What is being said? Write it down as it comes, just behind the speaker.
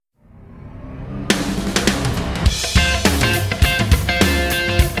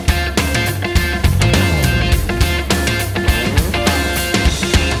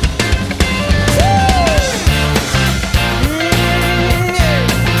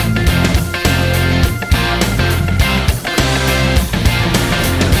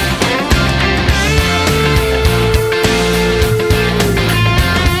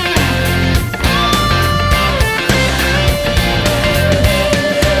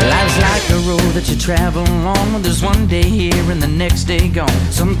that you travel on. Well, there's one day here and the next day gone.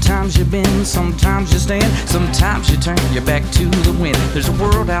 Sometimes you bend, sometimes you stand, sometimes you turn your back to the wind. There's a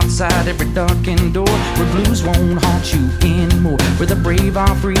world outside every darkened door where blues won't haunt you anymore, where the brave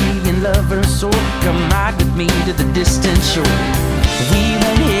are free and lovers soar. Come ride with me to the distant shore. We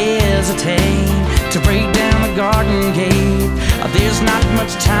won't hesitate to break down the garden gate. There's not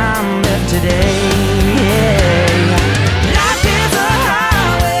much time left today. Life is a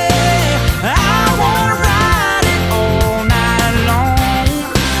highway, I wanna ride it all night long.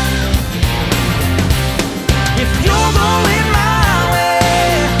 If you're going my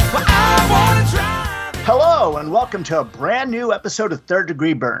way, well, I wanna try. Hello, and welcome to a brand new episode of Third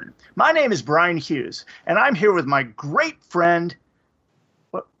Degree Byrne. My name is Brian Hughes, and I'm here with my great friend.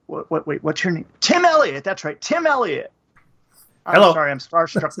 Wait, what's your name? Tim Elliott. That's right, Tim Elliott. Hello. Sorry, I'm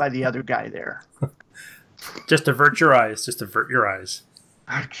starstruck by the other guy there. Just avert your eyes.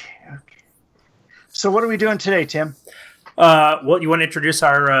 Okay. So what are we doing today, Tim? Well, you want to introduce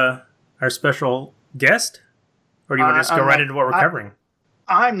our special guest? Or do you want to just go right into what we're covering?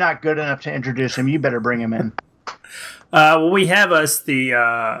 I'm not good enough to introduce him. You better bring him in. Well, we have us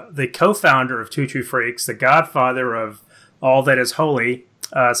the co-founder of Two True Freaks, the godfather of all that is holy,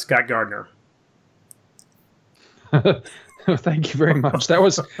 Scott Gardner. Thank you very much. That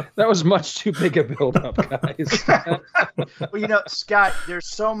was much too big a build-up, guys. Well, Scott, there's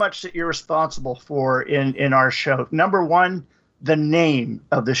so much that you're responsible for in our show. Number one, the name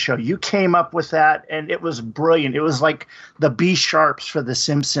of the show. You came up with that, and it was brilliant. It was like the B sharps for The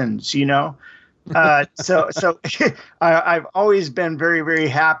Simpsons, So I've always been very, very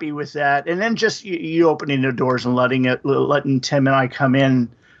happy with that. And then just you opening the doors and letting Tim and I come in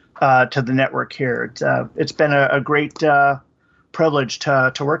to the network here. It's been a great privilege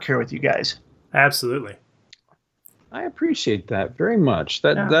to work here with you guys. Absolutely. I appreciate that very much.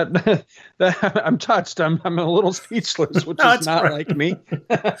 That I'm touched. I'm a little speechless, which is not right. Like me.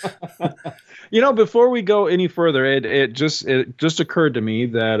 Before we go any further, it just occurred to me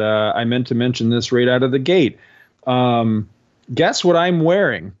that I meant to mention this right out of the gate. Guess what I'm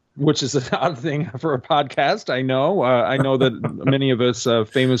wearing, which is an odd thing for a podcast. I know that many of us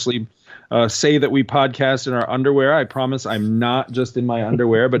famously say that we podcast in our underwear. I promise I'm not just in my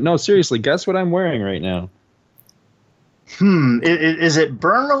underwear, but no, seriously, guess what I'm wearing right now? Is it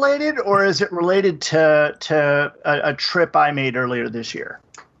Byrne related, or is it related to a trip I made earlier this year?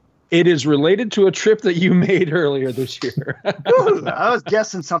 It is related to a trip that you made earlier this year. Ooh, I was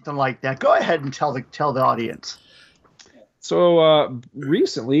guessing something like that. Go ahead and tell the audience. So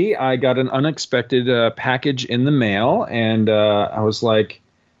recently, I got an unexpected package in the mail, and I was like,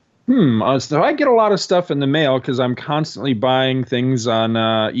 so I get a lot of stuff in the mail because I'm constantly buying things on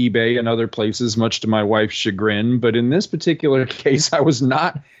eBay and other places, much to my wife's chagrin. But in this particular case, I was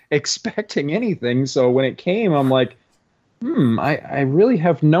not expecting anything. So when it came, I'm like, I really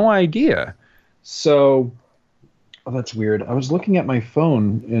have no idea. So, that's weird. I was looking at my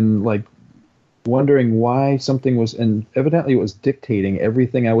phone and wondering why something was, and evidently it was dictating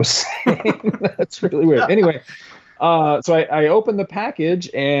everything I was saying. That's really weird. Anyway. So I opened the package,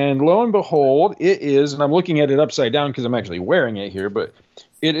 and lo and behold, it is, and I'm looking at it upside down because I'm actually wearing it here, but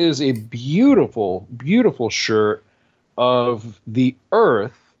it is a beautiful, beautiful shirt of the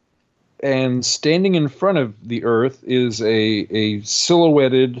Earth, and standing in front of the Earth is a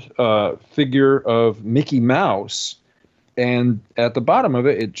silhouetted figure of Mickey Mouse, and at the bottom of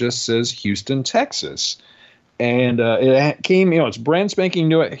it just says Houston, Texas. And it came, it's brand spanking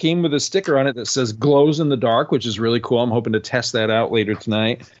new. It came with a sticker on it that says glows in the dark, which is really cool. I'm hoping to test that out later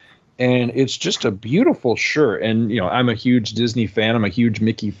tonight. And it's just a beautiful shirt. And, I'm a huge Disney fan. I'm a huge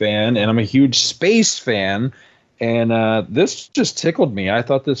Mickey fan. And I'm a huge space fan. And this just tickled me. I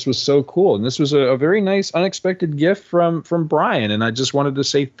thought this was so cool. And this was a very nice, unexpected gift from Brian. And I just wanted to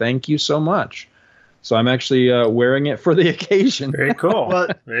say thank you so much. So I'm actually wearing it for the occasion. Very cool. Well,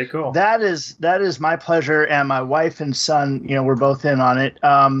 very cool. That is my pleasure, and my wife and son, we're both in on it.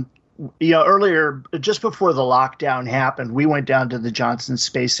 Earlier, just before the lockdown happened, we went down to the Johnson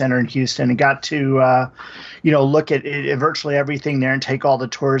Space Center in Houston and got to, look at virtually everything there and take all the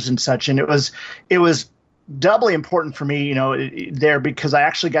tours and such. And it was doubly important for me, there because I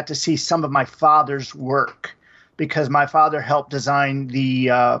actually got to see some of my father's work, because my father helped design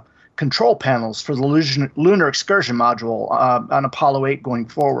the control panels for the lunar excursion module on Apollo 8 going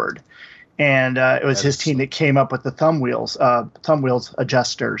forward. And it was his team that came up with the thumb wheels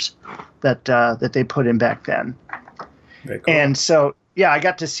adjusters that they put in back then. Very cool. And so, I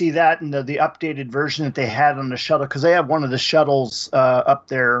got to see that and the updated version that they had on the shuttle, because they have one of the shuttles up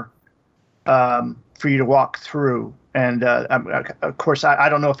there for you to walk through. And of course, I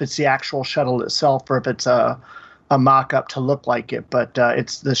don't know if it's the actual shuttle itself or if it's a mock-up to look like it, but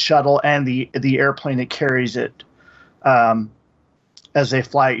it's the shuttle and the airplane that carries it as they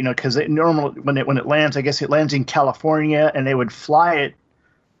fly. Because normally when it lands, I guess it lands in California, and they would fly it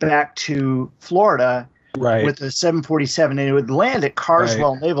back to Florida. Right. With the 747, and it would land at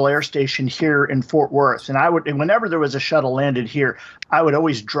Carswell Naval Air Station here in Fort Worth. And whenever there was a shuttle landed here, I would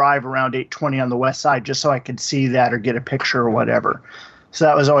always drive around 820 on the west side just so I could see that or get a picture or whatever. So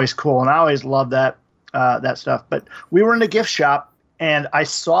that was always cool, and I always loved that stuff. But we were in the gift shop, and I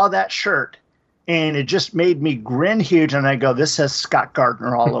saw that shirt, and it just made me grin huge. And I go, "This says Scott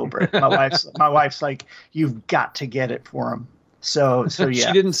Gardner all over it." My wife's like, "You've got to get it for him." So yeah.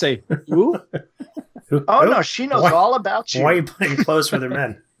 She didn't say who. Oh no, she knows all about you. Why are you putting clothes for their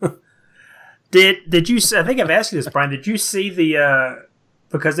men? Did you? I think I've asked you this, Brian. Did you see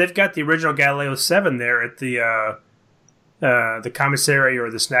because they've got the original Galileo 7 there at the commissary or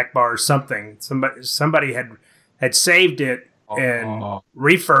the snack bar or something. Somebody had saved it and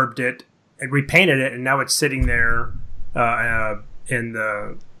refurbed it and repainted it, and now it's sitting there in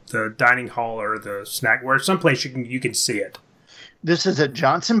the dining hall or the snack where someplace you can see it. This is at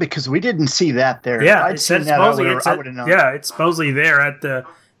Johnson, because we didn't see that there. Yeah, I'd seen that. I would have known. Yeah, it's supposedly there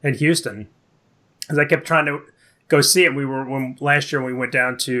in Houston. Because I kept trying to go see it. Last year when we went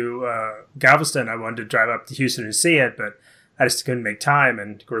down to Galveston, I wanted to drive up to Houston and see it, but I just couldn't make time.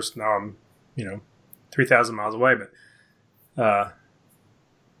 And of course, now I'm 3,000 miles away. But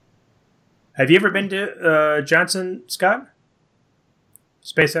have you ever been to Johnson, Scott?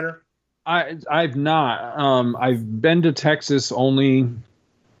 Space Center? I've not. I've been to Texas only,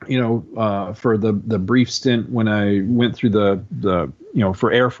 for the brief stint when I went through the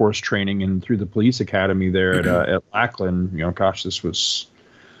for Air Force training and through the police academy there at Lackland. Gosh, this was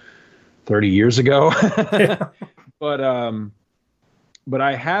 30 years ago. But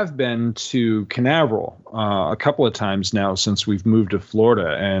I have been to Canaveral a couple of times now since we've moved to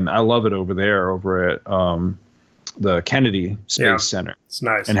Florida, and I love it over there over at the Kennedy Space Center. It's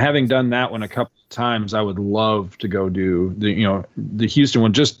nice. And having done that one a couple of times, I would love to go do the Houston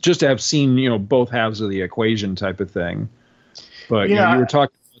one just to have seen both halves of the equation type of thing. But you were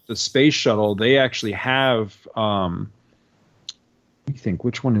talking about the space shuttle. They actually have I think,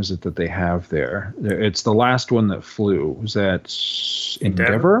 which one is it that they have there? It's the last one that flew. Was that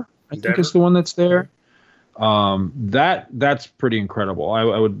Endeavor? I think is the one that's there. That's pretty incredible. I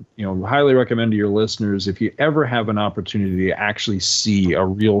would highly recommend to your listeners, if you ever have an opportunity to actually see a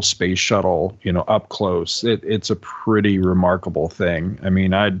real space shuttle up close, it's a pretty remarkable thing. I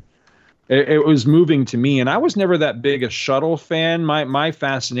mean, it was moving to me, and I was never that big a shuttle fan. My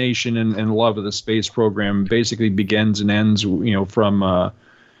fascination and love of the space program basically begins and ends from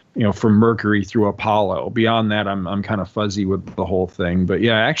Mercury through Apollo. Beyond that, I'm kind of fuzzy with the whole thing. But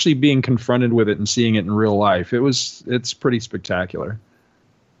yeah, actually being confronted with it and seeing it in real life, it's pretty spectacular.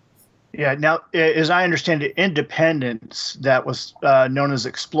 Yeah. Now, as I understand it, Independence, that was known as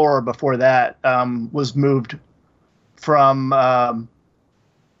Explorer before that, was moved from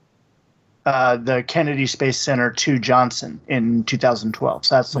the Kennedy Space Center to Johnson in 2012.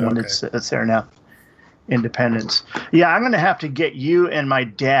 So that's the one that's there now. Independence. Yeah, I'm going to have to get you and my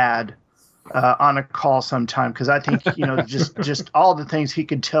dad on a call sometime, because I think just all the things he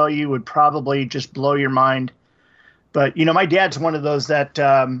could tell you would probably just blow your mind. But my dad's one of those that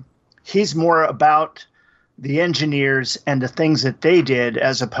he's more about the engineers and the things that they did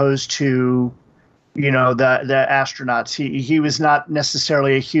as opposed to the astronauts. He was not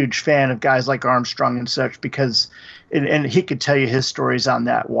necessarily a huge fan of guys like Armstrong and such, because and he could tell you his stories on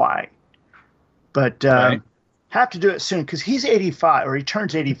that why. But have to do it soon, because he's 85, or he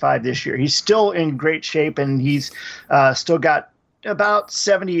turns 85 this year. He's still in great shape, and he's still got about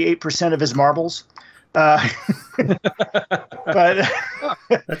 78% of his marbles. But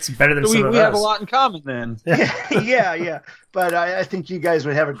that's better than some of us. We have a lot in common then. Yeah. But I think you guys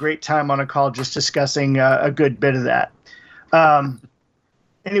would have a great time on a call just discussing a good bit of that.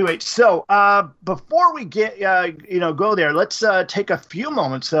 Anyway, so before we get go there, let's take a few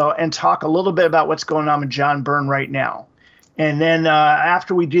moments though and talk a little bit about what's going on with John Byrne right now. And then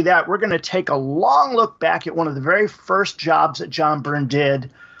after we do that, we're going to take a long look back at one of the very first jobs that John Byrne did,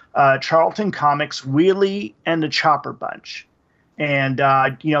 Charlton Comics, Wheelie and the Chopper Bunch. And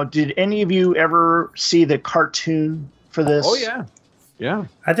did any of you ever see the cartoon for this? Oh yeah.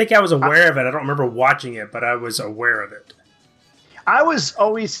 I think I was aware of it. I don't remember watching it, but I was aware of it. I was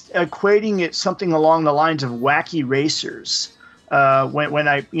always equating it something along the lines of Wacky Racers when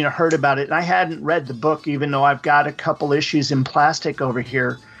I heard about it. And I hadn't read the book, even though I've got a couple issues in plastic over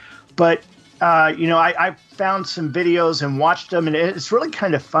here. But I found some videos and watched them, and it's really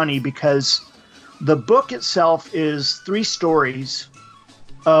kind of funny because the book itself is 3 stories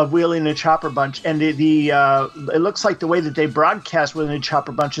of Wheelie and the Chopper Bunch, and it looks like the way that they broadcast Wheelie and the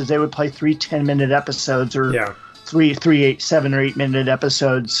Chopper Bunch is they would play 3 10-minute episodes, or 7 or 8 minute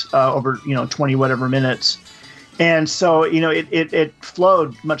episodes over 20 whatever minutes, and so it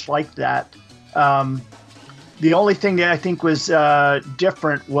flowed much like that. The only thing that I think was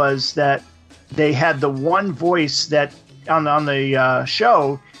different was that they had the one voice that on the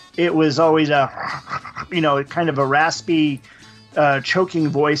show, it was always a kind of a raspy, choking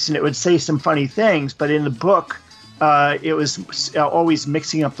voice, and it would say some funny things. But in the book, it was always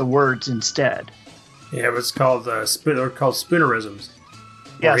mixing up the words instead. Yeah, it was called spoonerisms.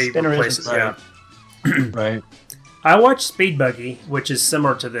 Yeah, spoonerisms. Yeah, right. I watched Speed Buggy, which is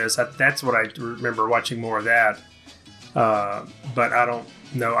similar to this. That's what I remember watching more of that. But I don't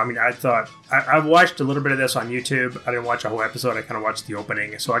know. I mean, I watched a little bit of this on YouTube. I didn't watch a whole episode. I kind of watched the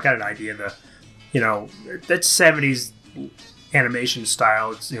opening, so I got an idea of that 70s animation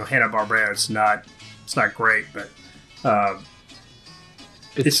style. It's Hanna-Barbera. It's not great, but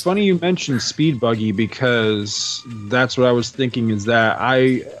it's funny you mentioned Speed Buggy, because that's what I was thinking, is that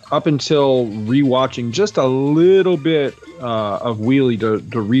I, up until rewatching just a little bit of Wheelie to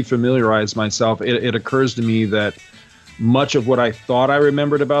refamiliarize myself, it occurs to me that much of what I thought I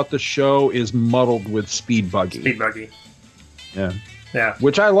remembered about the show is muddled with Speed Buggy. Speed Buggy. Yeah. Yeah.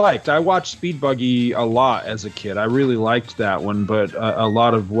 Which I liked. I watched Speed Buggy a lot as a kid. I really liked that one, but a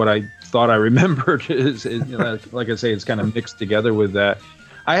lot of what I thought I remembered is like I say, it's kind of mixed together with that.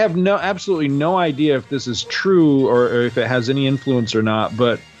 I have absolutely no idea if this is true or if it has any influence or not,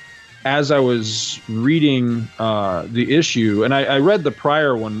 but as I was reading the issue, and I read the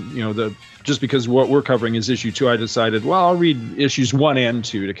prior one, just because what we're covering is issue 2, I decided, well, I'll read issues 1 and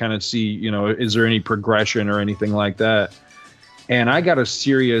 2 to kind of see, is there any progression or anything like that. And I got a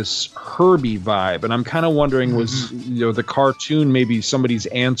serious Herbie vibe, and I'm kind of wondering, was the cartoon maybe somebody's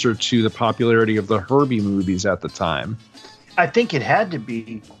answer to the popularity of the Herbie movies at the time? I think it had to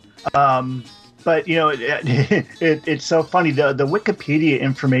be, but it's so funny. The Wikipedia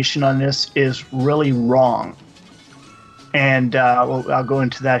information on this is really wrong, and I'll go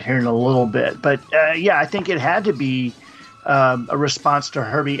into that here in a little bit. But I think it had to be a response to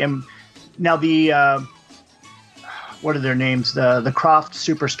Herbie. And now the what are their names? The Croft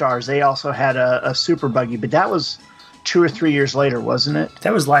Superstars. They also had a Super Buggy, but that was 2 or 3 years later, wasn't it?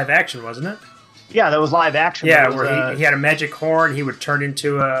 That was live action, wasn't it? Yeah, that was live action. Yeah, where he had a magic horn. He would turn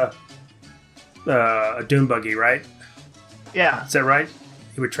into a dune buggy, right? Yeah. Is that right?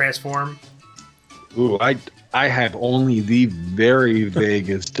 He would transform. Ooh, I have only the very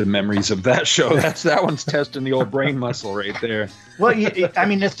vaguest memories of that show. That one's testing the old brain muscle right there. Well, I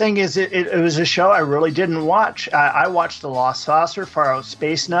mean, the thing is, it was a show I really didn't watch. I watched The Lost Saucer, Far Out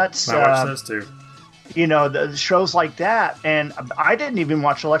Space Nuts. I watched those too. The shows like that, and I didn't even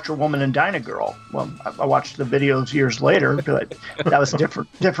watch Electro Woman and Dyna Girl. Well, I watched the videos years later, but that was a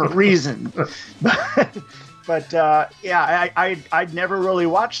different reason. But I'd never really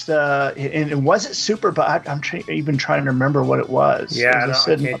watched and was it Super? But I'm even trying to remember what it was. Yeah,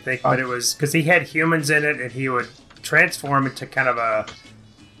 I can't think, but it was because he had humans in it, and he would transform into kind of a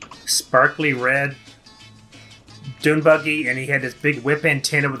sparkly red dune buggy, and he had this big whip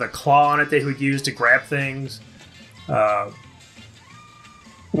antenna with a claw on it that he would use to grab things.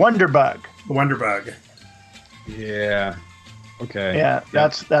 Wonderbug. Yeah. Okay. Yeah,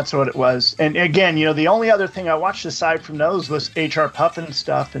 that's what it was. And again, the only other thing I watched aside from those was H.R. Puffin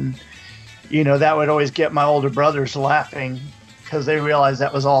stuff, and that would always get my older brothers laughing because they realized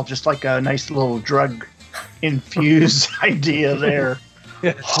that was all just like a nice little drug infused idea there.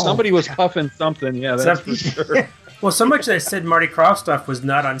 Yeah, somebody was puffing something. Yeah, that's for sure. Well, so much that I said Marty Krofft stuff was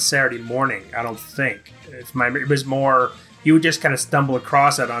not on Saturday morning, I don't think. It was more, you would just kind of stumble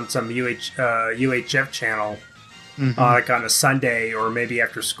across it on some UHF channel, like on a Sunday or maybe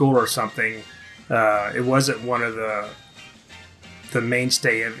after school or something. It wasn't one of the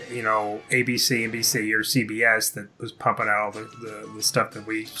mainstay of, ABC, NBC, or CBS that was pumping out all the stuff that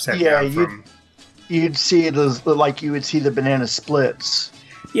we sat down from. You'd see it as like you would see the Banana Splits.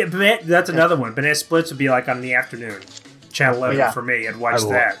 Yeah, that's another one. Banana Splits would be like on the afternoon. Channel 11 for me. I'd watch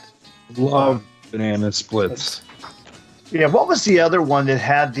that. Love Banana Splits. Yeah, what was the other one that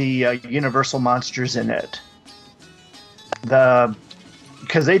had the Universal monsters in it?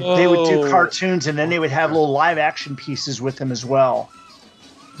 Because they would do cartoons and then they would have little live action pieces with them as well.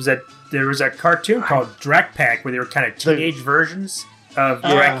 There was a cartoon called Drac Pack where they were kind of teenage versions of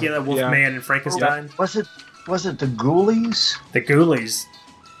Dracula, Wolfman, and Frankenstein. Was it the Ghoulies? The Ghoulies.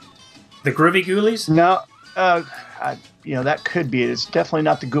 The Groovy Ghoulies? No, that could be it. It's definitely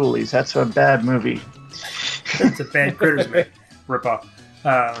not the Ghoulies. That's a bad movie. It's a bad Critters ripoff.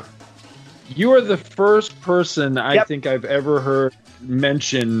 You are the first person I think I've ever heard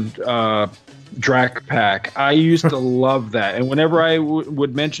mention Drac Pack. I used to love that, and whenever I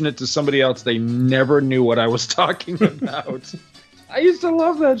would mention it to somebody else, they never knew what I was talking about. I used to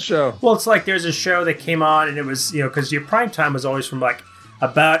love that show. Well, it's like there's a show that came on, and it was, because your prime time was always from like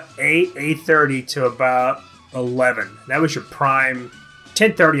about 8:30 to about 11. That was your prime.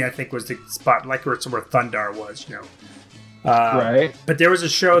 10:30, I think, was the spot, like where Thundar was, Right. But there was a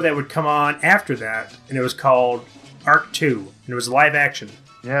show that would come on after that, and it was called Arc 2, and it was live action.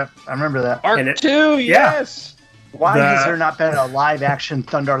 Yeah, I remember that. Arc 2, yes. Why has there not been a live action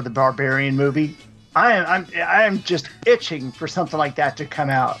Thundar the Barbarian movie? I am just itching for something like that to come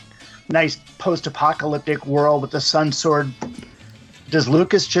out. Nice post-apocalyptic world with the sun sword. Does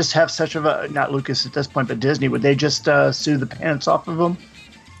Lucas just have such of a, not Lucas at this point, but Disney, would they just sue the pants off of him?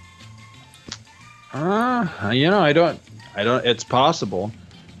 I don't, it's possible.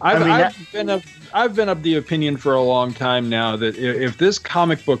 I've been of the opinion for a long time now that if this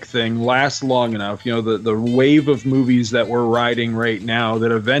comic book thing lasts long enough, the wave of movies that we're riding right now,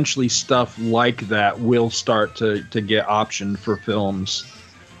 that eventually stuff like that will start to get optioned for films.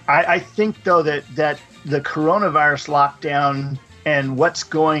 I think, though, that the coronavirus lockdown and what's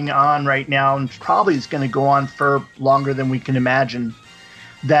going on right now, and probably is going to go on for longer than we can imagine,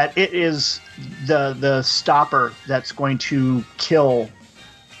 that it is the stopper that's going to kill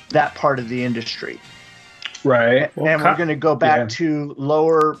that part of the industry. Right. And we're going to go back to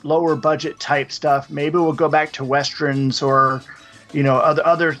lower budget type stuff. Maybe we'll go back to westerns or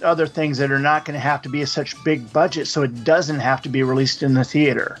other things that are not going to have to be such big budget, so it doesn't have to be released in the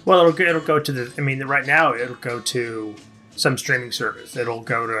theater. Well, it'll go to right now it'll go to some streaming service. It'll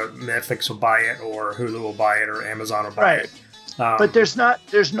go to Netflix will buy it, or Hulu will buy it, or Amazon will buy it. But there's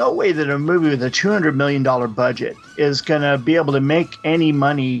no way that a movie with a $200 million budget is going to be able to make any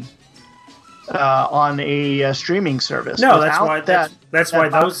money on a streaming service. No, that's why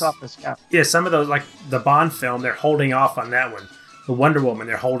those office, some of those, like the Bond film, they're holding off on that one. The Wonder Woman,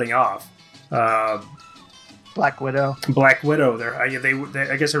 they're holding off. Black Widow.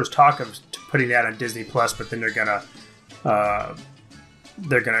 I guess there was talk of putting that on Disney Plus, but then they're gonna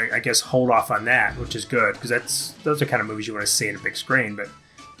I guess hold off on that, which is good, because those are kind of movies you want to see in a big screen.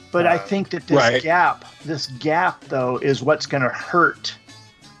 But I think that this gap though is what's going to hurt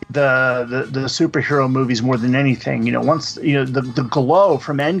the superhero movies more than anything. Once the glow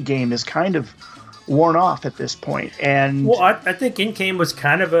from Endgame is kind of worn off at this point, and I think Endgame was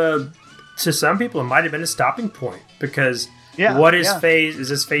kind of to some people it might have been a stopping point, because phase is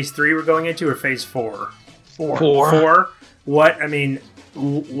this phase 3 we're going into, or phase 4? 4. What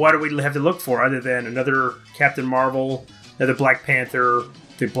do we have to look for other than another Captain Marvel, another Black Panther,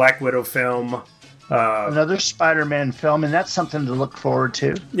 the Black Widow film, another Spider-Man film, and that's something to look forward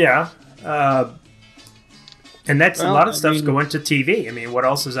to. Yeah, and that's a lot of stuff's going to TV. What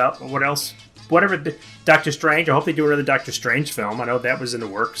else is out? What else? Whatever. Doctor Strange. I hope they do another Doctor Strange film. I know that was in the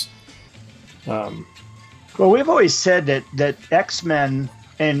works. Well, we've always said that X-Men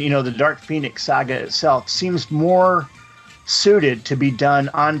and the Dark Phoenix saga itself seems more suited to be done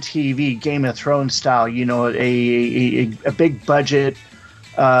on TV, Game of Thrones style. A big budget,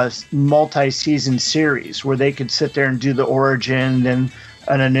 multi-season series where they could sit there and do the origin, then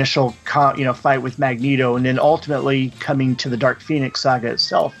an initial fight with Magneto, and then ultimately coming to the Dark Phoenix saga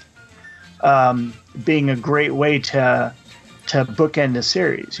itself, being a great way to bookend the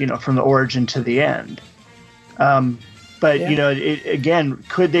series, from the origin to the end. But again,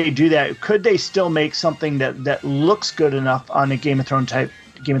 could they do that? Could they still make something that looks good enough on a Game of Thrones type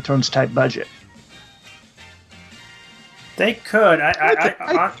budget? They could.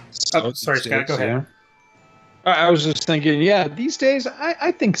 Sorry, Scott. Go ahead. I was just thinking, these days,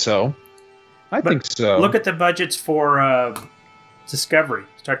 I think so. I think so. Look at the budgets for Discovery,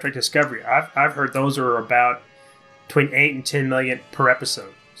 Star Trek Discovery. I've heard those are about between 8 and 10 million per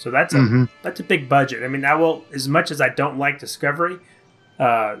episode. So that's a big budget. I will, as much as I don't like Discovery,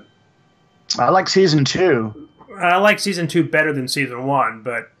 I like season 2. I like season 2 better than season 1,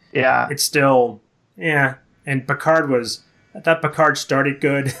 but it's still And Picard I thought Picard started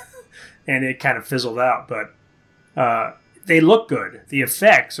good, and it kind of fizzled out. But they look good. The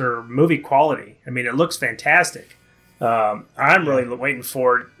effects are movie quality. It looks fantastic. I'm really looking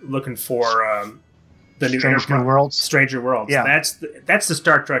for the new Stranger Worlds. Stranger Worlds. Yeah, that's the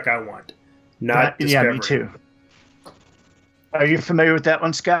Star Trek I want. Not Discovery. Yeah, me too. Are you familiar with that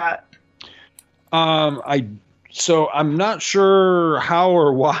one, Scott? So I'm not sure how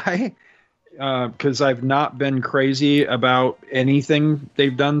or why. because I've not been crazy about anything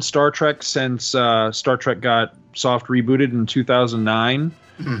they've done Star Trek since Star Trek got soft rebooted in 2009.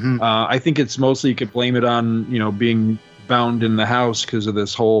 I think it's mostly you could blame it on being bound in the house because of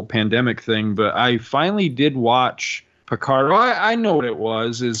this whole pandemic thing. But I finally did watch Picard. Well, I know what it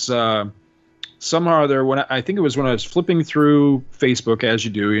was. Is somehow there when I think it was when I was flipping through Facebook, as you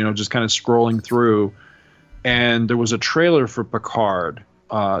do, just kind of scrolling through, and there was a trailer for Picard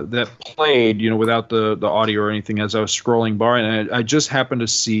that played, without the audio or anything as I was scrolling by, and I just happened to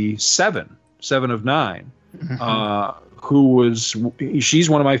see Seven of Nine, she's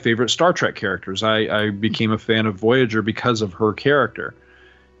one of my favorite Star Trek characters. I became a fan of Voyager because of her character.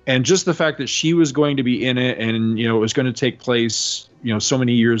 And just the fact that she was going to be in it and, it was going to take place, so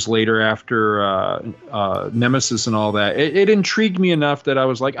many years later after Nemesis and all that, it intrigued me enough that I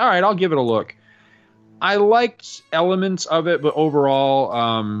was like, all right, I'll give it a look. I liked elements of it, but overall,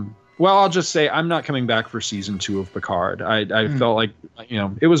 I'll just say I'm not coming back for season 2 of Picard. I felt like,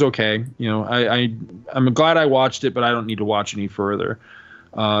 it was okay. I'm glad I watched it, but I don't need to watch any further.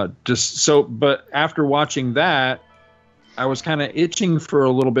 But after watching that, I was kind of itching for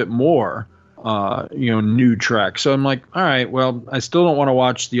a little bit more, new Trek. So I'm like, all right, well, I still don't want to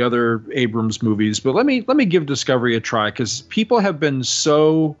watch the other Abrams movies, but let me give Discovery a try, because people have been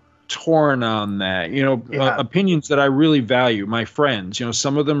so torn on that, opinions that I really value. My friends,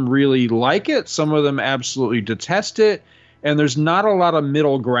 some of them really like it, some of them absolutely detest it, and there's not a lot of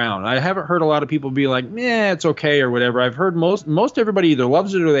middle ground. I haven't heard a lot of people be like, it's okay or whatever. I've heard most everybody either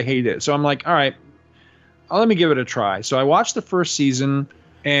loves it or they hate it. So I'm like, all right, let me give it a try. So I watched the first season,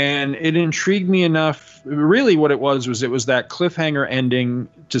 and it intrigued me enough. Really what it was that cliffhanger ending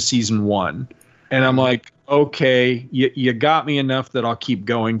to season 1. And I'm like, okay, you got me enough that I'll keep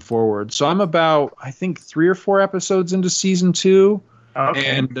going forward. So I'm about, I think, 3 or 4 episodes into season 2.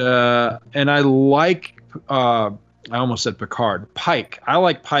 Okay. And I like, I almost said Picard, Pike. I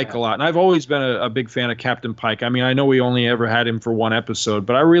like Pike a lot. And I've always been a big fan of Captain Pike. I mean, I know we only ever had him for 1 episode,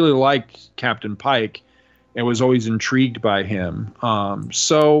 but I really liked Captain Pike and was always intrigued by him.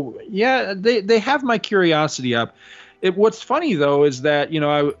 So, yeah, they have my curiosity up. What's funny, though, is that,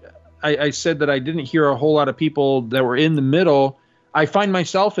 I said that I didn't hear a whole lot of people that were in the middle. I find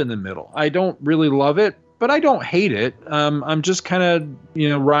myself in the middle. I don't really love it, but I don't hate it. I'm just kind of,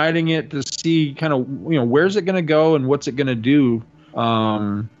 riding it to see kind of, where's it going to go and what's it going to do.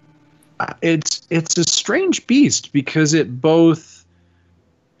 It's a strange beast because it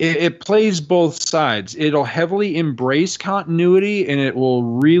plays both sides. It'll heavily embrace continuity, and it will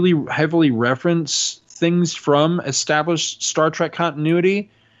really heavily reference things from established Star Trek continuity.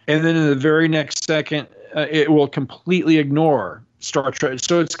 And then in the very next second, it will completely ignore Star Trek.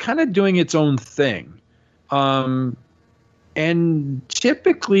 So it's kind of doing its own thing. And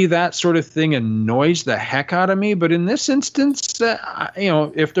typically that sort of thing annoys the heck out of me. But in this instance,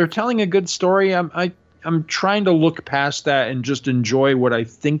 if they're telling a good story, I'm trying to look past that and just enjoy what I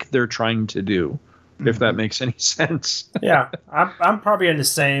think they're trying to do, if that makes any sense. Yeah, I'm probably in the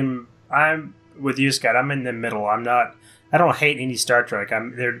same. I'm with you, Scott. I'm in the middle. I don't hate any Star Trek.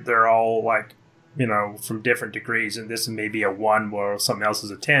 They're all like, from different degrees, and this may be a 1 while something else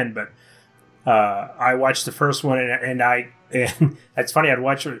is a 10. But I watched the first one, and it's funny. I'd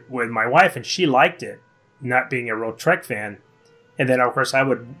watch it with my wife, and she liked it, not being a real Trek fan. And then, of course, I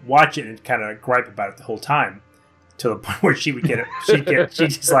would watch it and kind of gripe about it the whole time, to the point where she would get it.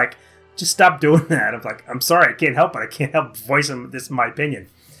 She's just like, just stop doing that. I'm like, I'm sorry, I can't help it. I can't help voicing this is my opinion.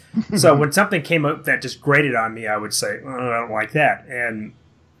 So when something came up that just grated on me, I would say, I don't like that. And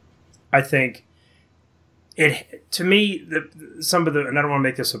I think to me, and I don't want to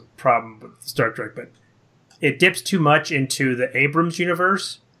make this a problem with Star Trek, but it dips too much into the Abrams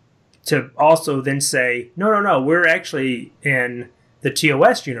universe to also then say, no, we're actually in the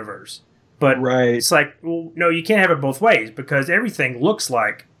TOS universe. But It's like, well, no, you can't have it both ways, because everything looks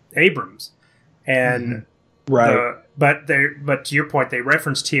like Abrams. And but to your point, they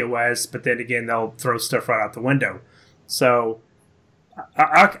reference TOS, but then again, they'll throw stuff right out the window. So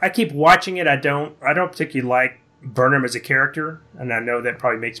I keep watching it. I don't particularly like Byrne as a character, and I know that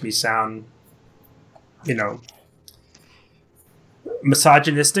probably makes me sound,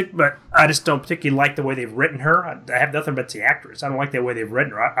 misogynistic, but I just don't particularly like the way they've written her. I have nothing but the actress. I don't like the way they've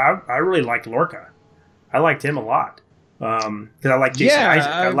written her. I really liked Lorca. I liked him a lot because I like Jason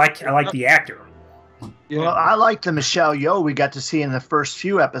Isaac. I like the actor. Yeah. Well, I like the Michelle Yeoh we got to see in the first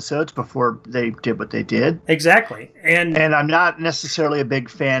few episodes before they did what they did. Exactly. And I'm not necessarily a big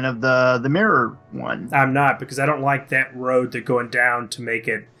fan of the Mirror one. I'm not, because I don't like that road they're going down to make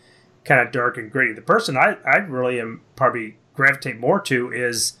it kind of dark and gritty. The person I really am probably gravitate more to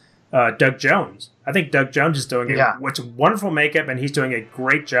is Doug Jones. I think Doug Jones is doing what's wonderful makeup, and he's doing a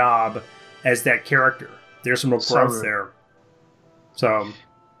great job as that character. There's some real growth there. So,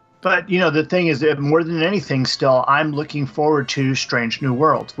 but the thing is that more than anything, still, I'm looking forward to Strange New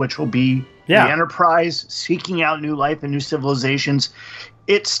Worlds, which will be the Enterprise seeking out new life and new civilizations.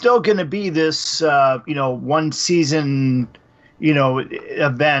 It's still going to be this, one season,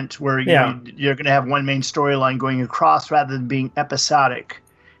 event where you're going to have one main storyline going across rather than being episodic.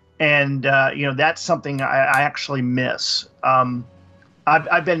 And, that's something I actually miss.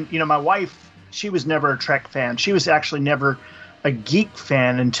 I've been, my wife, she was never a Trek fan. She was actually never a geek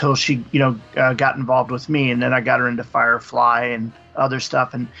fan until she, got involved with me. And then I got her into Firefly and other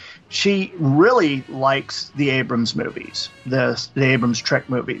stuff. And she really likes the Abrams movies, the Abrams Trek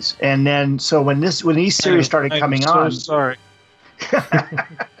movies. And then, so when these series started coming on. Sorry.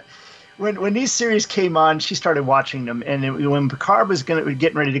 When these series came on, she started watching them, and when Picard was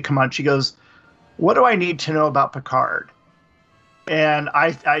getting ready to come on, she goes, "What do I need to know about Picard?" And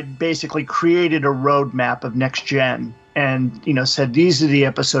I basically created a roadmap of Next Gen, and said these are the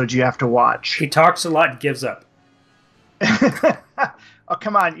episodes you have to watch. He talks a lot and gives up. Oh,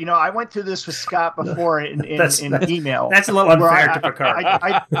 come on! I went through this with Scott before in email. That's a little unfair to Picard.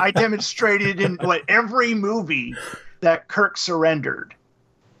 I demonstrated in every movie that Kirk surrendered.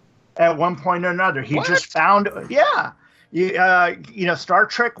 At one point or another, he just found, Star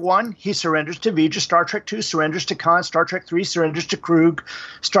Trek 1, he surrenders to V'Ger. Star Trek 2 surrenders to Khan. Star Trek 3 surrenders to Krug.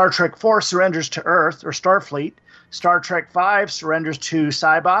 Star Trek 4 surrenders to Earth or Starfleet. Star Trek 5 surrenders to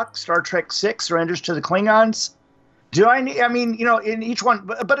Cybok. Star Trek 6 surrenders to the Klingons. In each one,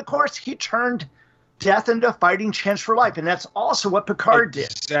 but of course, he turned death into a fighting chance for life, and that's also what Picard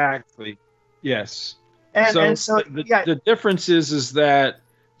did. Exactly. Yes. And so the difference is that.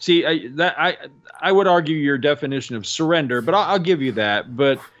 See, I would argue your definition of surrender, but I'll give you that.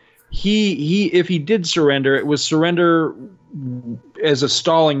 But he if he did surrender, it was surrender as a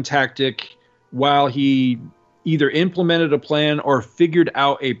stalling tactic while he either implemented a plan or figured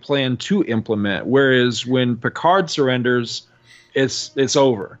out a plan to implement. Whereas when Picard surrenders, it's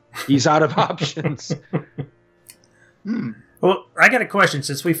over. He's out of options. Well, I got a question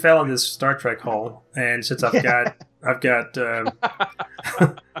since we fell in this Star Trek hole, and since I've got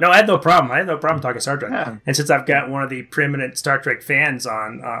no, I had no problem. I had no problem talking Star Trek. Yeah. And since I've got one of the preeminent Star Trek fans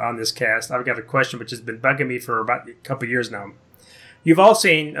on this cast, I've got a question which has been bugging me for about a couple of years now. You've all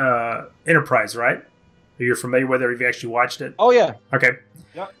seen Enterprise, right? You're familiar with it, or have you actually watched it? Oh, yeah. Okay.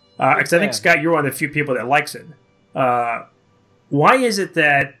 Yep. Because I think, Scott, you're one of the few people that likes it. Why is it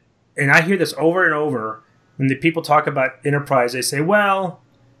that, and I hear this over and over, when the people talk about Enterprise, they say, well,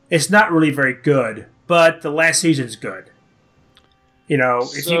 it's not really very good, but the last season's good.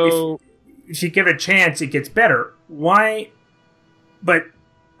 If you give it a chance, it gets better. Why? But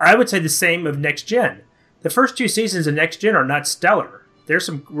I would say the same of Next Gen. The first 2 seasons of Next Gen are not stellar. There's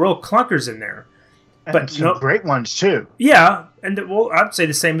some real clunkers in there. But some great ones, too. Yeah, and I'd say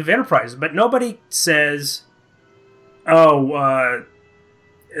the same of Enterprise. But nobody says,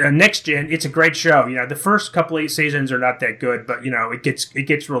 Next Gen, it's a great show. The first couple of seasons are not that good, but it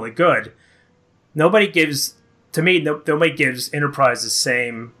gets really good. Nobody gives Enterprise the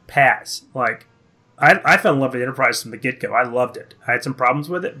same pass. Like I fell in love with Enterprise from the get-go. I loved it. I had some problems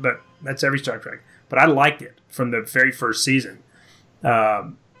with it, but that's every Star Trek. But I liked it from the very first season.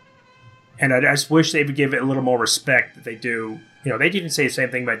 And I just wish they would give it a little more respect that they do. They even say the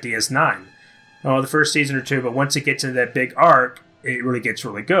same thing about DS9. The first season or 2, but once it gets into that big arc, it really gets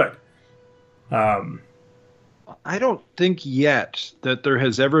really good. I don't think yet that there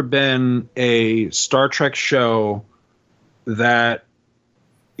has ever been a Star Trek show that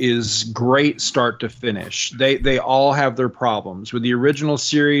is great start to finish. They all have their problems. With the original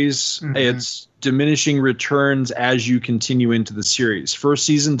series, it's diminishing returns as you continue into the series. First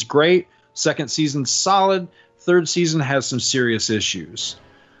season's great. Second season's solid. Third season has some serious issues.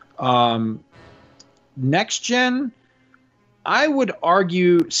 Next Gen, I would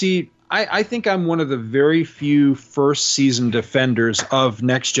argue, I think I'm one of the very few first season defenders of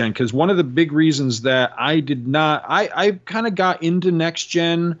Next Gen, because one of the big reasons that I kind of got into Next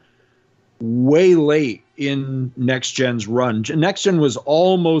Gen way late in Next Gen's run. Next Gen was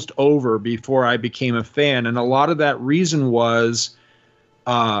almost over before I became a fan, and a lot of that reason was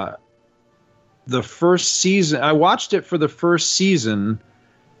the first season. I watched it for the first season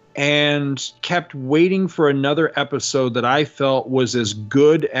and kept waiting for another episode that I felt was as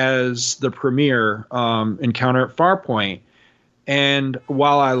good as the premiere, Encounter at Farpoint. And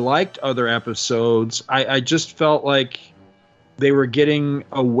while I liked other episodes, I just felt like they were getting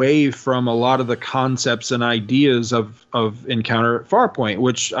away from a lot of the concepts and ideas of Encounter at Farpoint,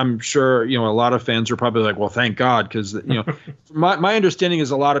 which I'm sure, a lot of fans are probably like, well, thank God, because, my understanding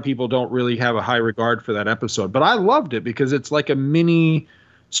is a lot of people don't really have a high regard for that episode. But I loved it because it's like a mini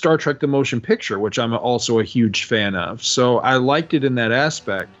Star Trek The Motion Picture, which I'm also a huge fan of. So I liked it in that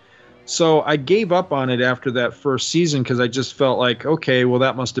aspect. So I gave up on it after that first season because I just felt like, okay, well,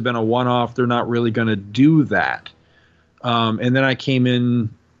 that must have been a one-off. They're not really going to do that. And then I came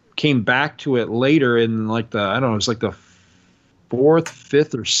back to it later in like it was like the 4th,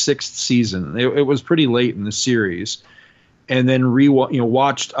 5th, or 6th season. It was pretty late in the series, and then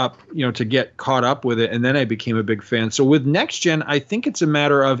watched up, to get caught up with it, and then I became a big fan. So with Next Gen, I think it's a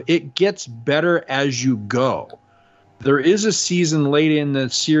matter of it gets better as you go. There is a season late in the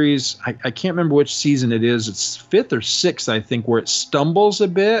series. I can't remember which season it is. It's 5th or 6th, I think, where it stumbles a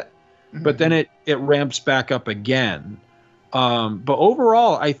bit, but then it ramps back up again. But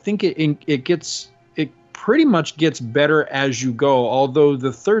overall, I think it pretty much gets better as you go. Although the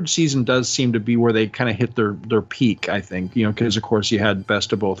 3rd season does seem to be where they kind of hit their peak. I think, because of course you had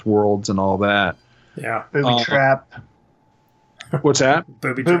Best of Both Worlds and all that. Yeah, Booby Trap. What's that?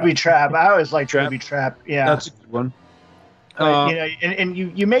 Booby Trap. I always liked Booby Trap. Yeah, that's a good one. And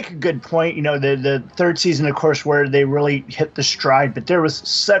you make a good point. The 3rd season, of course, where they really hit the stride. But there was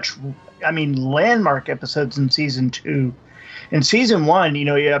such, landmark episodes in season 2. In season 1,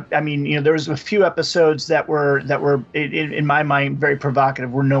 there was a few episodes that were in my mind very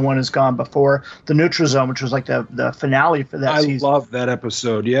provocative, where no one has gone before. The Neutral Zone, which was like the finale for that season. I love that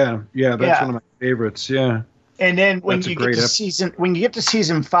episode. Yeah, that's one of my favorites. Yeah. And then when you get to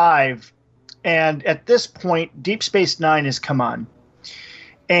season 5, and at this point, Deep Space Nine has come on.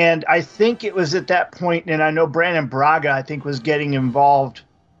 And I think it was at that point, and I know Brandon Braga, I think, was getting involved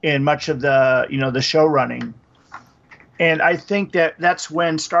in much of the show running. And I think that's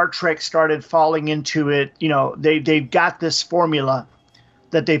when Star Trek started falling into it. They've got this formula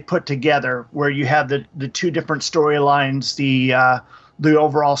that they put together where you have the two different storylines, the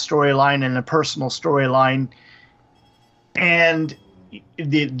overall storyline and the personal storyline. And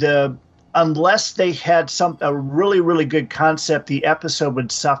the unless they had a really, really good concept, the episode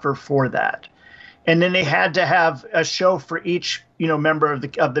would suffer for that. And then they had to have a show for each, member of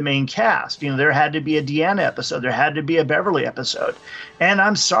the main cast. There had to be a Deanna episode. There had to be a Beverly episode. And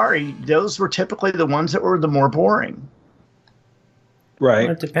I'm sorry, those were typically the ones that were the more boring. Right.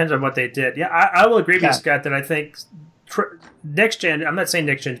 Well, it depends on what they did. Yeah, I will agree with Scott that I think Next Gen, I'm not saying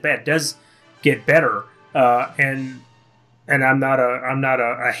Next Gen's bad, does get better. And I'm not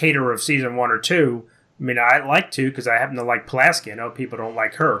a hater of season 1 or 2. I like 2 because I happen to like Pulaski. I know people don't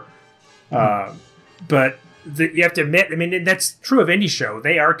like her. But you have to admit, that's true of any show.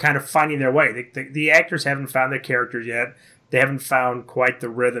 They are kind of finding their way. The actors haven't found their characters yet. They haven't found quite the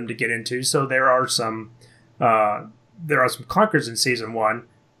rhythm to get into. So there are some clunkers in season 1.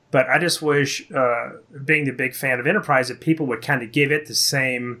 But I just wish, being the big fan of Enterprise, that people would kind of give it the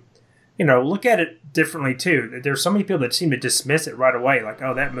same, look at it differently too. There's so many people that seem to dismiss it right away, like,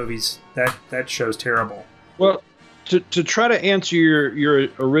 oh, that show's terrible. Well, to try to answer your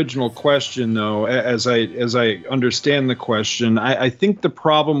original question, though, as I understand the question, I think the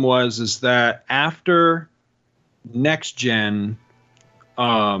problem is that after Next Gen,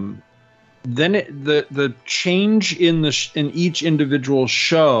 then the change in each individual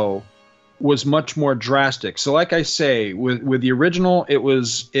show was much more drastic. So, like I say, with the original,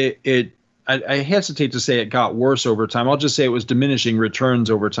 I hesitate to say it got worse over time. I'll just say it was diminishing returns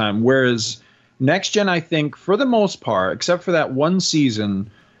over time. Whereas Next Gen, I think, for the most part, except for that one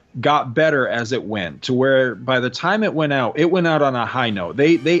season, got better as it went, to where by the time it went out on a high note.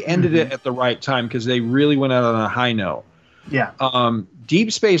 They ended it at the right time because they really went out on a high note. Yeah.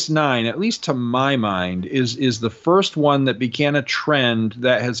 Deep Space Nine, at least to my mind, is the first one that began a trend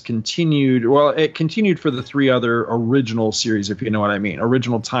that has continued. Well, it continued for the 3 other original series, if you know what I mean,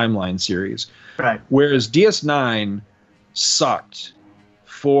 original timeline series. Right. Whereas DS9 sucked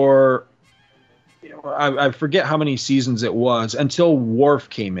for, I forget how many seasons it was, until Worf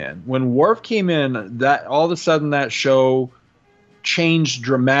came in. When Worf came in, that all of a sudden that show changed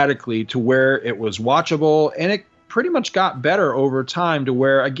dramatically to where it was watchable, and it pretty much got better over time to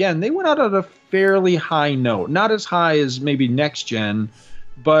where, again, they went out at a fairly high note. Not as high as maybe Next Gen,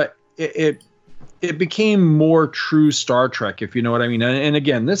 but it became more true Star Trek, if you know what I mean. And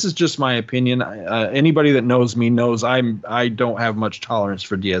again, this is just my opinion. Anybody that knows me knows I don't have much tolerance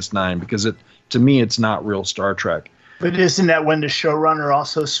for DS9 because to me it's not real Star Trek. But isn't that when the showrunner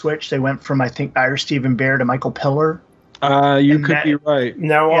also switched? They went from, I think, Ira Stephen Bear to Michael Piller. You could be right.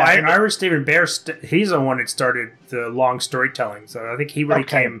 No, yeah, I heard Stephen Bear. He's the one that started the long storytelling. So I think he really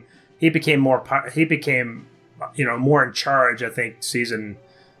came. He became more. He became, more in charge. I think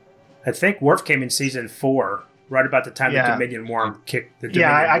Worf came in season 4, right about the time the Dominion War kicked.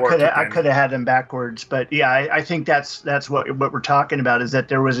 I could have had him backwards, but I think that's what we're talking about, is that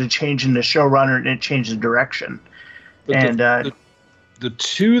there was a change in the showrunner and it changed the direction. But and the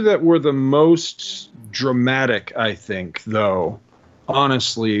two that were the most dramatic, I think, though,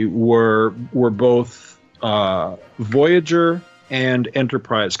 honestly, were both Voyager and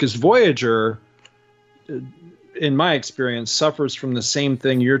Enterprise, because Voyager, in my experience, suffers from the same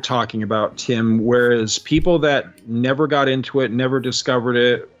thing you're talking about, Tim, whereas people that never got into it, never discovered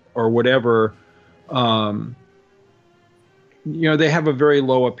it, or whatever, they have a very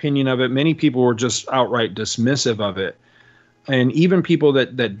low opinion of it. Many people were just outright dismissive of it. And even people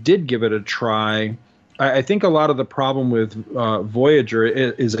that did give it a try, I think a lot of the problem with Voyager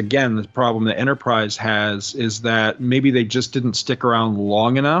is, again, the problem that Enterprise has is that maybe they just didn't stick around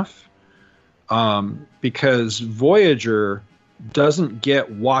long enough. Because Voyager doesn't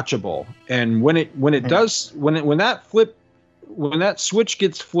get watchable, and when that switch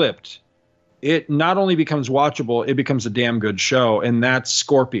gets flipped, it not only becomes watchable, it becomes a damn good show, and that's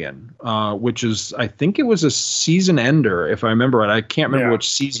Scorpion, which is, I think it was a season ender, if I remember right. I can't remember which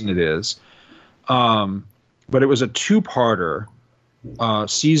season it is, but it was a 2-parter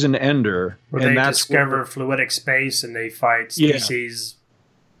season ender, where they discover fluidic space and they fight species.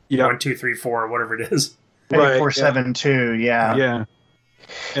 1, 2, 3, 4, whatever it is. Right, 472, yeah.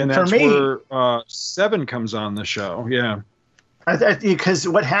 And that's where 7 comes on the show. Yeah. Because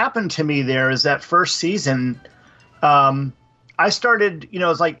what happened to me there is that first season, I started,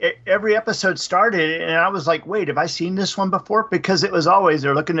 it's like every episode started, and I was like, wait, have I seen this one before? Because it was always,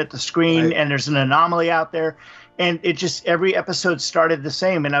 they're looking at the screen, and there's an anomaly out there. And it just, every episode started the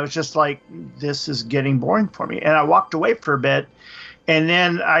same. And I was just like, this is getting boring for me. And I walked away for a bit. And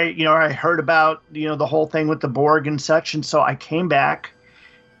then I heard about, the whole thing with the Borg and such. And so I came back,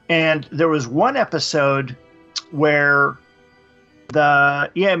 and there was one episode where the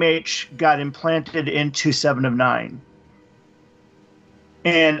EMH got implanted into 7 of 9.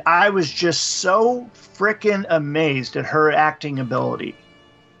 And I was just so freaking amazed at her acting ability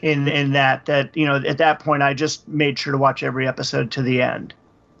in that at that point, I just made sure to watch every episode to the end.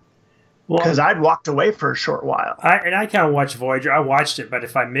 Because I'd walked away for a short while. I kind of watched Voyager. I watched it, but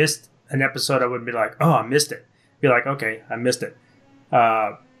if I missed an episode, I wouldn't be like, oh, I missed it. Be like, okay, I missed it.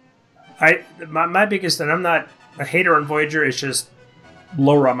 My biggest, and I'm not a hater on Voyager, it's just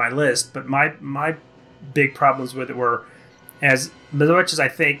lower on my list, but my big problems with it were, as much as I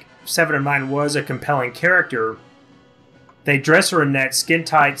think 7 of 9 was a compelling character, they dress her in that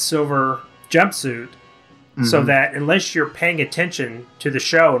skin-tight silver jumpsuit, so that unless you're paying attention to the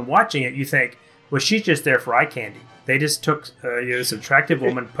show and watching it, you think, well, she's just there for eye candy. They just took this attractive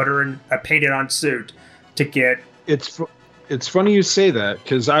woman, put her in a painted-on suit to get... It's funny you say that,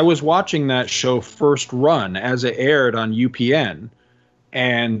 because I was watching that show first run as it aired on UPN,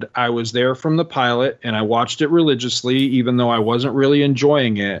 and I was there from the pilot, and I watched it religiously, even though I wasn't really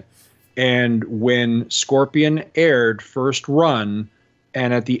enjoying it. And when Scorpion aired first run,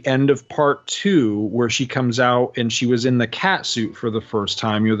 and at the end of part 2, where she comes out and she was in the cat suit for the first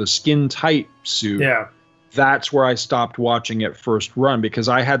time, the skin tight suit. Yeah. That's where I stopped watching it first run, because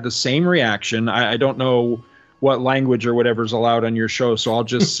I had the same reaction. I don't know what language or whatever's allowed on your show, so I'll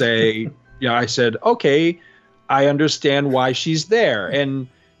just say, I said, okay, I understand why she's there. And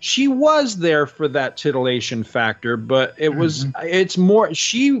she was there for that titillation factor, but it's more,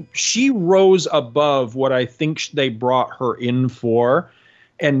 she rose above what I think they brought her in for.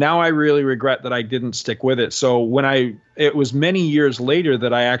 And now I really regret that I didn't stick with it. So it was many years later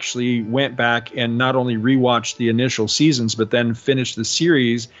that I actually went back and not only rewatched the initial seasons, but then finished the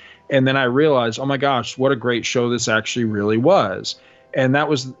series. And then I realized, oh my gosh, what a great show this actually really was. And that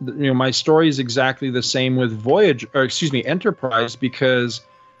was, my story is exactly the same with Enterprise, because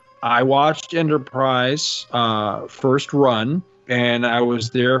I watched Enterprise first run, and I was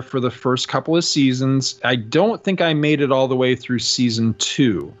there for the first couple of seasons. I don't think I made it all the way through season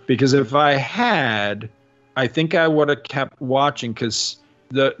 2, because if I had, I think I would have kept watching, because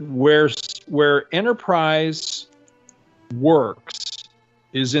where Enterprise works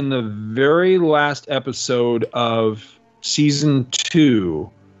is in the very last episode of season 2.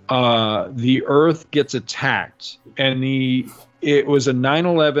 The Earth gets attacked, and it was a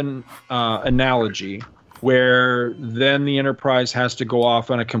 9/11 analogy, where then the Enterprise has to go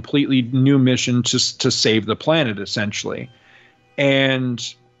off on a completely new mission to save the planet, essentially.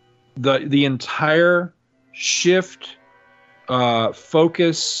 And the entire shift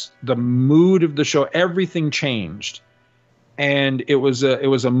focus, the mood of the show, everything changed. And it was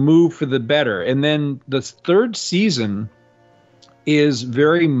a move for the better. And then the third season is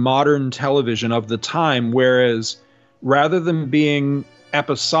very modern television of the time, whereas rather than being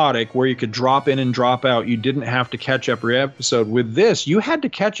episodic where you could drop in and drop out, you didn't have to catch every episode. With this, you had to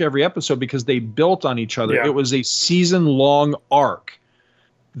catch every episode because they built on each other. Yeah. It was a season-long arc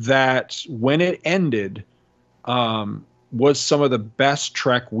that, when it ended, was some of the best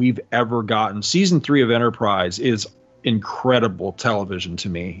Trek we've ever gotten. Season 3 of Enterprise is incredible television to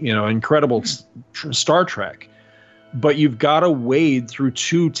me, incredible Star Trek. But you've got to wade through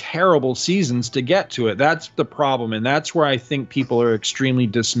 2 terrible seasons to get to it. That's the problem. And that's where I think people are extremely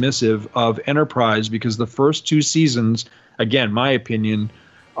dismissive of Enterprise, because the first 2 seasons, again, my opinion,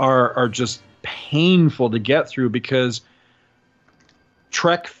 are just painful to get through, because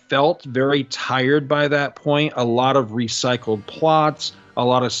Trek felt very tired by that point. A lot of recycled plots, a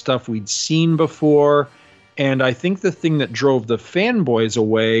lot of stuff we'd seen before. And I think the thing that drove the fanboys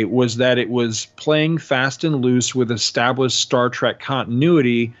away was that it was playing fast and loose with established Star Trek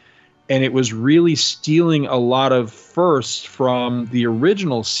continuity, and it was really stealing a lot of firsts from the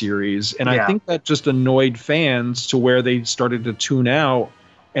original series. And I think that just annoyed fans to where they started to tune out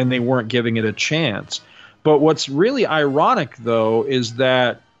and they weren't giving it a chance. But what's really ironic, though, is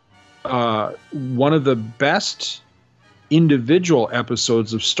that one of the best individual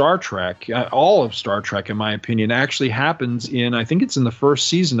episodes of Star Trek, all of Star Trek, in my opinion, actually happens in, I think it's in the first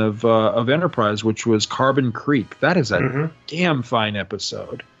season of Enterprise, which was Carbon Creek. That is a damn fine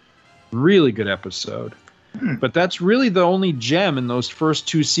episode. Really good episode. But that's really the only gem in those first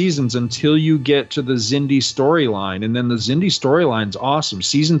 2 seasons until you get to the Xindi storyline. And then the Xindi storyline's awesome.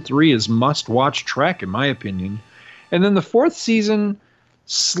 Season 3 is must-watch Trek, in my opinion. And then the 4th season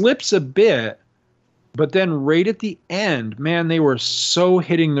slips a bit, but then right at the end, man, they were so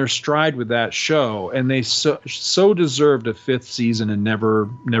hitting their stride with that show, and they so deserved a 5th season and never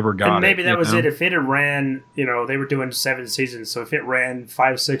got it. And maybe that was it. If it had ran, they were doing 7 seasons, so if it ran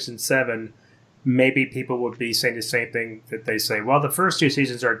 5, 6, and 7, maybe people would be saying the same thing that they say. Well, the first 2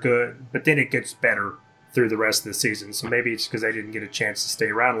 seasons are good, but then it gets better through the rest of the season. So maybe it's because they didn't get a chance to stay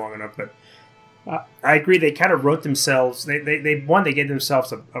around long enough. But I agree. They kind of wrote themselves. They gave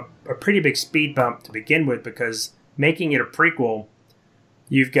themselves a pretty big speed bump to begin with, because making it a prequel,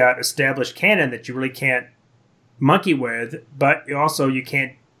 you've got established canon that you really can't monkey with, but also you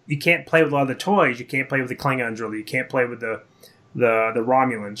can't play with a lot of the toys. You can't play with the Klingons really. You can't play with the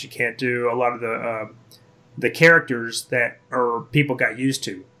Romulans. You can't do a lot of the characters that people got used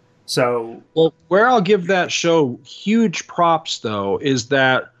to. So, well, where I'll give that show huge props, though, is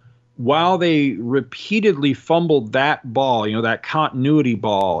that while they repeatedly fumbled that ball, that continuity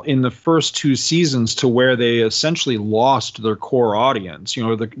ball in the first 2 seasons, to where they essentially lost their core audience,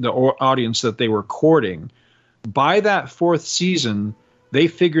 the audience that they were courting, by that 4th season, they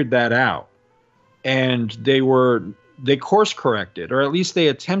figured that out, and they course corrected, or at least they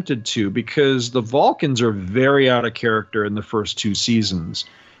attempted to, because the Vulcans are very out of character in the first 2 seasons,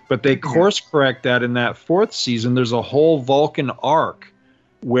 but they course correct that in that 4th season. There's a whole Vulcan arc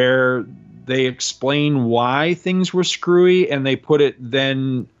where they explain why things were screwy, and they put it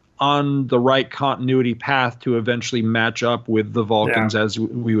then on the right continuity path to eventually match up with the Vulcans as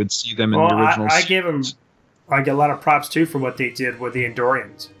we would see them in the original series. I get a lot of props too for what they did with the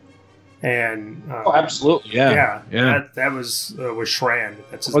Andorians. And absolutely, yeah. That was Shran.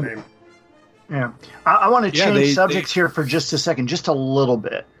 That's his name. Yeah, I want to change subjects here for just a second, just a little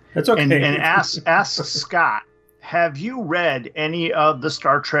bit. That's okay. And ask Scott, have you read any of the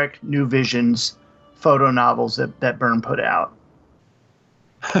Star Trek New Visions photo novels that Byrne put out?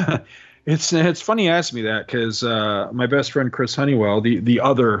 It's funny you ask me that, because my best friend Chris Honeywell, the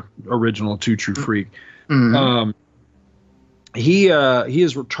other original Two True Freak, he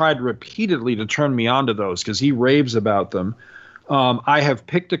has tried repeatedly to turn me on to those, because he raves about them. I have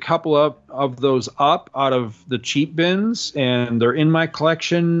picked a couple of those up out of the cheap bins, and they're in my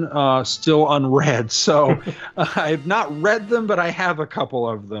collection, still unread. So I have not read them, but I have a couple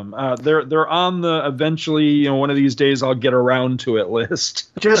of them. They're on the eventually, one of these days I'll get around to it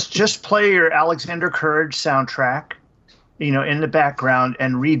list. just play your Alexander Courage soundtrack, in the background,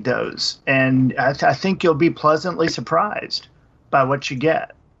 and read those, and I think you'll be pleasantly surprised by what you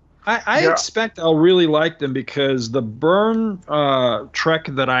get. I expect I'll really like them, because the Byrne Trek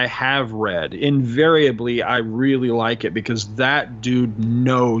that I have read, invariably I really like it, because that dude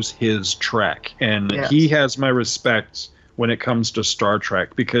knows his Trek, and he has my respect when it comes to Star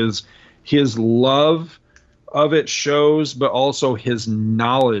Trek, because his love of it shows, but also his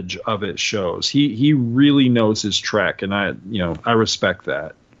knowledge of it shows. He really knows his Trek, and I respect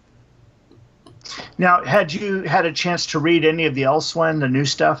that. Now, had you had a chance to read any of the Elsewhere, the new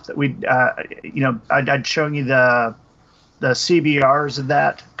stuff that I'd shown you the CBRs of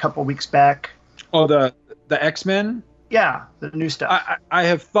that a couple weeks back? Oh, the X-Men? Yeah, the new stuff. I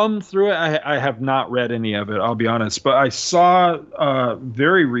have thumbed through it. I have not read any of it, I'll be honest. But I saw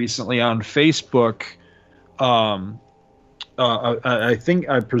very recently on Facebook, I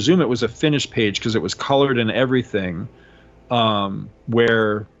presume it was a finished page because it was colored and everything,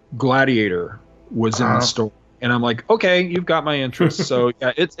 where Gladiator was in the story. And I'm like, okay, you've got my interest. So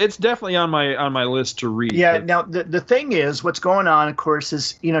yeah, it's definitely on my list to read. Yeah. Now the thing is, what's going on, of course,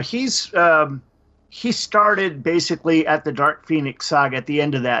 is he started basically at the Dark Phoenix saga at the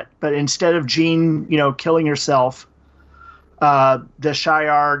end of that, but instead of Jean, killing herself, the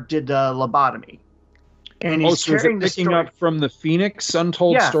Shi'ar did the lobotomy. And he's so carrying is it picking up from the Phoenix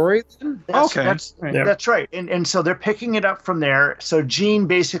Untold story? That's right. And so they're picking it up from there. So Jean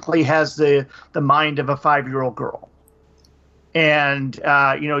basically has the mind of a 5-year-old girl. And,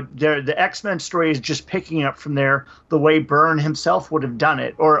 the X-Men story is just picking up from there the way Byrne himself would have done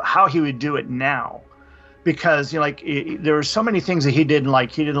it, or how he would do it now. Because, there were so many things that he didn't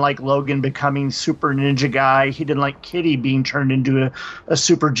like. He didn't like Logan becoming super ninja guy. He didn't like Kitty being turned into a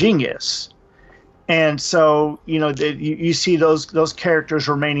super genius. And so, you see those characters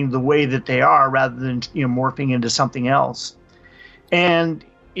remaining the way that they are rather than, morphing into something else. And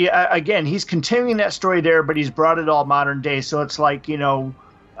again, he's continuing that story there, but he's brought it all modern day. So it's like, the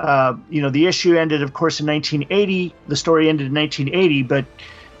issue ended, of course, in 1980. The story ended in 1980, but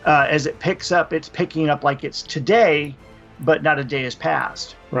as it picks up, it's picking up like it's today, but not a day has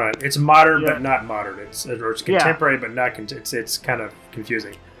passed. Right. It's modern, but not modern. It's contemporary, but not. It's kind of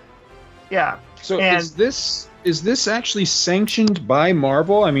confusing. Yeah. So is this actually sanctioned by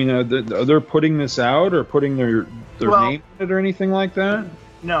Marvel? I mean, they're putting this out or putting their name in it or anything like that?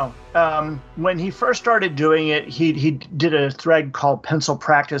 No. When he first started doing it, he did a thread called Pencil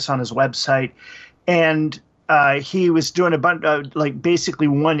Practice on his website, and he was doing a bunch of, basically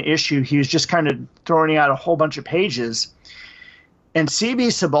one issue. He was just kind of throwing out a whole bunch of pages. And C.B.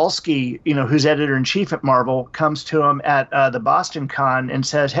 Cebulski, who's editor-in-chief at Marvel, comes to him at the Boston Con and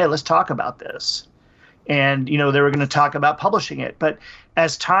says, hey, let's talk about this. And, they were going to talk about publishing it. But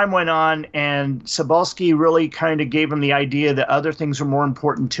as time went on and Cebulski really kind of gave him the idea that other things were more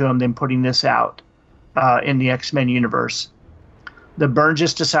important to him than putting this out in the X-Men universe, the Byrne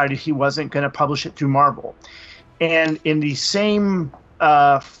just decided he wasn't going to publish it through Marvel. And in the same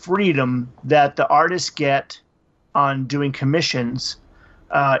freedom that the artists get on doing commissions,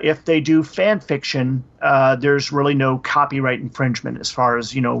 if they do fan fiction, there's really no copyright infringement as far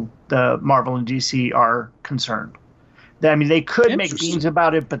as the Marvel and DC are concerned. I mean, they could make games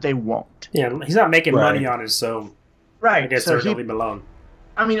about it, but they won't. Yeah, he's not making money on it, so I guess they're leave him alone.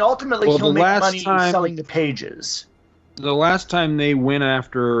 I mean, ultimately, he'll make money selling the pages. The last time they went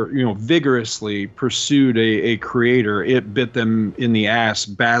after, vigorously pursued a creator, it bit them in the ass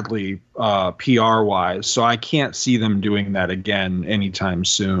badly, PR-wise. So I can't see them doing that again anytime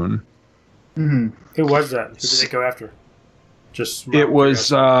soon. Mm-hmm. Who was that? Who did they go after? It was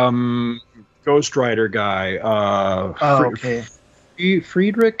Ghost Rider guy. Okay.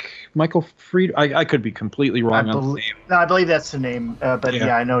 Michael Friedrich. I could be completely wrong on the name. No, I believe that's the name. But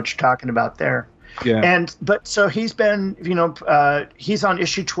yeah, I know what you're talking about there. Yeah. But so he's been, he's on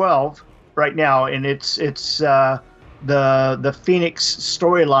issue 12 right now, and it's the Phoenix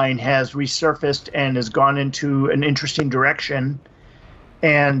storyline has resurfaced and has gone into an interesting direction,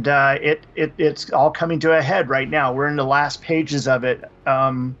 and it's all coming to a head right now. We're in the last pages of it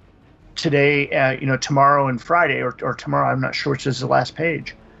today, tomorrow and Friday, or tomorrow. I'm not sure which is the last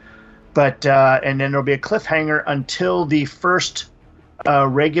page, but and then there'll be a cliffhanger until the first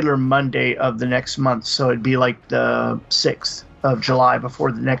regular Monday of the next month, so it'd be like the 6th of July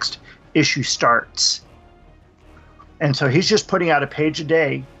before the next issue starts. And so he's just putting out a page a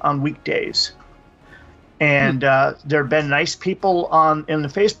day on weekdays. And there have been nice people in the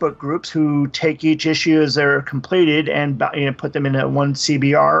Facebook groups who take each issue as they're completed and put them in a one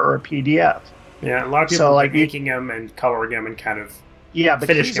CBR or a PDF. Yeah, a lot of people are making them and coloring them and kind of but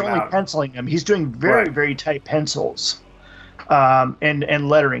he's only penciling them. He's doing very, very tight pencils. And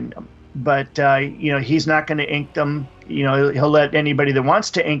lettering them, but he's not going to ink them. He'll let anybody that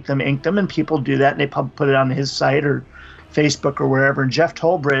wants to ink them, and people do that, and they put it on his site or Facebook or wherever. And Jeff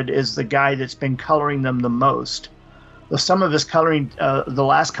Tolbred is the guy that's been coloring them the most. Though some of his coloring the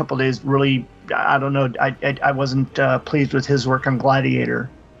last couple of days really, I don't know, I wasn't pleased with his work on Gladiator.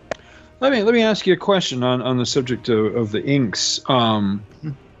 Let me ask you a question on the subject of the inks.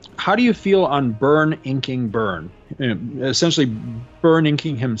 How do you feel on Byrne inking Byrne? Essentially, Byrne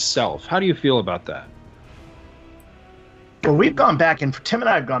inking himself. How do you feel about that? Well, Tim and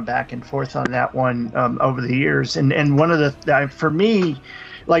I have gone back and forth on that one over the years. And one of for me,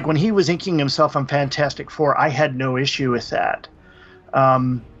 like when he was inking himself on Fantastic Four, I had no issue with that.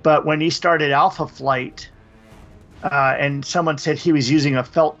 But when he started Alpha Flight, and someone said he was using a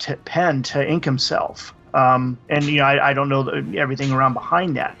felt tip pen to ink himself. And I don't know everything around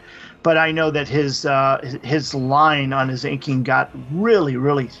behind that, but I know that his line on his inking got really,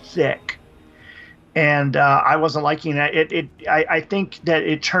 really thick, and I wasn't liking that. I think that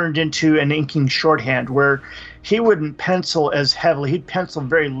it turned into an inking shorthand where he wouldn't pencil as heavily. He'd pencil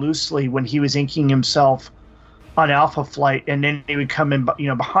very loosely when he was inking himself on Alpha Flight, and then he would come in,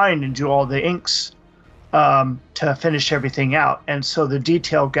 behind and do all the inks to finish everything out, and so the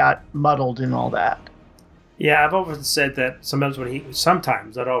detail got muddled and all that. Yeah, I've always said that sometimes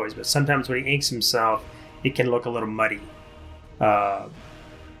not always, but sometimes when he inks himself, it can look a little muddy.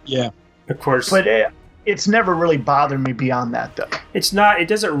 Yeah. Of course. But it's never really bothered me beyond that, though. It's not. It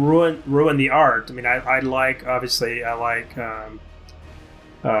doesn't ruin the art. I mean, I like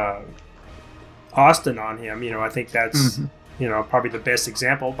Austin on him. I think that's probably the best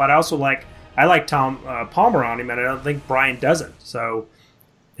example. But I like Tom Palmer on him, and I don't think Brian doesn't. So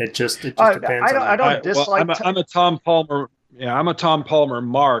it just depends. I don't dislike. Well, I'm a Tom Palmer. Yeah, I'm a Tom Palmer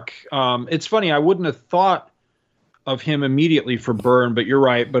mark. It's funny. I wouldn't have thought of him immediately for Byrne, but you're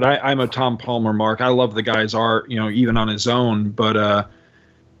right. But I'm a Tom Palmer mark. I love the guy's art, even on his own. But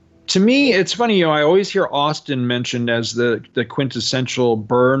to me, it's funny. I always hear Austin mentioned as the quintessential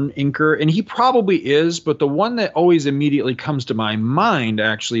Byrne inker, and he probably is. But the one that always immediately comes to my mind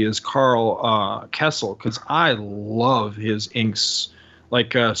actually is Carl Kessel, because I love his inks.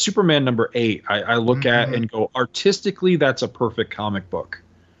 Like Superman #8, I look at and go, artistically, that's a perfect comic book.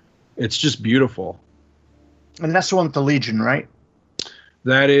 It's just beautiful. And that's the one with the Legion, right?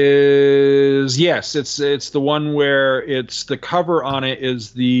 That is, yes. It's the one where it's the cover on it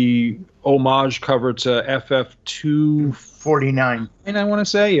is the homage cover to FF249. And I want to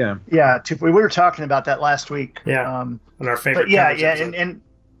say, yeah. Yeah, we were talking about that last week. Yeah, on our favorite. But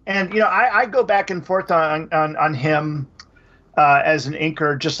and I go back and forth on him as an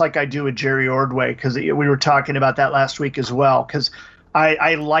inker, just like I do with Jerry Ordway, because we were talking about that last week as well. Because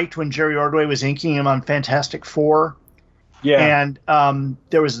I liked when Jerry Ordway was inking him on Fantastic Four. Yeah. And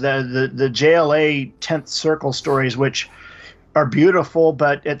there was the JLA 10th Circle stories, which are beautiful,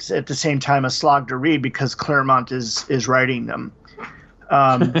 but it's at the same time a slog to read because Claremont is writing them.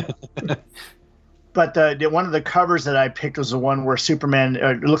 But one of the covers that I picked was the one where Superman,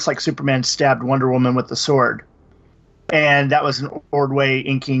 it looks like Superman stabbed Wonder Woman with the sword. And that was an Ordway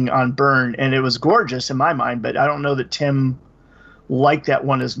inking on Byrne, and it was gorgeous in my mind, but I don't know that Tim liked that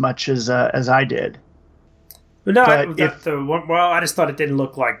one as much as I did. No, I just thought it didn't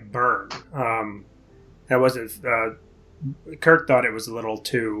look like Byrne. That wasn't. Kurt thought it was a little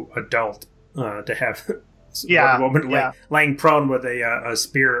too adult to have a woman laying prone with a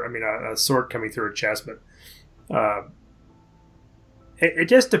spear. I mean, a sword coming through her chest. But it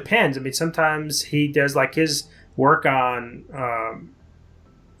just depends. I mean, sometimes he does like his work on,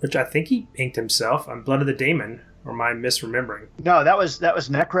 which I think he inked himself on Blood of the Demon. Or am I misremembering? No, that was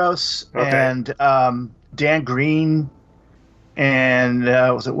Necros and Dan Green, and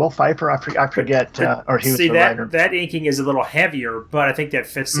was it Will Pfeiffer? I forget. Or he was the writer. That inking is a little heavier, but I think that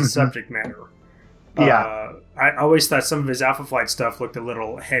fits the subject matter. Yeah, I always thought some of his Alpha Flight stuff looked a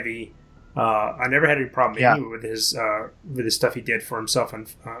little heavy. I never had any problem anyway with his stuff he did for himself on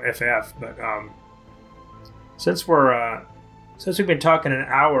FF. But since we've been talking an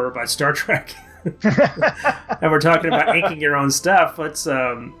hour about Star Trek. And we're talking about inking your own stuff. Let's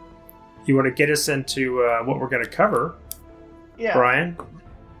you want to get us into what we're going to cover, Brian?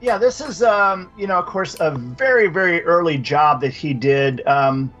 Yeah, this is of course a very, very early job that he did.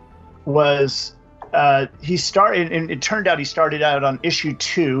 He started, and it turned out he started out on issue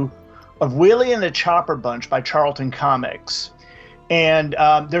 2 of Wheelie and the Chopper Bunch by Charlton Comics. And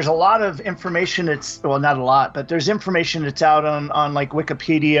there's a lot of information. Not a lot, but there's information that's out on like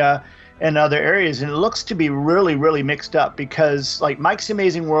Wikipedia and other areas, and it looks to be really, really mixed up because like Mike's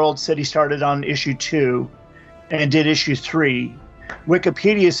Amazing World said he started on issue 2 and did issue 3.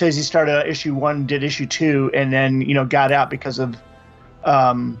 Wikipedia says he started at issue 1, did issue 2, and then got out because of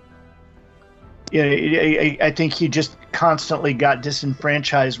I think he just constantly got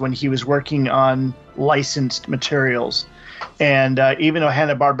disenfranchised when he was working on licensed materials. And even though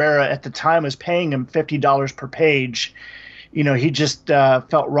Hanna-Barbera at the time was paying him $50 per page, he just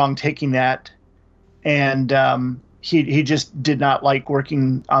felt wrong taking that, and he just did not like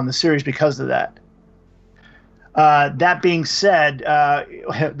working on the series because of that. That being said,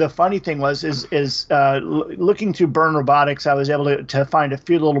 the funny thing was looking through Byrne Robotics, I was able to find a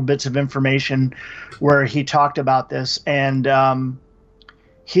few little bits of information where he talked about this, and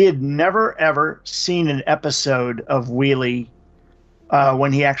he had never ever seen an episode of Wheelie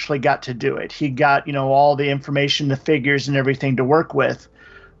when he actually got to do it. He got all the information, the figures, and everything to work with,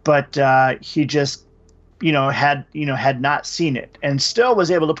 but he just had not seen it, and still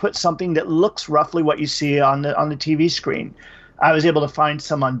was able to put something that looks roughly what you see on the TV screen. I was able to find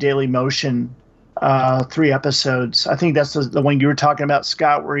some on Daily Motion, 3 episodes. I think that's the one you were talking about,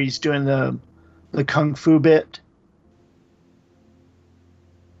 Scott, where he's doing the kung fu bit.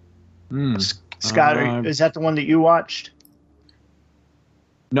 Scott, is that the one that you watched?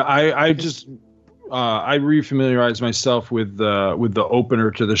 No, I just I refamiliarized myself with the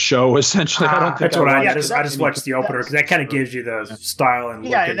opener to the show. Essentially, I don't think that's what I just watched the opener because that kind of gives you the style and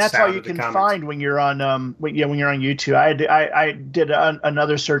look and that's sound all you of the can comics. find when you're on when you're on YouTube. I did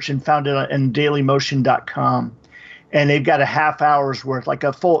another search and found it on dailymotion.com, and they've got a half hour's worth, like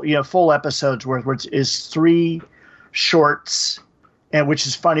a full episode's worth, which is 3 shorts, and which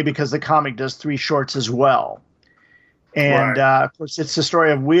is funny because the comic does 3 shorts as well. And of course, it's the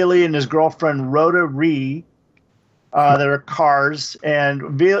story of Wheelie and his girlfriend Rhoda Ree. There are cars, and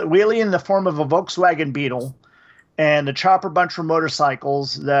Wheelie in the form of a Volkswagen Beetle, and the Chopper Bunch were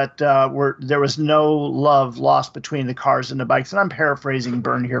motorcycles that there was no love lost between the cars and the bikes. And I'm paraphrasing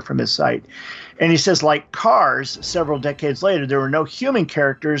Byrne here from his site. And he says, like cars, several decades later, there were no human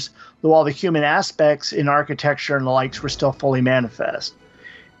characters, though all the human aspects in architecture and the likes were still fully manifest.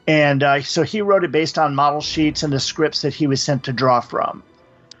 And so he wrote it based on model sheets and the scripts that he was sent to draw from.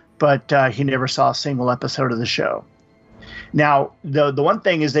 But he never saw a single episode of the show. Now, the one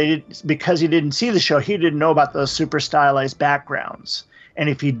thing is because he didn't see the show, he didn't know about those super stylized backgrounds. And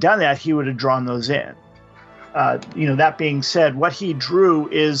if he'd done that, he would have drawn those in. That being said, what he drew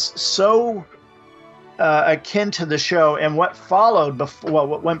is so akin to the show. And what followed,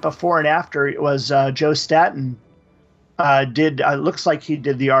 what went before and after, was Joe Staton. Looks like he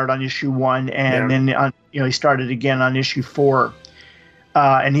did the art on issue 1, and then he started again on issue 4,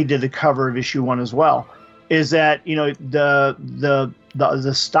 and he did the cover of issue 1 as well. Is that the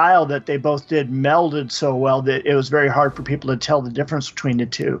style that they both did melded so well that it was very hard for people to tell the difference between the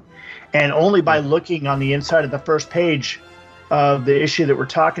two, and only by looking on the inside of the first page of the issue that we're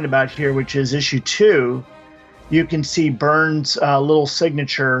talking about here, which is issue 2, you can see Byrne's little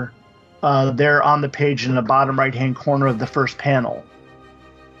signature. There on the page in the bottom right-hand corner of the first panel.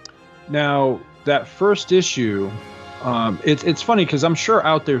 Now, that first issue, it's funny because I'm sure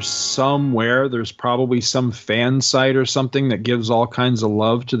out there somewhere there's probably some fan site or something that gives all kinds of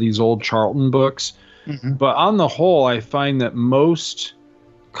love to these old Charlton books. Mm-hmm. But on the whole, I find that most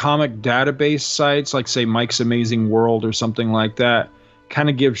comic database sites, like say Mike's Amazing World or something like that, kind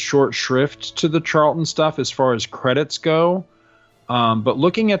of give short shrift to the Charlton stuff as far as credits go. But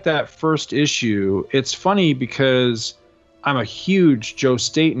looking at that first issue, it's funny because I'm a huge Joe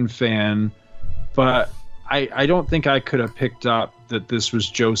Staton fan, but I don't think I could have picked up that this was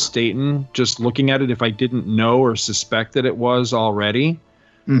Joe Staton just looking at it if I didn't know or suspect that it was already.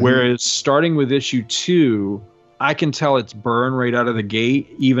 Mm-hmm. Whereas starting with issue 2, I can tell it's Byrne right out of the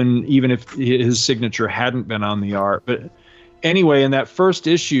gate, even if his signature hadn't been on the art. But anyway, in that first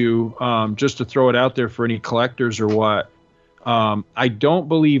issue, just to throw it out there for any collectors or what, I don't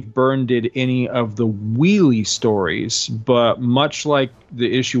believe Byrne did any of the Wheelie stories, but much like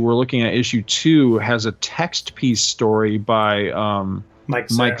the issue we're looking at, issue 2 has a text piece story by Mike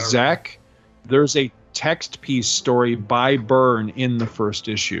Zeck. There's a text piece story by Byrne in the first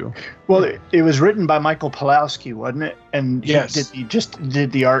issue. Well, it was written by Michael Pulowski, wasn't it? And yes. He just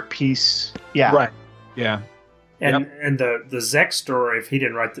did the art piece. Yeah. Right. Yeah. And the Zeck story, if he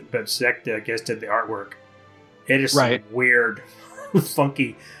didn't write it, but Zeck, I guess, did the artwork. It is weird,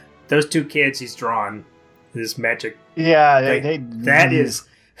 funky. Those 2 kids he's drawn, this magic. Yeah,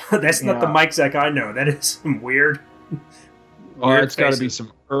 that's not the Mike Zeck I know. That is some weird. It's got to be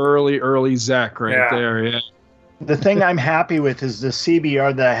some early Zeck there. Yeah. The thing I'm happy with is the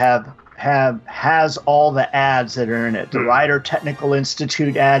CBR that I has all the ads that are in it. The Rider Technical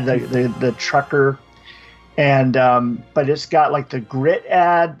Institute ad, the trucker, and but it's got like the Grit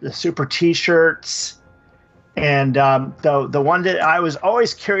ad, the Super T-shirts. And the one that I was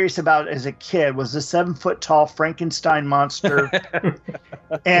always curious about as a kid was the 7-foot-tall Frankenstein monster,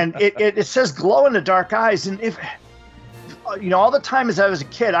 and it says glow in the dark eyes. And if all the time as I was a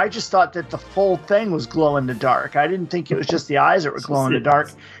kid, I just thought that the full thing was glow in the dark. I didn't think it was just the eyes that were glow in the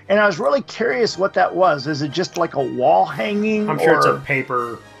dark. And I was really curious what that was. Is it just like a wall hanging? I'm sure it's a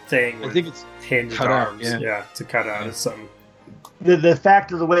paper thing. I think it's hinged cut out, arms. yeah. Yeah, it's a cutout. It's something. The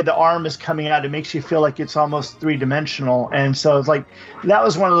fact of the way the arm is coming out, it makes you feel like it's almost three-dimensional. And so it's like, that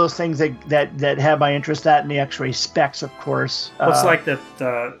was one of those things that had my interest, that and the X-ray specs, of course. Well, it's like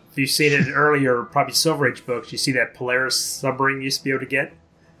the you've seen it in earlier, probably Silver Age books. You see that Polaris submarine you used to be able to get,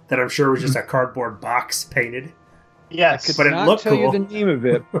 that I'm sure was just a cardboard box painted. Yes, but it looked cool. I could not tell you the name of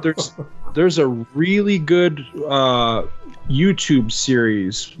it. There's a really good YouTube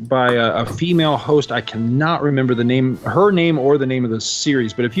series by a female host. I cannot remember her name or the name of the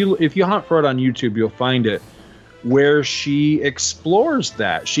series, but if you hunt for it on YouTube, you'll find it, where she explores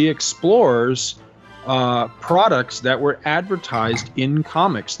that. She explores products that were advertised in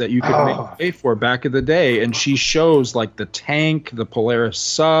comics that you could pay for back in the day, and she shows like the tank, the Polaris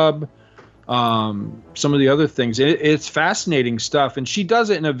sub, some of the other things. It's fascinating stuff, and she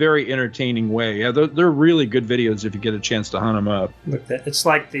does it in a very entertaining way. Yeah, they're really good videos if you get a chance to hunt them up. Look, it's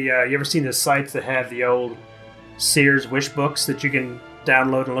like the you ever seen the sites that have the old Sears wish books that you can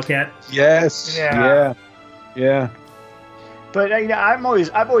download and look at? Yes. Yeah. But I've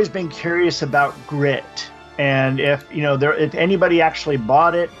always been curious about grit, and if anybody actually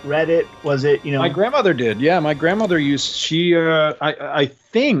bought it, read it, was it My grandmother did. Yeah, my grandmother used. I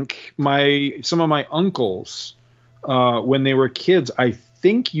think some of my uncles, when they were kids, I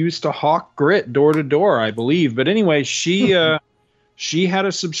think used to hawk grit door to door, I believe. But anyway, she had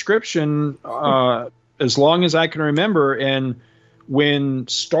a subscription as long as I can remember, and when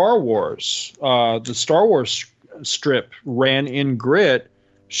Star Wars, the Star Wars strip ran in grit,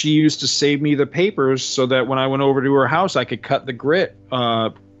 she used to save me the papers so that when I went over to her house, I could cut the grit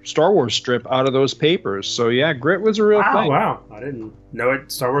Star Wars strip out of those papers. So yeah, grit was a real thing. Wow, I didn't know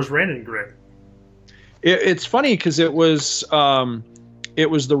it. Star Wars ran in grit. It's funny because it was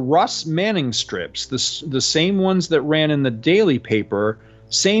the Russ Manning strips, the same ones that ran in the daily paper,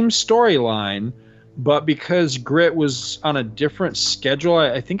 same storyline, but because grit was on a different schedule,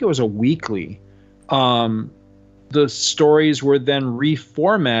 I think it was a weekly. The stories were then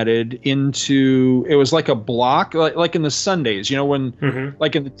reformatted into, it was like a block, like in the Sundays, when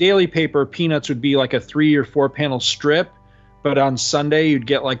like in the daily paper, Peanuts would be like a 3 or 4 panel strip, but on Sunday you'd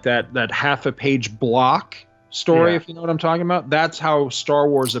get like that half a page block story, if you know what I'm talking about. That's how Star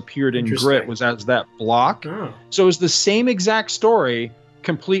Wars appeared in grit, was as that block. So it was the same exact story,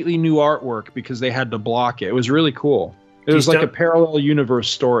 completely new artwork because they had to block it. It was really cool. It was like a parallel universe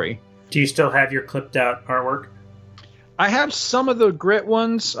story. Do you still have your clipped out artwork? I have some of the grit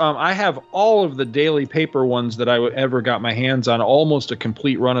ones. I have all of the daily paper ones that I ever got my hands on, almost a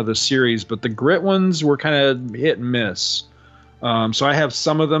complete run of the series, but the grit ones were kind of hit and miss. So I have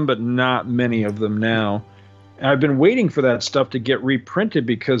some of them, but not many of them now. And I've been waiting for that stuff to get reprinted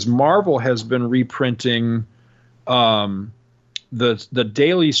because Marvel has been reprinting the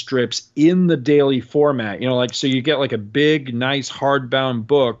daily strips in the daily format. So you get like a big, nice hardbound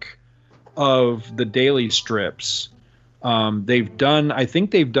book of the daily strips. I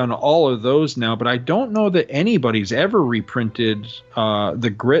think they've done all of those now, but I don't know that anybody's ever reprinted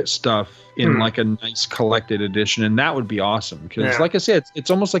the grit stuff in like a nice collected edition, and that would be awesome because, like I said,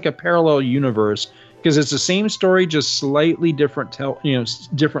 it's almost like a parallel universe because it's the same story, just slightly different,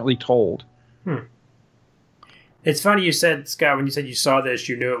 differently told. It's funny you said, Scott, when you said you saw this,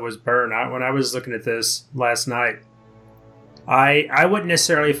 you knew it was Byrne. When I was looking at this last night, I wouldn't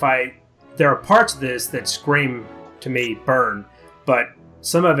necessarily, there are parts of this that scream to me Byrne, but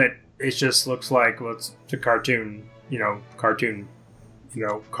some of it just looks like, well, it's a cartoon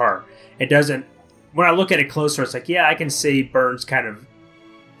car. It doesn't, when I look at it closer, it's like, yeah, I can see Byrne's kind of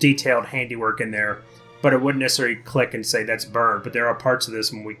detailed handiwork in there, but it wouldn't necessarily click and say that's Byrne. But there are parts of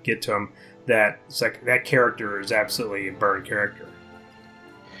this when we get to them that it's like that character is absolutely a Byrne character.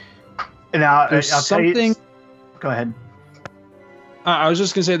 Now, There's something. Go ahead. I was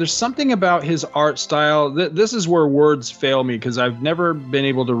just going to say, there's something about his art style. This is where words fail me because I've never been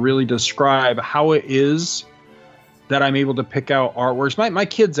able to really describe how it is that I'm able to pick out artworks. My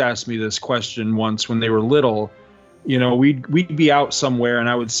kids asked me this question once when they were little. We'd be out somewhere and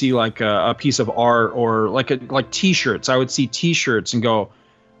I would see like a piece of art or like T-shirts. I would see T-shirts and go,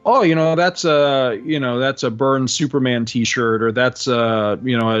 oh, that's a Byrne Superman T-shirt, or that's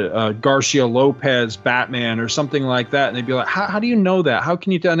a Garcia Lopez Batman or something like that. And they'd be like, how do you know that? How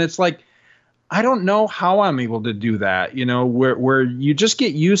can you tell? And it's like, I don't know how I'm able to do that. Where you just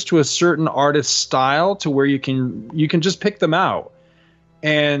get used to a certain artist style to where you can just pick them out.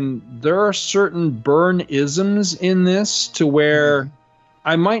 And there are certain Byrne isms in this to where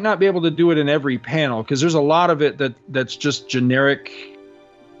I might not be able to do it in every panel, because there's a lot of it that's just generic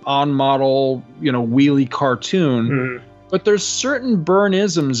on model, Wheelie cartoon. But there's certain Byrne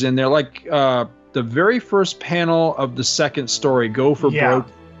isms in there, like the very first panel of the second story, Go for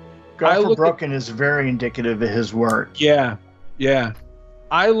Broken. Go for Broken is very indicative of his work. Yeah.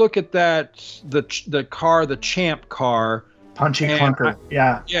 I look at that, the car, the Champ car, Punchy Clunker.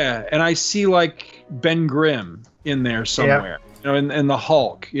 Yeah, and I see like Ben Grimm in there somewhere. And the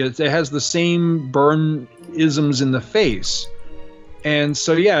Hulk. It has the same Byrne isms in the face. And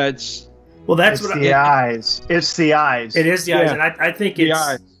so it's the eyes. It's the eyes. It is the eyes, and I think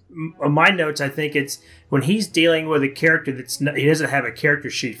it's on my notes. I think it's when he's dealing with a character he doesn't have a character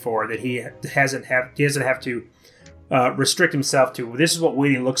sheet for, that he doesn't have to restrict himself to. This is what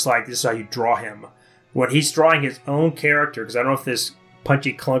Wheelie looks like. This is how you draw him. When he's drawing his own character, because I don't know if this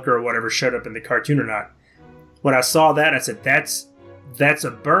Punchy Clunker or whatever showed up in the cartoon or not. When I saw that, I said, "That's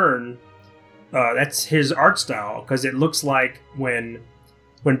a Byrne. That's his art style." Because it looks like when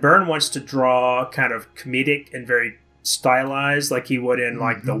Byrne wants to draw kind of comedic and very stylized, like he would in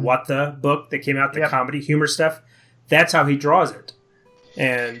like the What the book that came out, the comedy humor stuff. That's how he draws it,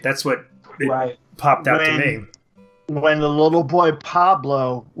 and that's what popped out to me. When the little boy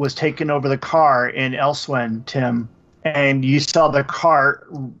Pablo was taking over the car in Elsewhere, Tim, and you saw the car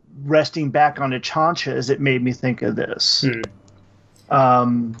resting back on its haunches, it made me think of this.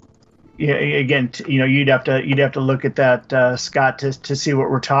 Again, you'd have to look at that, Scott, to see what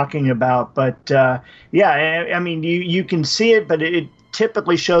we're talking about. But I mean, you can see it, but it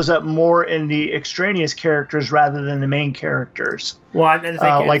typically shows up more in the extraneous characters rather than the main characters. Well, I think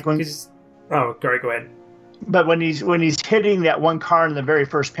like when. Oh, sorry, go ahead. But when he's hitting that one car in the very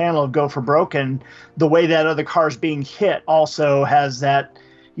first panel of Go for Broken, the way that other car's being hit also has that.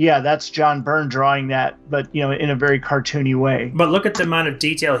 Yeah, that's John Byrne drawing that, but in a very cartoony way. But look at the amount of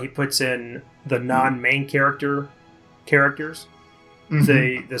detail he puts in the non-main characters,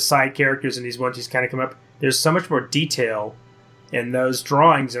 the side characters, and these ones he's kind of come up. There's so much more detail in those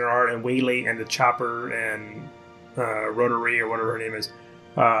drawings there are in Wheelie and the Chopper and Rotary or whatever her name is.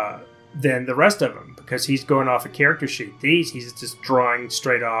 Than the rest of them, because he's going off a character sheet. These, he's just drawing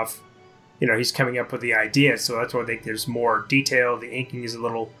straight off. He's coming up with the idea, so that's why I think there's more detail. The inking is a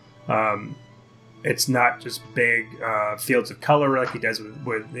little, it's not just big fields of color like he does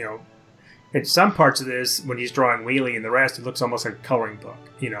with in some parts of this, when he's drawing Wheelie and the rest, it looks almost like a coloring book,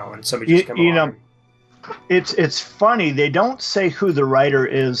 and somebody just come along. It's funny, they don't say who the writer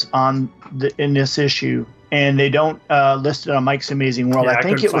is in this issue. And they don't list it on Mike's Amazing World. I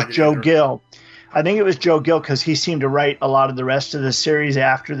think it was Joe Gill. I think it was Joe Gill, because he seemed to write a lot of the rest of the series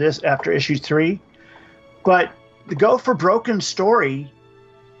after issue 3. But the Go for Broken story,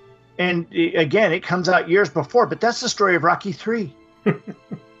 and again, it comes out years before, but that's the story of Rocky 3.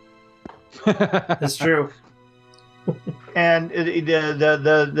 That's true. And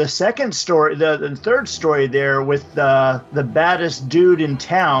the second story, the third story there with the baddest dude in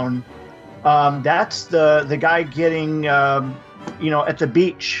town. That's the guy getting, at the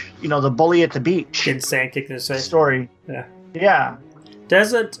beach, the bully at the beach. Getting sand kicked in his face. Story. Yeah.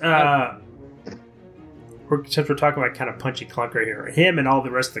 Doesn't, since we're talking about kind of Punchy Clunker here, him and all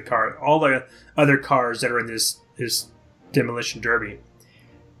the rest of the car, all the other cars that are in this demolition derby,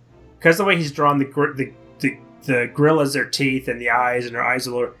 because the way he's drawn the grill as their teeth and the eyes, and their eyes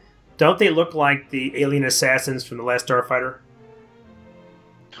are lower, don't they look like the alien assassins from The Last Starfighter?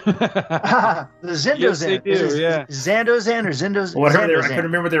 The Zindos. Yes, they do. Yeah, Zandozan or Zindos. Whatever. I couldn't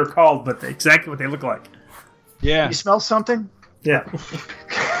remember what they were called, but exactly what they look like. Yeah. You smell something? Yeah.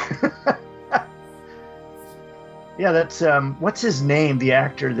 Yeah, that's what's his name? The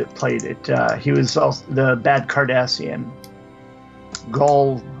actor that played it. He was also the bad Cardassian.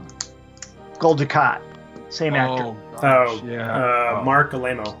 Gul Dukat. Same actor. Gosh, Mark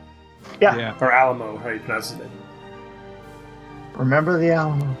Alamo. Yeah. Or Alamo, how you pronounce it. Remember the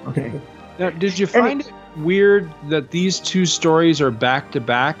Alamo? Okay. Now, did you find it weird that these two stories are back to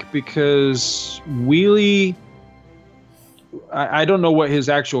back? Because Wheelie, I don't know what his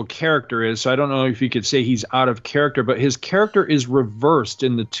actual character is, so I don't know if you could say he's out of character, but his character is reversed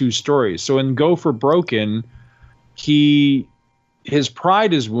in the two stories. So in Go for Broken, his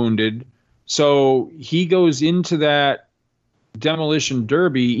pride is wounded, so he goes into that demolition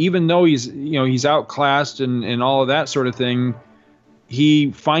derby, even though he's outclassed and all of that sort of thing.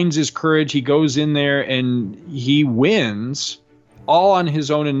 He finds his courage, he goes in there, and he wins all on his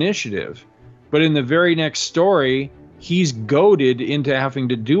own initiative. But in the very next story, he's goaded into having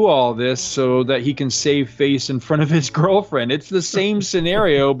to do all this so that he can save face in front of his girlfriend. It's the same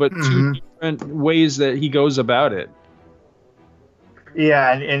scenario, but two different ways that he goes about it.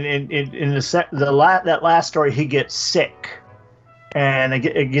 Yeah, and in that last story, he gets sick, and I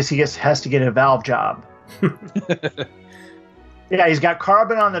guess he has to get a valve job. Yeah, he's got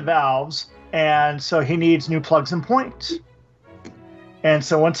carbon on the valves, and so he needs new plugs and points. And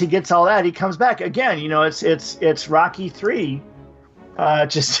so once he gets all that, he comes back again. You know, it's Rocky 3,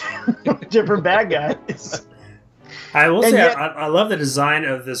 just different bad guys. I will say, I love the design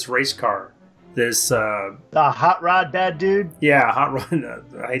of this race car. This the hot rod bad dude. Yeah, hot rod.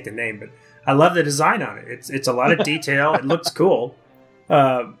 I hate the name, but I love the design on it. It's a lot of detail. It looks cool.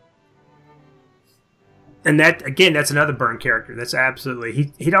 And that, again, that's another Byrne character. That's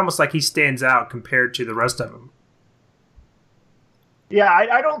absolutely... He'd almost like he stands out compared to the rest of them. Yeah,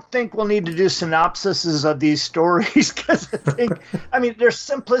 I don't think we'll need to do synopsises of these stories because I mean, they're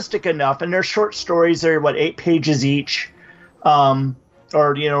simplistic enough, and they're short stories. They're, 8 pages each, or,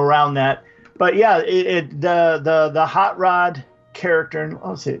 around that. But, yeah, the hot rod character,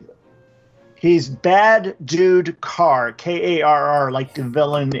 let's see, he's Bad Dude Carr, Karr, like the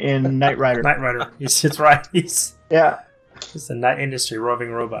villain in Knight Rider. Knight Rider. It's right. He's a night industry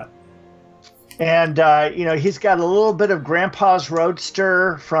roving robot. And, he's got a little bit of Grandpa's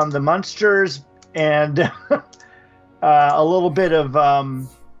Roadster from the Munsters and a little bit of,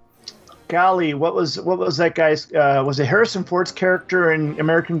 golly, what was that guy's, was it Harrison Ford's character in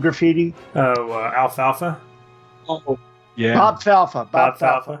American Graffiti? Oh, Alfalfa? Oh, yeah. Bob Falfa.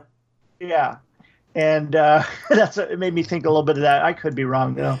 Falfa. Yeah. And it made me think a little bit of that. I could be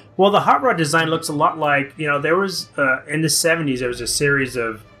wrong, though. Well, the hot rod design looks a lot like, there was, in the 70s, there was a series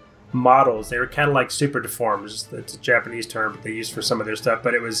of models. They were kind of like super deforms. That's a Japanese term that they use for some of their stuff.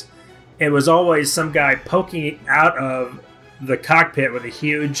 But it was always some guy poking out of the cockpit with a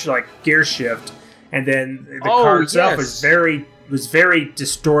huge gear shift, and then the car itself was very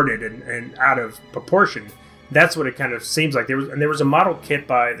distorted and out of proportion. That's what it kind of seems like. There was a model kit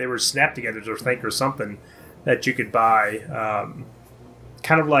they were snap togethers or something that you could buy,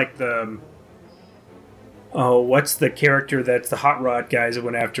 kind of like the. Oh, what's the character that's the hot rod guys that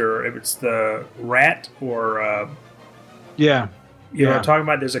went after? If it's the Rat or... You know what I'm talking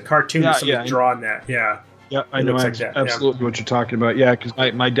about? There's a cartoon of somebody drawing that. Yeah. Yeah, I know absolutely what you're talking about. Yeah,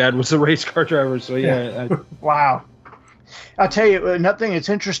 because my dad was a race car driver, so yeah. Wow. I'll tell you, another thing that's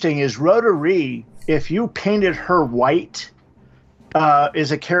interesting is Rotary, if you painted her white,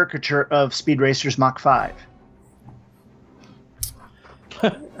 is a caricature of Speed Racer's Mach 5.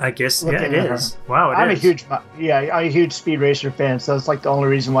 I guess, it is. Wow, I'm a huge Speed Racer fan, so it's like the only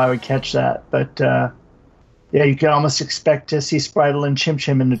reason why I would catch that. But you can almost expect to see Spritle and Chim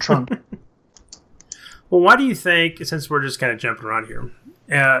Chim in the trunk. Well, why do you think, since we're just kind of jumping around here,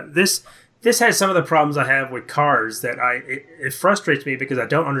 this has some of the problems I have with cars that it frustrates me because I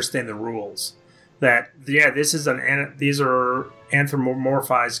don't understand the rules. That these are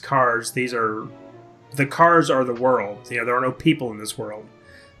anthropomorphized cars. The cars are the world. There are no people in this world.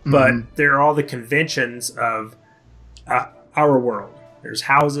 But there are all the conventions of our world. There's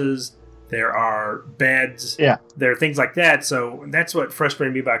houses. There are beds. Yeah. There are things like that. So that's what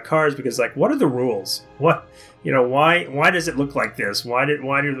frustrated me about cars because, what are the rules? What, why does it look like this? Why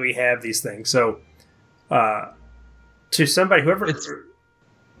do we have these things? So, to somebody, whoever...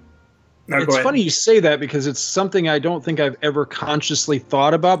 It's funny you say that because it's something I don't think I've ever consciously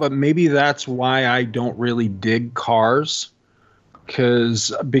thought about, but maybe that's why I don't really dig cars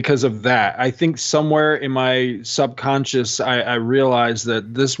because of that. I think somewhere in my subconscious, I realize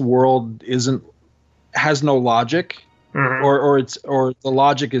that this world has no logic, or the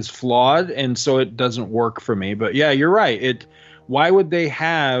logic is flawed, and so it doesn't work for me. But yeah, you're right. Why would they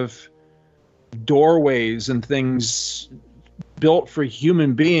have doorways and things built for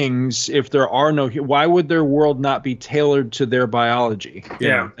human beings if there are no? Why would their world not be tailored to their biology?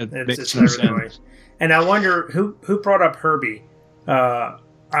 It makes no sense. And I wonder who brought up Herbie. I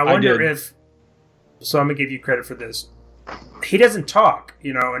wonder if. So I'm gonna give you credit for this. He doesn't talk,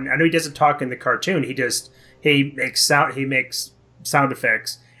 and I know he doesn't talk in the cartoon. He makes sound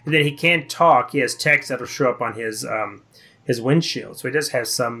effects, and then he can't talk. He has text that'll show up on his windshield. So he does have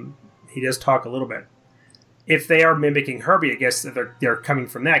some. He does talk a little bit. If they are mimicking Herbie, I guess they're coming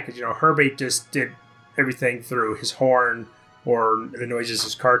from that because Herbie just did everything through his horn or the noises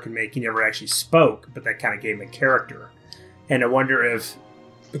his car can make. He never actually spoke, but that kind of gave him a character. And I wonder if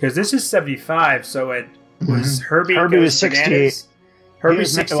because this is 75, so it was Herbie was 68. Herbie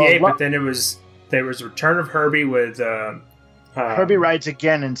was 68, but then there was Return of Herbie with Herbie rides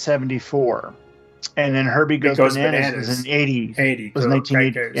again in 74. and then Herbie Goes Bananas was in 80. 80. Was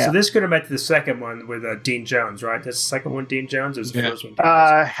 1980. Okay. Yeah. So this could have meant the second one with Dean Jones, right? That's the second one, Dean Jones? Or was the first one Dean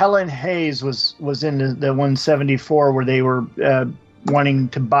Jones? Helen Hayes was in the 174 where they were wanting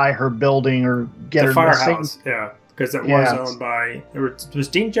to buy her building or get the her firehouse. Yeah, because it was owned by... Was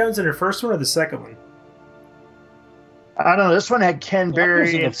Dean Jones in the first one or the second one? I don't know. This one had Ken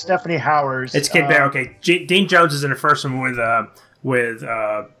Berry and Stephanie Howers. It's Ken Berry. Okay, Dean Jones is in the first one with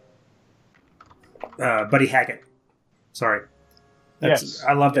Buddy Hackett. Sorry. Yes.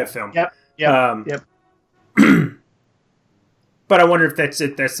 I love that film. Yep. But I wonder if that's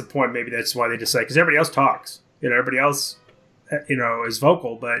it. That's the point. Maybe that's why they decide, because everybody else talks. Everybody else, is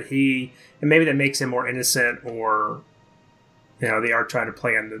vocal, but and maybe that makes him more innocent, or they are trying to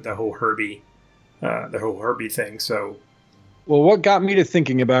play on the whole Herbie thing. So, well, what got me to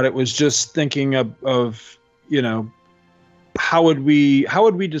thinking about it was just thinking of how would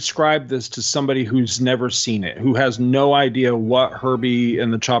we describe this to somebody who's never seen it, who has no idea what Herbie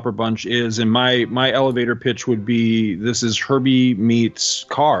and the Chopper Bunch is? And my elevator pitch would be, this is Herbie meets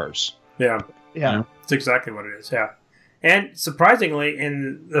Cars. Yeah. Yeah. That's exactly what it is. Yeah. And surprisingly,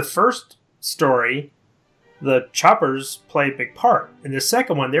 in the first story, the Choppers play a big part. In the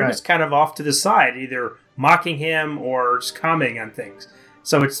second one, they're just kind of off to the side, either mocking him or just commenting on things.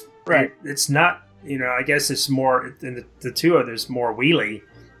 So it's not, I guess it's more in the two of there's more Wheelie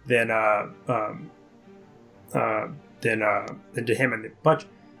than to him and the bunch.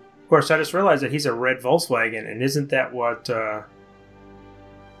 Of course, I just realized that he's a red Volkswagen, and isn't that what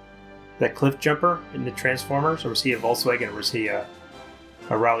that cliff jumper in the Transformers, or was he a Volkswagen, or was he a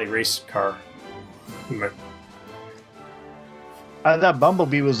rally race car? I thought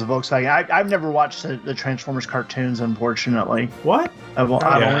Bumblebee was a Volkswagen. I've never watched the Transformers cartoons, unfortunately. What? I've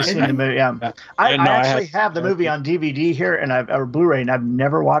only seen the movie. Yeah, I actually have the movie on DVD here or Blu-ray, and I've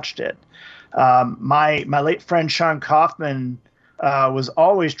never watched it. My late friend Sean Kaufman was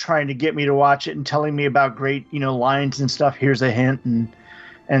always trying to get me to watch it and telling me about great lines and stuff. Here's a hint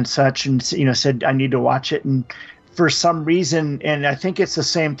and such, and said I need to watch it. And for some reason, and I think it's the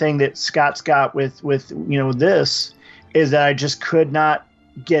same thing that Scott's got with this, is that I just could not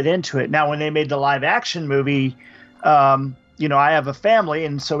get into it. Now, when they made the live action movie, I have a family,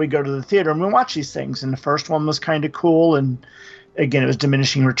 and so we go to the theater and we watch these things. And the first one was kind of cool, and again, it was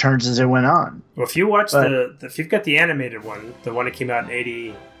diminishing returns as it went on. Well, if you watch if you've got the animated one, the one that came out in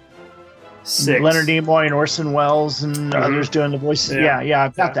 '86, Leonard Nimoy and Orson Welles and others doing the voices. Yeah,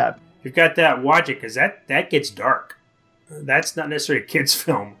 I've got that. If you've got that, watch it, because that gets dark. That's not necessarily a kid's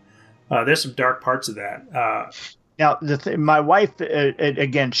film. There's some dark parts of that. Now, my wife,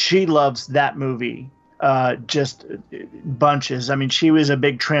 again, she loves that movie, just bunches. I mean, she was a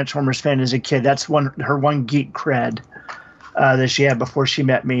big Transformers fan as a kid. That's her one geek cred that she had before she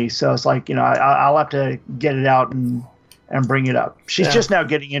met me. So it's like, I'll have to get it out and bring it up. She's just now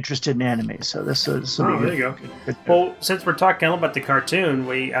getting interested in anime, so this will be good. There you go. Well, since we're talking about the cartoon,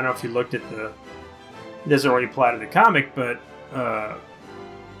 I don't know if you looked at it doesn't really apply to the comic, but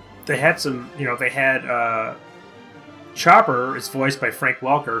they had some, they had... Chopper is voiced by Frank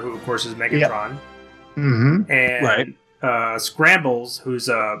Welker, who of course is Megatron. Yep. Mm-hmm. And Scrambles, who's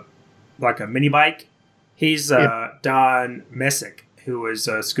like a mini bike, he's Don Messick, who is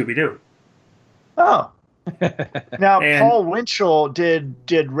Scooby-Doo. Oh. Now Paul Winchell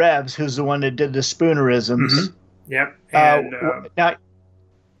did Revs, who's the one that did the Spoonerisms. Mm-hmm. Yep. And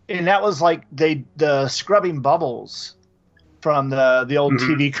and that was like the scrubbing bubbles from the old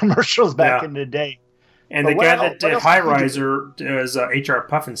TV commercials back in the day. And the guy that did High Riser is H.R.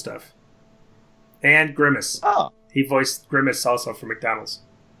 Puffin stuff. And Grimace. Oh. He voiced Grimace also for McDonald's.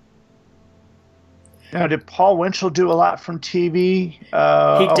 Now, did Paul Winchell do a lot from TV?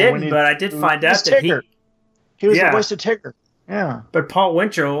 He didn't, but I did find out that he was the voice of Tigger. Yeah. But Paul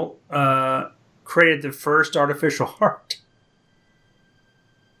Winchell created the first artificial heart.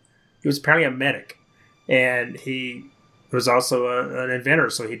 He was apparently a medic. And he was also an inventor,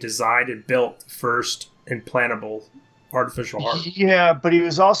 so he designed and built the first implantable artificial heart. Yeah, but he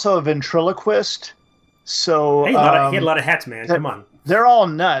was also a ventriloquist. So he had a lot of hats, man. Come on. They're all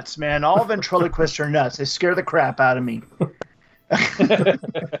nuts, man. All ventriloquists are nuts. They scare the crap out of me.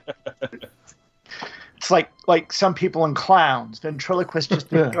 It's like some people in clowns. Ventriloquists just...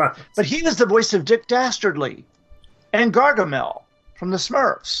 But he was the voice of Dick Dastardly and Gargamel from the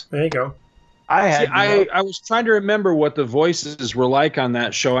Smurfs. There you go. I was trying to remember what the voices were like on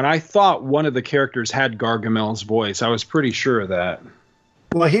that show, and I thought one of the characters had Gargamel's voice. I was pretty sure of that.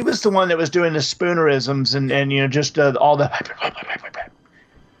 Well, he was the one that was doing the Spoonerisms and just all the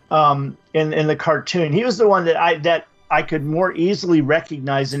in the cartoon. He was the one that I could more easily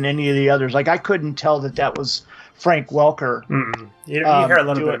recognize than any of the others. Like I couldn't tell that was Frank Welker. You hear a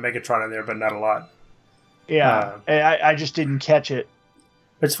little bit of Megatron in there, but not a lot. Yeah, I just didn't catch it.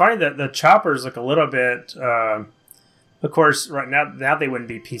 It's funny that the choppers look a little bit. Of course, right now they wouldn't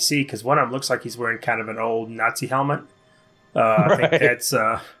be PC because one of them looks like he's wearing kind of an old Nazi helmet. I think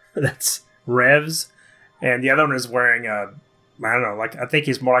that's Revs, and the other one is wearing I don't know, I think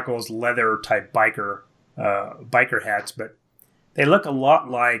he's more like those leather type biker hats, but they look a lot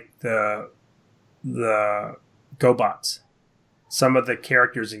like the GoBots. Some of the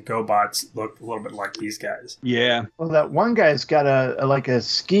characters in GoBots look a little bit like these guys. Yeah. Well, that one guy's got a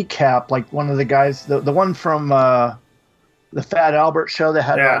ski cap, like one of the guys, the one from the Fat Albert show that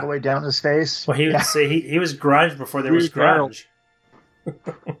had it all the way down his face. Well, he was grunge before there was grunge.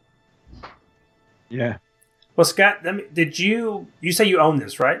 Yeah. Well, Scott, you say you own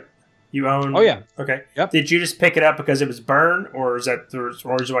this, right? You own. Oh yeah. Okay. Yep. Did you just pick it up because it was Byrne, or is that the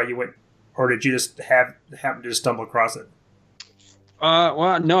reason why you went, or did you just happen to just stumble across it?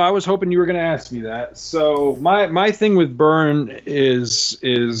 Well, no, I was hoping you were going to ask me that. So my thing with Byrne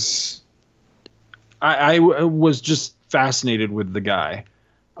is I was just fascinated with the guy.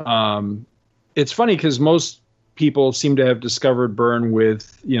 It's funny because most people seem to have discovered Byrne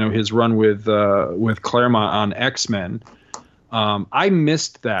with his run with Claremont on X-Men. I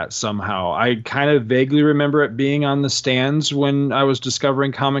missed that somehow. I kind of vaguely remember it being on the stands when I was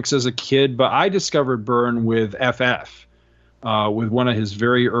discovering comics as a kid, but I discovered Byrne with FF. With one of his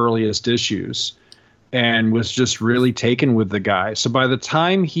very earliest issues, and was just really taken with the guy. So by the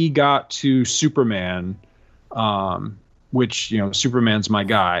time he got to Superman, which Superman's my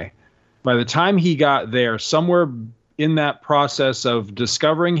guy, by the time he got there, somewhere in that process of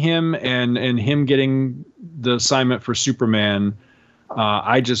discovering him and him getting the assignment for Superman,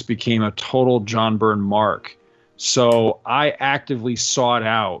 I just became a total John Byrne mark. So I actively sought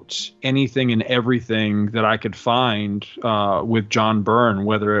out anything and everything that I could find with John Byrne,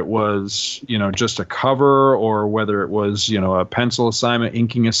 whether it was, just a cover or whether it was, a pencil assignment,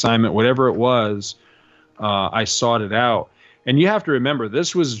 inking assignment, whatever it was, I sought it out. And you have to remember,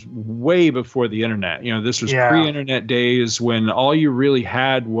 this was way before the internet. This was pre-internet days when all you really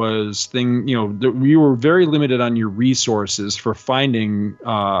had was you were very limited on your resources for finding,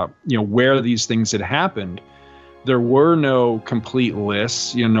 where these things had happened. There were no complete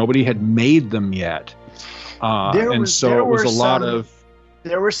lists. There had made them yet. There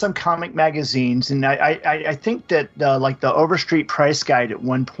was some comic magazines, and I think that the Overstreet Price Guide at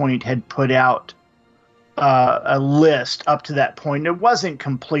one point had put out a list up to that point. It wasn't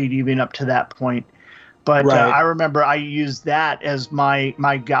complete even up to that point. But I remember I used that as my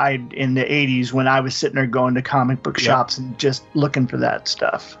guide in the 80s when I was sitting there going to comic book shops and just looking for that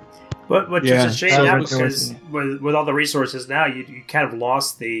stuff. Which is a shame now because with all the resources now, you kind of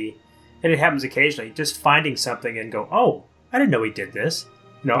lost and it happens occasionally, just finding something and go, oh, I didn't know he did this.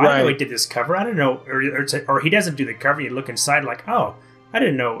 I didn't know he did this cover. I didn't know, or he doesn't do the cover. You look inside like, oh, I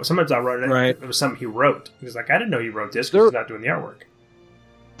didn't know. Sometimes I wrote it. It was something he wrote. He was like, I didn't know he wrote this because he's not doing the artwork.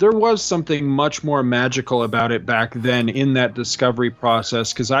 There was something much more magical about it back then in that discovery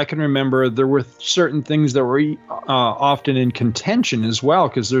process, because I can remember there were certain things that were often in contention as well,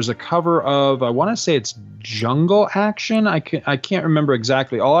 because there's a cover of, I want to say it's Jungle Action. I can't remember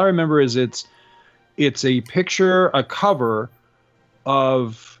exactly. All I remember is it's a picture, a cover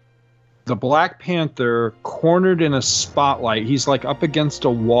of the Black Panther cornered in a spotlight. He's like up against a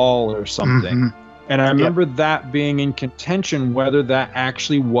wall or something. Mm-hmm. And I remember that being in contention whether that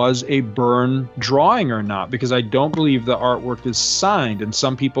actually was a Byrne drawing or not, because I don't believe the artwork is signed. And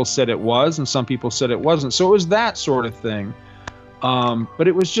some people said it was, and some people said it wasn't. So it was that sort of thing. But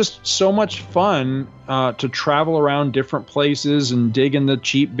it was just so much fun to travel around different places and dig in the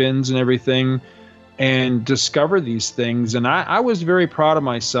cheap bins and everything and discover these things. And I was very proud of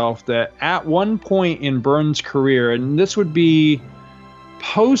myself that at one point in Byrne's career, and this would be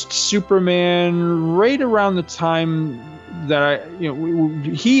post Superman, right around the time that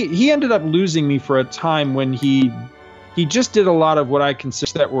he ended up losing me for a time when he just did a lot of what I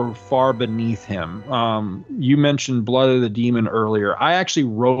consider that were far beneath him. You mentioned Blood of the Demon earlier. I actually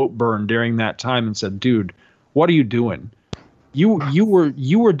wrote Byrne during that time and said, dude, what are you doing? You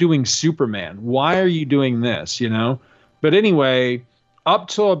were doing Superman. Why are you doing this? But anyway, up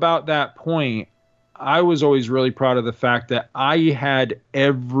till about that point, I was always really proud of the fact that I had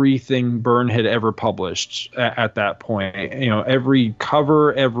everything Byrne had ever published at that point. Every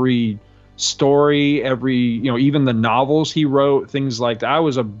cover, every story, every, even the novels he wrote, things like that. I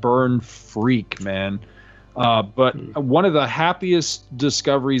was a Byrne freak, man. But one of the happiest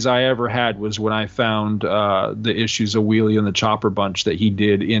discoveries I ever had was when I found the issues of Wheelie and the Chopper Bunch that he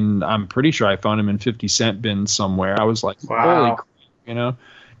did I'm pretty sure I found him in 50 cent bins somewhere. I was like, wow. holy crap,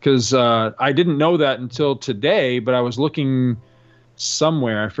 because I didn't know that until today, but I was looking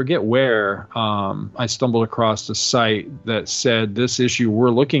somewhere, I forget where, I stumbled across a site that said this issue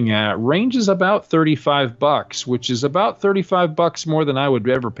we're looking at ranges about $35, which is about $35 more than I would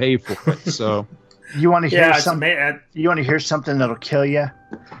ever pay for it. So you want to hear something? You want to hear something that'll kill you?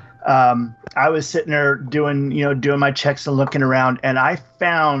 I was sitting there doing my checks and looking around, and I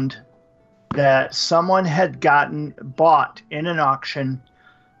found that someone had bought in an auction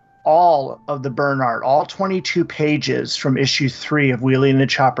all of the Byrne art, all 22 pages from issue 3 of Wheelie and the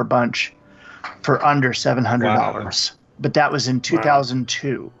Chopper Bunch for under $700. Wow. But that was in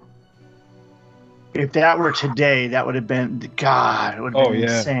 2002. Wow. If that were today, that would have been, God, it would have been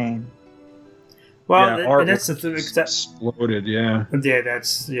insane. Well, art that's the thing. Exploded, yeah.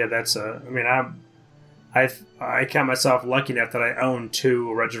 I count myself lucky enough that I own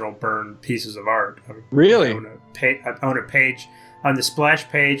 2 original Byrne pieces of art. Really? I own a page on the splash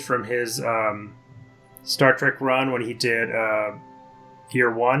page from his Star Trek run when he did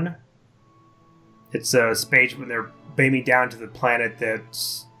Year 1. It's a page when they're beaming down to the planet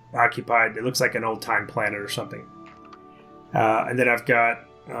that's occupied. It looks like an old-time planet or something. And then I've got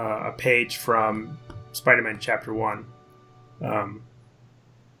a page from Spider-Man Chapter 1.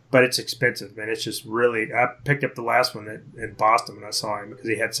 But it's expensive, man. It's just really... I picked up the last one in Boston when I saw him because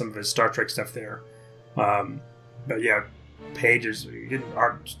he had some of his Star Trek stuff there. But yeah, pages,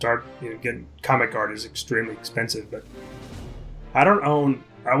 getting comic art is extremely expensive. But I don't own...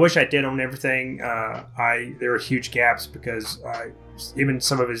 I wish I did own everything. There are huge gaps because even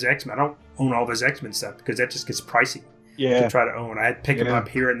some of his X-Men... I don't own all of his X-Men stuff because that just gets pricey to try to own. I pick them up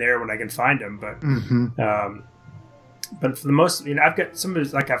here and there when I can find them, but... But for the most, I've got some of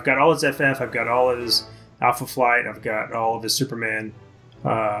his, I've got all his FF, I've got all of his Alpha Flight, I've got all of his Superman,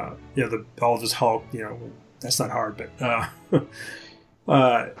 all of his Hulk. That's not hard, but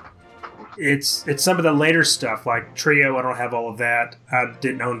it's some of the later stuff like Trio. I don't have all of that. I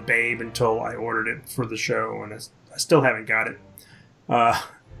didn't own Babe until I ordered it for the show, and I still haven't got it.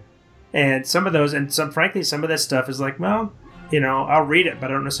 And some of those, frankly, some of that stuff is like, well, I'll read it, but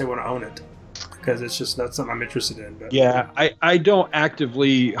I don't necessarily want to own it. Because it's just not something I'm interested in. But. Yeah, I don't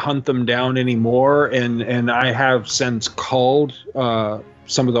actively hunt them down anymore, and I have since culled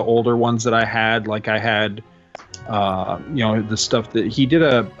some of the older ones that I had. Like I had, the stuff that he did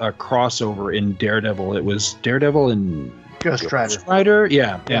a crossover in Daredevil. It was Daredevil and Ghost Rider.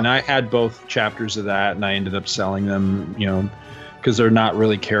 Yeah, and I had both chapters of that, and I ended up selling them. Because they're not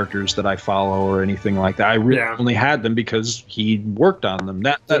really characters that I follow or anything like that. I really only had them because he worked on them,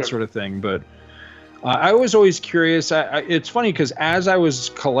 that sort of thing. But I was always curious. It's funny because as I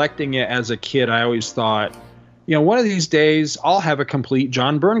was collecting it as a kid, I always thought, one of these days I'll have a complete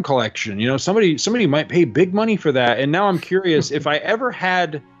John Byrne collection. Somebody might pay big money for that. And now I'm curious if I ever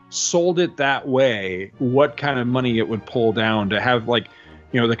had sold it that way, what kind of money it would pull down to have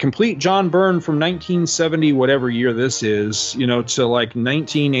the complete John Byrne from 1970, whatever year this is, to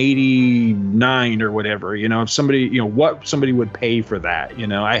 1989 or whatever, if somebody, what somebody would pay for that,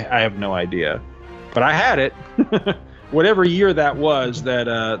 I have no idea, but I had it, whatever year that was that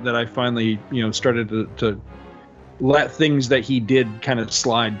I finally, started to let things that he did kind of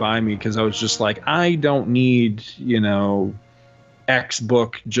slide by me. Cause I was just like, I don't need, X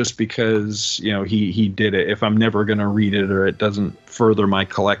book just because he did it if I'm never going to read it or it doesn't further my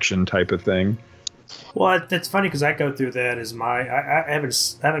collection type of thing. Well, that's funny because I go through that as I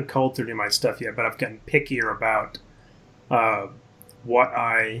haven't culled through any of my stuff yet, but I've gotten pickier about what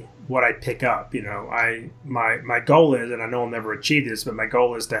I pick up. My goal is, and I know I'll never achieve this, but my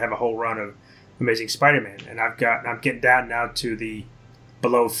goal is to have a whole run of Amazing Spider-Man, and I'm getting down now to the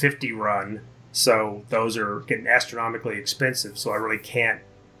below 50 run. So those are getting astronomically expensive, so I really can't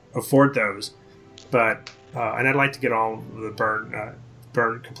afford those. But and I'd like to get all the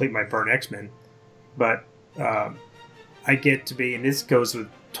Byrne, complete my Byrne X-Men. But I get to be, and this goes with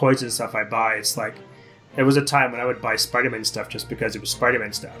toys and stuff I buy. It's like there was a time when I would buy Spider-Man stuff just because it was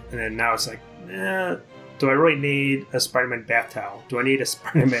Spider-Man stuff, and then now it's like, do I really need a Spider-Man bath towel? Do I need a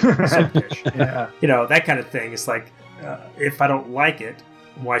Spider-Man soap dish? That kind of thing. It's like if I don't like it,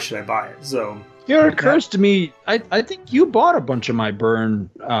 why should I buy it? So it occurs to me, I think you bought a bunch of my Byrne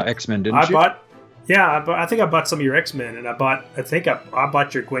X-Men, didn't you? I think I bought some of your X-Men, and I bought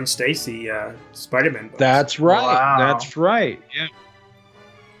your Gwen Stacy Spider-Man books. That's right. Wow. That's right. Yeah.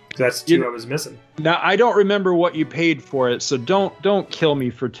 That's the two I was missing. Now, I don't remember what you paid for it, so don't kill me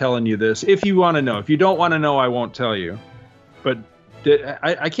for telling you this. If you want to know. If you don't want to know, I won't tell you. But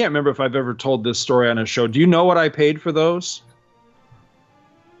I can't remember if I've ever told this story on a show. Do you know what I paid for those?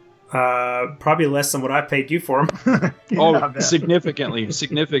 Probably less than what I paid you for them.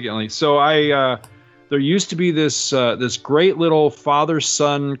 Significantly. So there used to be this great little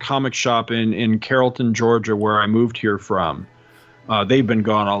father-son comic shop in Carrollton, Georgia, where I moved here from. They've been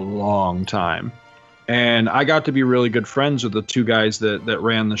gone a long time. And I got to be really good friends with the two guys that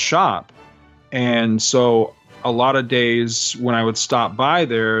ran the shop. And so a lot of days when I would stop by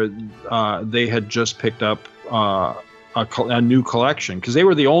there, they had just picked up a new collection because they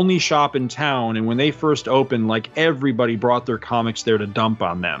were the only shop in town. And when they first opened, like everybody brought their comics there to dump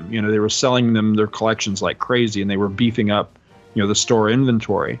on them. You know, they were selling them their collections like crazy and they were beefing up, the store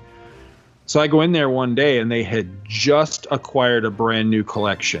inventory. So I go in there one day and they had just acquired a brand new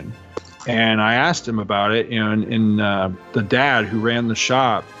collection. And I asked him about it, and the dad who ran the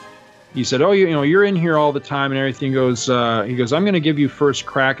shop, he said, "Oh, you're in here all the time and everything." He goes, "I'm going to give you first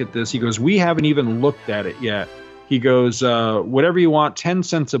crack at this." He goes, "We haven't even looked at it yet." He goes, "Whatever you want, 10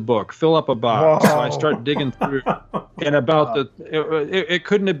 cents a book, fill up a box." Whoa. So I start digging through, and it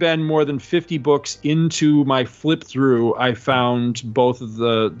couldn't have been more than 50 books into my flip through. I found both of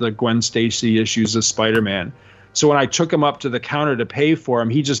the Gwen Stacy issues of Spider-Man. So when I took him up to the counter to pay for him,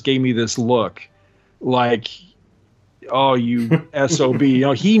 he just gave me this look, like, "Oh, you SOB."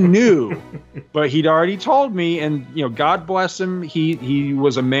 He knew, but he'd already told me, and God bless him, he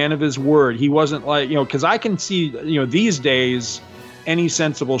was a man of his word. He wasn't like, because I can see, these days, any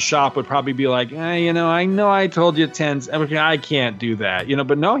sensible shop would probably be like, I know I told you 10. I can't do that,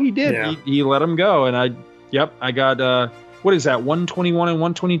 but no, he did. Yeah. He let him go, and I got what is that, 121 and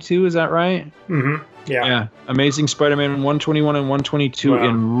 122? Is that right? Mm-hmm. Yeah. Amazing Spider-Man 121 and 122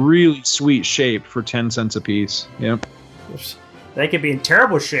 in really sweet shape for 10 cents a piece. Yep. They could be in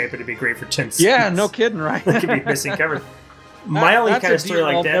terrible shape, and it'd be great for 10 cents. Yeah, no kidding, right? They could be missing covers. My only kind of story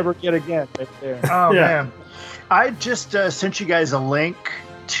like I'll that. Never get again. Right there. Oh man, I just sent you guys a link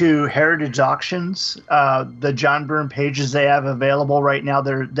to Heritage Auctions. The John Byrne pages they have available right now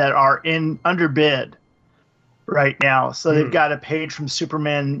that are under bid right now. So they've got a page from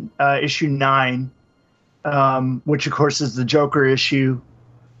Superman issue 9. Which of course is the Joker issue,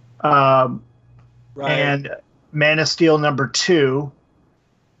 right. And Man of Steel number 2,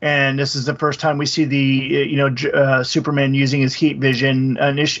 and this is the first time we see the Superman using his heat vision.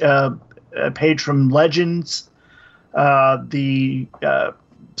 A page from Legends, the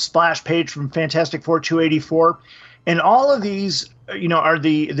splash page from Fantastic Four 284, and all of these are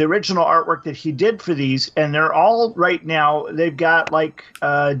the original artwork that he did for these, and they're all right now. They've got like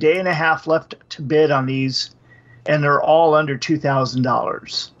a day and a half left to bid on these, and they're all under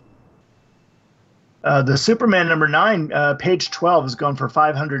 $2,000. The Superman number 9, page 12, is going for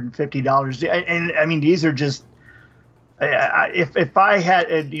 $550, and I mean these are just. If I had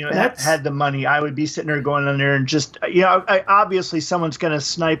had the money, I would be sitting there going on there and just obviously someone's going to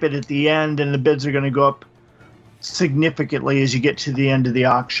snipe it at the end, and the bids are going to go up significantly as you get to the end of the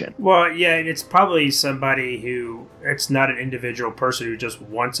auction. Well, yeah, it's probably somebody who, it's not an individual person who just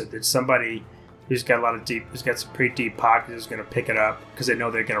wants it. It's somebody who's got who's got some pretty deep pockets, who's going to pick it up because they know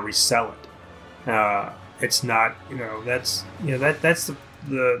they're going to resell it. It's not, that's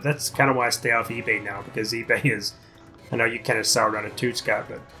kind of why I stay off eBay now, because eBay is, I know you kind of soured on it too, Scott,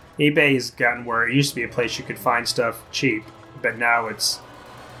 but eBay has gotten where it used to be a place you could find stuff cheap, but now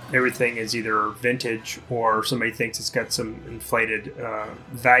everything is either vintage or somebody thinks it's got some inflated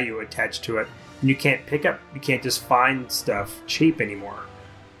value attached to it. And you can't just find stuff cheap anymore.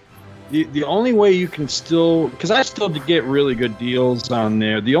 The only way you can still, because I still get really good deals on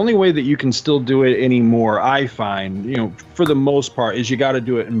there, the only way that you can still do it anymore, I find, for the most part, is you got to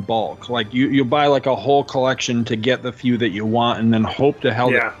do it in bulk. Like you buy like a whole collection to get the few that you want, and then hope to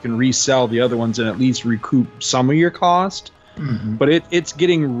hell that you can resell the other ones and at least recoup some of your cost. Mm-hmm. But it's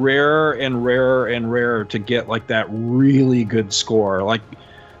getting rarer and rarer and rarer to get like that really good score. Like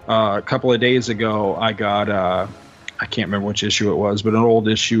a couple of days ago, I got I can't remember which issue it was, but an old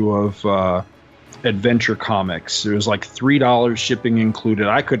issue of Adventure Comics. It was like $3 shipping included.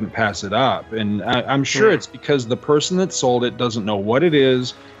 I couldn't pass it up, and I'm sure it's because the person that sold it doesn't know what it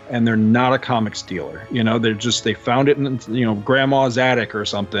is, and they're not a comics dealer. They found it in grandma's attic or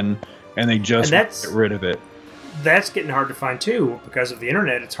something, and they just get rid of it. That's getting hard to find too because of the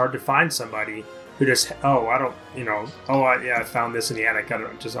internet. It's hard to find somebody who just I found this in the attic. I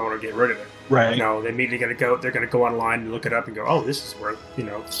want to get rid of it. Right. They immediately they're gonna go online and look it up and go, oh, this is worth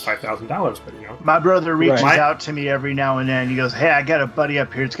 $5,000. But my brother reaches out to me every now and then. He goes, "Hey, I got a buddy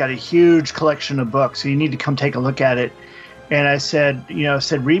up here. It's got a huge collection of books, so you need to come take a look at it." And I said,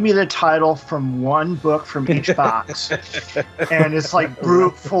 read me the title from one book from each box. And it's like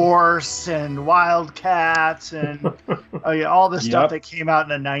Brute Force and Wildcats and all the stuff that came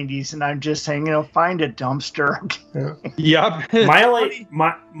out in the 90s. And I'm just saying, find a dumpster. Yep.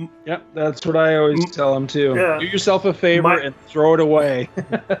 Yep. That's what I always tell them too. Yeah. Do yourself a favor and throw it away.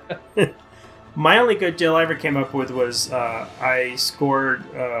 My only good deal I ever came up with was I scored...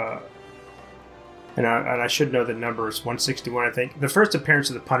 And I should know the numbers, 161, I think. The first appearance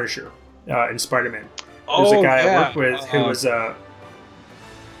of the Punisher in Spider-Man. There's a guy I worked with who was that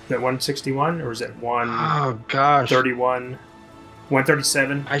 161 or was it 131,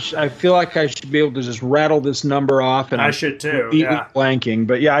 137? I feel like I should be able to just rattle this number off, and I should too. Yeah, blanking,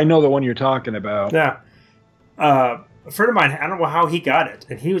 but I know the one you're talking about. Yeah, a friend of mine, I don't know how he got it,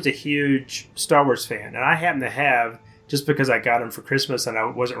 and he was a huge Star Wars fan, and I happen to have. Just because I got him for Christmas and I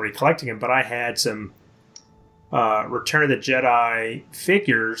wasn't really collecting him, but I had some Return of the Jedi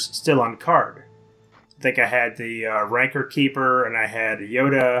figures still on card. I think I had the Rancor Keeper, and I had a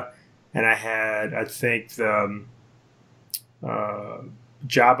Yoda, and I had, I think, the Jabba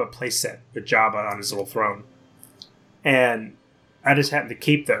playset with Jabba on his little throne. And I just happened to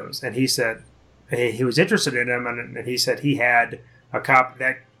keep those. And he said he was interested in them, and he said he had a copy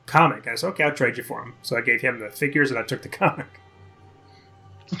that comic. I said, okay, I'll trade you for him. So I gave him the figures and I took the comic.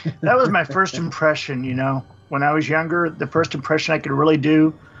 That was my first impression, When I was younger, the first impression I could really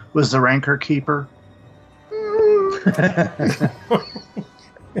do was the Rancor Keeper.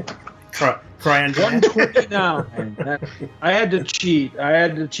 Crying 129. I had to cheat.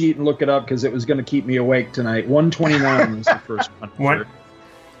 And look it up because it was going to keep me awake tonight. 129 was the first one.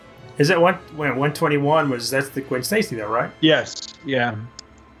 Is it 121 that's the Gwen Stacy though, right? Yes. Yeah.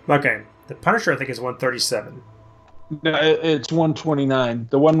 Okay, the Punisher I think is 137. No, it's 129.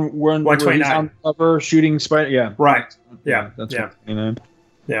 The one where he's on the cover shooting Spider. Yeah, right. Yeah, that's 129.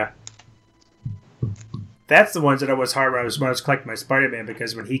 Yeah, that's the ones that I was hard when I was collecting my Spider-Man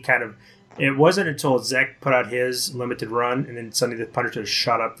because when it wasn't until Zek put out his limited run and then suddenly the Punisher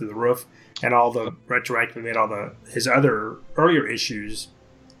shot up through the roof and all the retroactively made his other earlier issues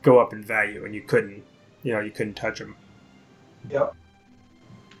go up in value and you couldn't touch them. Yep.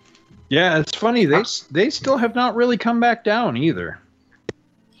 Yeah, it's funny. They still have not really come back down either.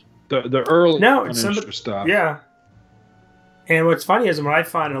 The early Punisher stuff. Yeah. And what's funny is when I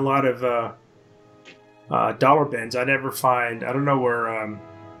find a lot of dollar bins, I never find. I don't know where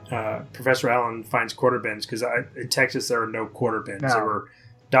Professor Allen finds quarter bins because in Texas there are no quarter bins. No. There were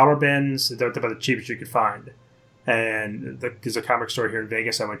dollar bins. They're about the cheapest you could find. And there's a comic store here in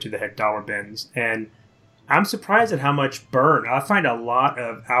Vegas I went to that had dollar bins and. I'm surprised at how much Byrne. I find a lot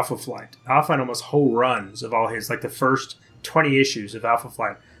of Alpha Flight. I'll find almost whole runs of all his, like the first 20 issues of Alpha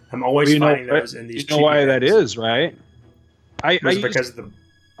Flight. I'm always finding those in these. You know why that is, right? Because of the.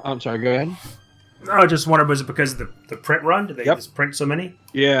 I'm sorry. Go ahead. I just wondered, was it because of the print run? Did they just print so many?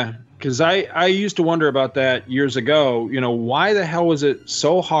 Yeah, because I used to wonder about that years ago. Why the hell was it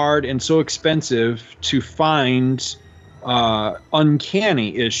so hard and so expensive to find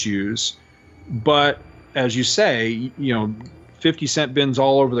uncanny issues, but as you say, 50-cent bins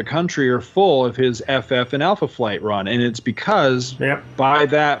all over the country are full of his FF and Alpha Flight run. And it's because by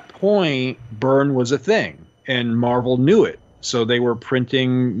that point, Byrne was a thing and Marvel knew it. So they were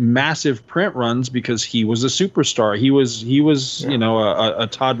printing massive print runs because he was a superstar. He was a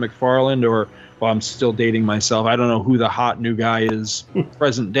Todd McFarlane or, well, I'm still dating myself. I don't know who the hot new guy is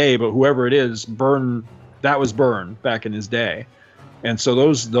present day, but whoever it is, Byrne, that was Byrne back in his day. And so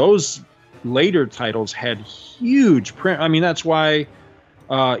those later titles had huge print. I mean, that's why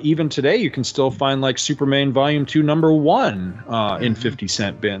even today you can still find like Superman Volume 2 number 1 in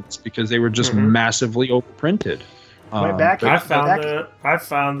 50-cent bins because they were just massively overprinted. I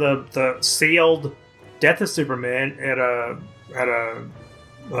found the sealed Death of Superman at a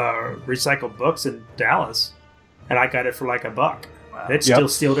recycled books in Dallas, and I got it for like $1. Wow. It's still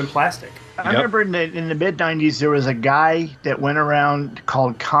sealed in plastic. I remember in the mid-'90s there was a guy that went around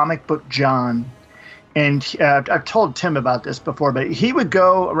called Comic Book John, and I've told Tim about this before, but he would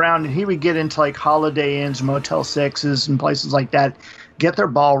go around and he would get into like Holiday Inns, Motel 6s, and places like that, get their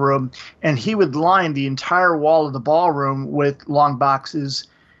ballroom, and he would line the entire wall of the ballroom with long boxes,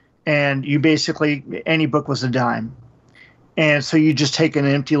 and you basically, any book was a dime. And so you just take an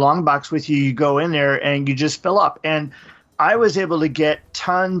empty long box with you, you go in there, and you just fill up. And I was able to get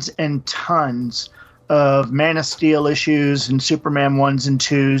tons and tons of Man of Steel issues and Superman 1s and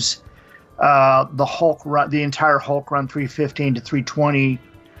 2s. The Hulk run, the entire Hulk run, 315 to 320.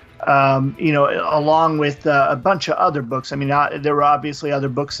 Along with a bunch of other books. I mean, there were obviously other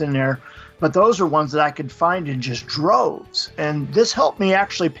books in there, but those are ones that I could find in just droves. And this helped me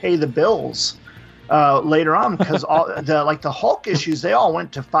actually pay the bills later on, because all the Hulk issues, they all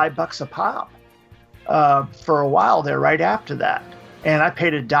went to $5 a pop for a while there right after that. And I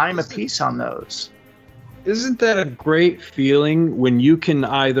paid a dime a piece on those. Isn't that a great feeling when you can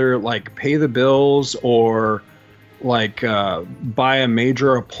either like pay the bills or like buy a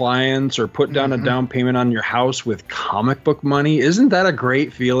major appliance or put down a down payment on your house with comic book money? Isn't that a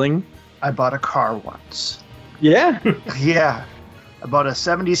great feeling? I bought a car once. Yeah. Yeah. I bought a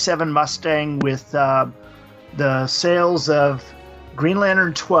 77 Mustang with the sales of Green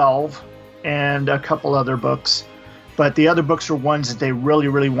Lantern 12 and a couple other books. But the other books were ones that they really,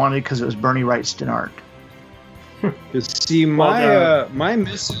 really wanted because it was Byrne Wrightston art. See, my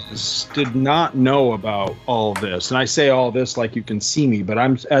missus did not know about all this, and I say all this like you can see me, but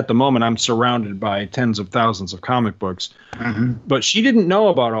I'm surrounded by tens of thousands of comic books. Mm-hmm. But she didn't know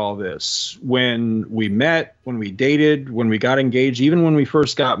about all this when we met, when we dated, when we got engaged, even when we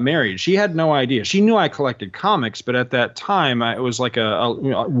first got married. She had no idea. She knew I collected comics, but at that time, it was like a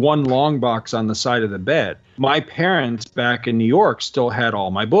one long box on the side of the bed. My parents back in New York still had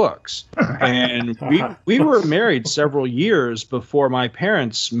all my books, and we were married several years before my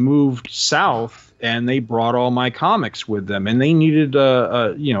parents moved south, and they brought all my comics with them, and they needed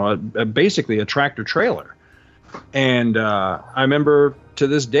basically a tractor trailer. And I remember to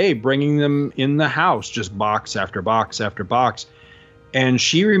this day bringing them in the house, just box after box after box. And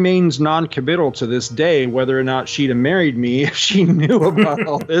she remains non-committal to this day, whether or not she'd have married me if she knew about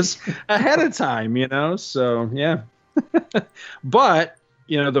all this ahead of time, So, yeah. But,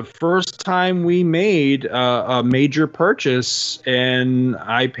 the first time we made a major purchase and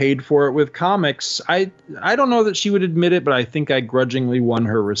I paid for it with comics, I don't know that she would admit it, but I think I grudgingly won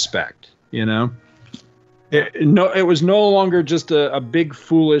her respect, It was no longer just a big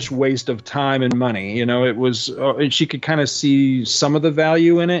foolish waste of time and money. It was she could kind of see some of the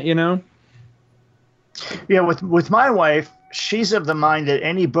value in it. Yeah, with my wife, she's of the mind that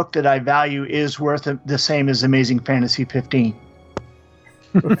any book that I value is worth the same as Amazing Fantasy 15.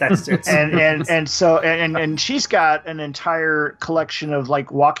 That's it. And she's got an entire collection of like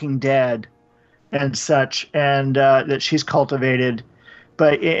Walking Dead and such, and that she's cultivated.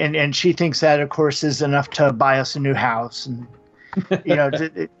 But and she thinks that, of course, is enough to buy us a new house, and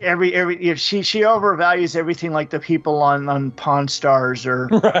every she overvalues everything, like the people on Pawn Stars or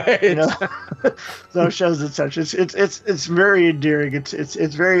right. Those shows and such. It's very endearing. It's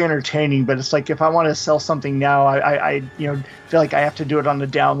very entertaining. But it's like, if I want to sell something now, I feel like I have to do it on the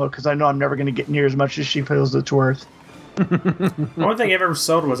down low because I know I'm never going to get near as much as she feels it's worth. One thing I've ever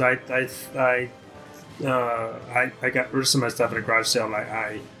sold was I got rid of some of my stuff at a garage sale, and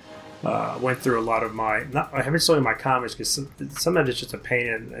I went through a lot of I haven't sold my comics because sometimes it's just a pain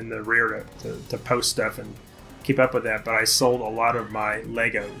in the rear to post stuff and keep up with that. But I sold a lot of my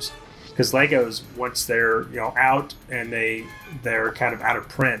Legos, because Legos, once they're out and they're kind of out of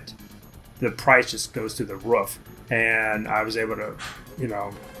print, the price just goes through the roof. And I was able to,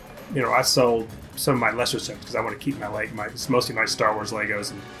 I sold some of my lesser stuff because I want to keep it's mostly my Star Wars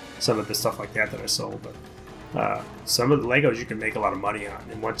Legos and some of the stuff like that I sold. But some of the Legos you can make a lot of money on,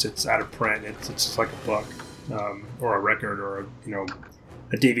 and once it's out of print, it's just like a book or a record or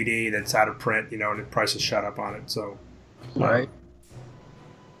a DVD that's out of print, and the price is shot up on it. So, right.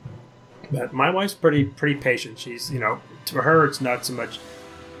 But my wife's pretty patient. She's to her it's not so much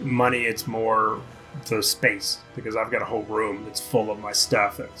money; it's more the space, because I've got a whole room that's full of my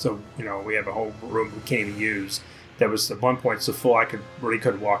stuff. So we have a whole room we can't even use. That was at one point so full I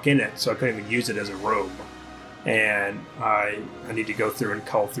couldn't walk in it, so I couldn't even use it as a room. And I need to go through and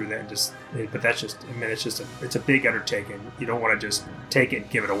cull through that but that's just, it's a big undertaking. You don't want to just take it and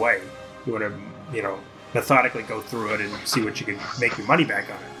give it away. You want to, methodically go through it and see what you can make your money back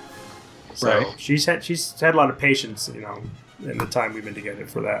on it. So right. She's had a lot of patience, in the time we've been together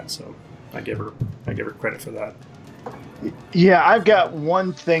for that. So I give her credit for that. Yeah, I've got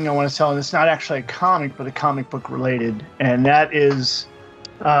one thing I want to tell, and it's not actually a comic, but a comic book related, and that is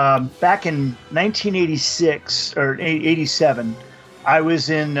back in 1986 or 87, I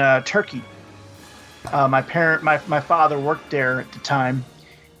was in Turkey. My father worked there at the time,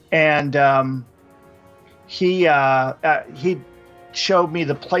 and he showed me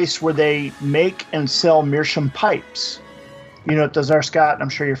the place where they make and sell meerschaum pipes. What those are, Scott? I'm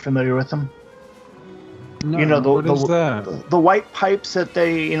sure you're familiar with them. No, you know, what is that? the white pipes that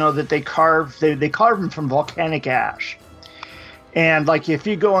they carve. They carve them from volcanic ash. And like if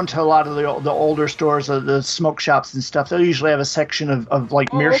you go into a lot of the older stores, the smoke shops and stuff, they'll usually have a section of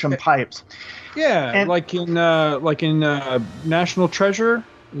like meerschaum pipes. Yeah, and, like in National Treasure.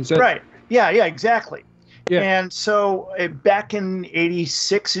 Is that right? Yeah, exactly. Yeah. And so back in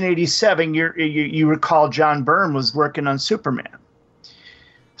 '86 and '87, you recall John Byrne was working on Superman.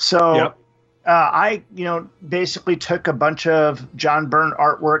 So Yep. I basically took a bunch of John Byrne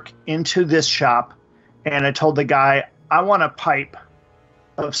artwork into this shop, and I told the guy, I want a pipe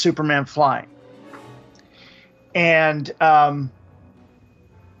of Superman flying. And,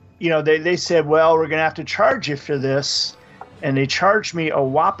 they said, well, we're going to have to charge you for this. And they charged me a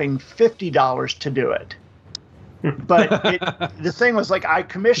whopping $50 to do it. But the thing was, like, I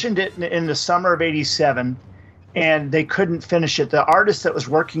commissioned it in the summer of '87, and they couldn't finish it. The artist that was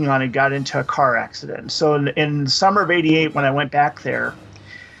working on it got into a car accident. So in the summer of '88, when I went back there,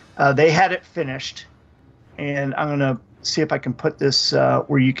 they had it finished. And I'm going to see if I can put this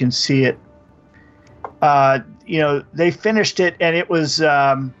where you can see it. They finished it, and it was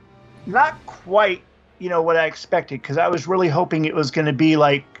not quite, what I expected, because I was really hoping it was going to be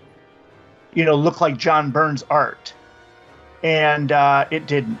like, look like John Byrne's art. And it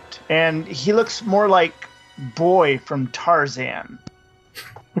didn't. And he looks more like Boy from Tarzan.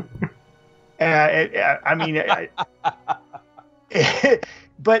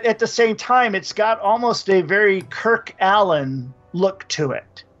 But at the same time, it's got almost a very Kirk Allen look to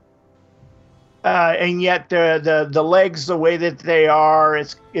it. And yet the legs, the way that they are,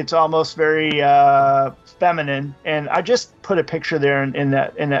 it's almost very feminine. And I just put a picture there in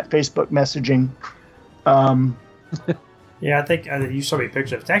that Facebook messaging. Yeah, I think you saw me a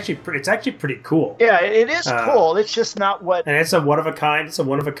picture. It's actually pretty cool. Yeah, it is cool. It's just not what. And it's a one of a kind. It's a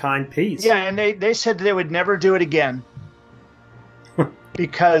one of a kind piece. Yeah, and they said they would never do it again.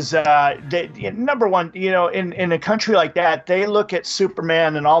 Because number one, in a country like that, they look at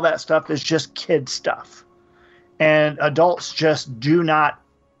Superman and all that stuff as just kid stuff, and adults just do not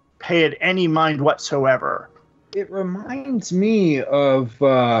pay it any mind whatsoever. It reminds me of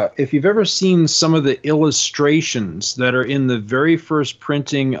if you've ever seen some of the illustrations that are in the very first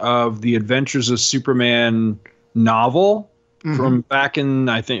printing of the Adventures of Superman novel from back in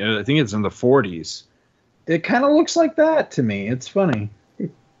I think it's in the 40s. It kind of looks like that to me. It's funny.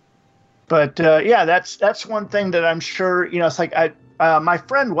 But that's one thing that I'm sure, it's like my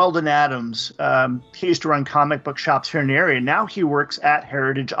friend Weldon Adams, he used to run comic book shops here in the area. Now he works at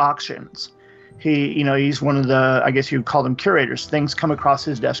Heritage Auctions. He's one of the, I guess you'd call them curators. Things come across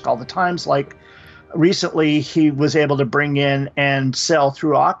his desk all the times. Like recently he was able to bring in and sell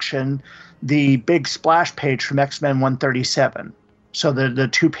through auction the big splash page from X-Men 137. So the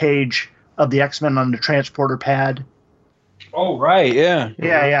 2-page of the X-Men on the transporter pad. Oh, right. Yeah.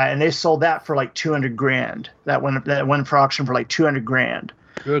 Yeah. And they sold that for like $200,000. That went for auction for like $200,000.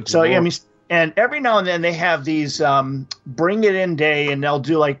 Good. So, Lord. yeah, and every now and then they have these bring it in day, and they'll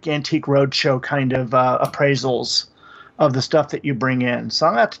do like Antique Roadshow kind of appraisals of the stuff that you bring in. So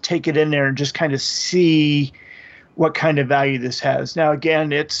I'm going to have to take it in there and just kind of see what kind of value this has. Now,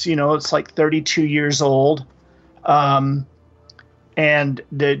 again, it's like 32 years old. And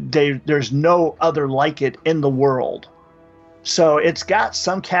there's no other like it in the world. So it's got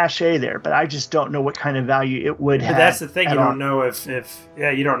some cachet there, but I just don't know what kind of value it would have. But that's the thing, you don't know if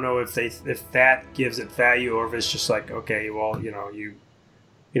that gives it value, or if it's just like, okay, well,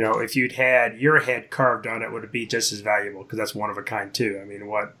 if you'd had your head carved on it, would it be just as valuable? Because that's one of a kind too. I mean,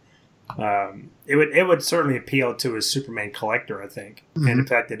 it would certainly appeal to a Superman collector, I think, and in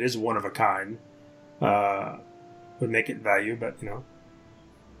fact, it is one of a kind. Would make it value, but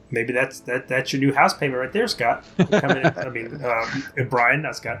maybe that's your new house payment right there, Scott. Brian,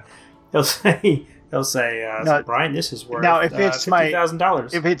 not Scott. He'll say, no, Brian, this is worth now if it's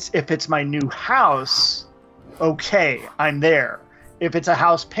 $50,000. If it's my new house, okay, I'm there. If it's a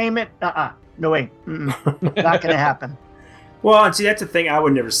house payment, no way, not going to happen. Well, and see, that's the thing I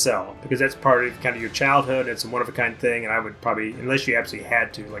would never sell, because that's part of kind of your childhood. It's a one of a kind thing, and I would probably, unless you absolutely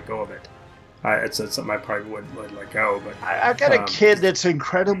had to, let go of it. It's something I probably would let go. But I've got a kid that's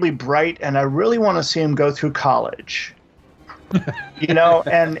incredibly bright, and I really want to see him go through college.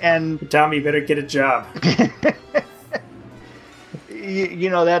 And Tommy, you better get a job.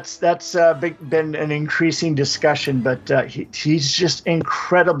 That's been an increasing discussion, but he's just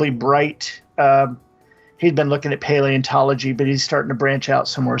incredibly bright. He'd been looking at paleontology, but he's starting to branch out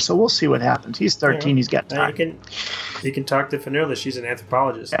somewhere. So we'll see what happens. He's 13. He's got time. You can talk to Fanula. She's an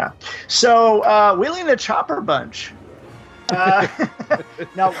anthropologist. Yeah. So Wheelie and the Chopper Bunch.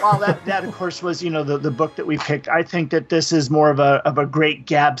 Now, while that of course was the book that we picked, I think that this is more of a great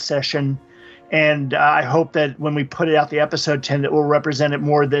gab session, and I hope that when we put it out, the episode 10, that will represent it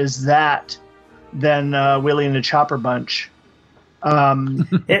more as that than Wheelie and the Chopper Bunch.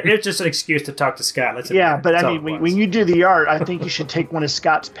 It's just an excuse to talk to Scott. But I mean, when you do the art, I think you should take one of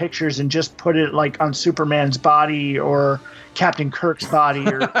Scott's pictures and just put it like on Superman's body or Captain Kirk's body,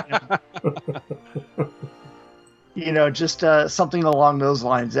 or just something along those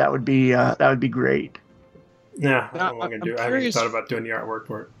lines. That would be great. Yeah, I don't know what I'm gonna do. I haven't even thought about doing the artwork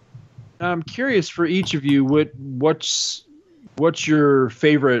for it. I'm curious for each of you, what's your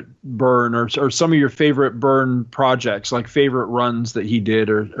favorite Byrne or some of your favorite Byrne projects, like favorite runs that he did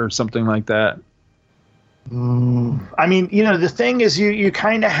or something like that? I mean, the thing is, you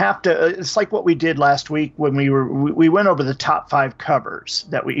kind of have to. It's like what we did last week when we went over the top 5 covers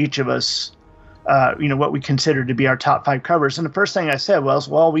that each of us, what we considered to be our top 5 covers. And the first thing I said was,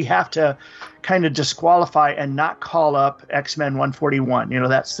 well, we have to kind of disqualify and not call up X-Men 141.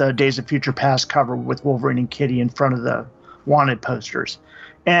 That's the Days of Future Past cover with Wolverine and Kitty in front of the wanted posters,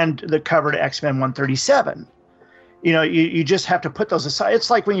 and the cover to X-Men 137. You just have to put those aside.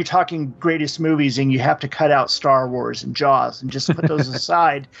 It's like when you're talking greatest movies and you have to cut out Star Wars and Jaws and just put those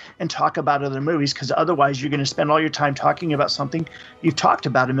aside and talk about other movies, because otherwise you're going to spend all your time talking about something you've talked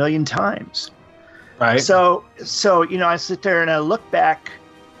about a million times. Right. So I sit there and I look back,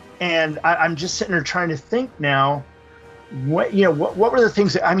 and I'm just sitting there trying to think now, what were the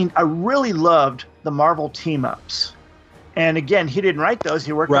things that, I really loved the Marvel team-ups. And again, he didn't write those.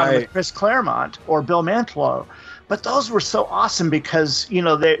 He worked on them with Chris Claremont or Bill Mantlo. But those were so awesome because,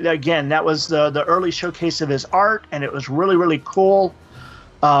 that was the early showcase of his art, and it was really, really cool.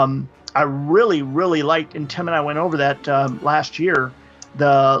 I really, really liked, and Tim and I went over that last year,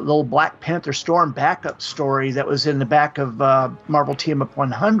 the little Black Panther Storm backup story that was in the back of Marvel Team Up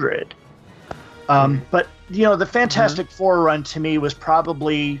 100. But, the Fantastic Four run to me was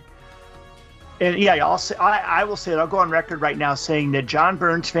probably... And yeah, I will say it. I'll go on record right now saying that John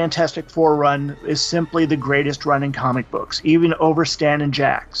Byrne's Fantastic Four run is simply the greatest run in comic books, even over Stan and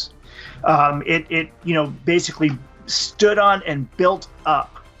Jack's. It basically stood on and built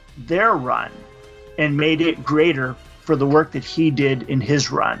up their run and made it greater for the work that he did in his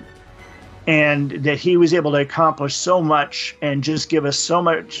run, and that he was able to accomplish so much and just give us so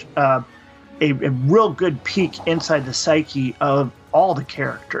much a real good peek inside the psyche of all the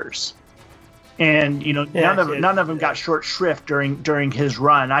characters. And none of them got short shrift during his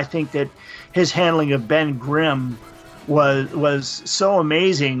run. I think that his handling of Ben Grimm was so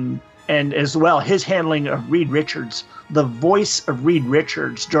amazing, and as well his handling of Reed Richards, the voice of Reed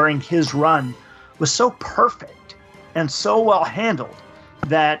Richards during his run, was so perfect and so well handled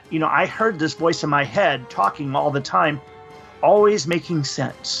that I heard this voice in my head talking all the time, always making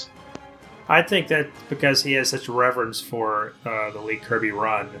sense. I think that because he has such reverence for the Lee Kirby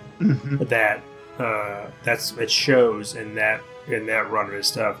run, that it shows in that run of his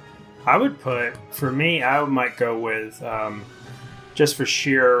stuff. I might go with just for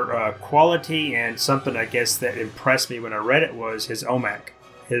sheer quality, and something I guess that impressed me when I read it was his OMAC,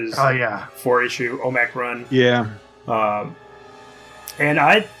 his 4-issue OMAC run. Yeah, and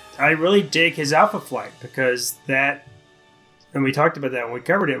I really dig his Alpha Flight, because that, and we talked about that when we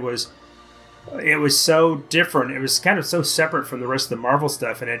covered it, was so different. It was kind of so separate from the rest of the Marvel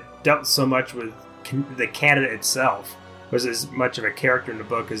stuff, and it dealt so much with the Canada itself. Was as much of a character in the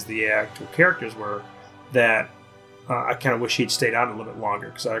book as the actual characters were, that I kind of wish he'd stayed on a little bit longer,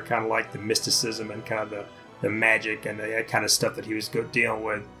 because I kind of like the mysticism and kind of the magic and the kind of stuff that he was dealing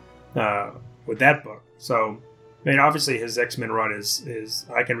with that book. So, obviously his X-Men run is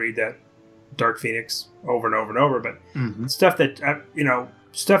I can read that Dark Phoenix over and over and over, but stuff that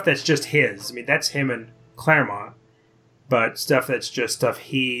stuff that's just his. That's him and Claremont, but stuff that's just stuff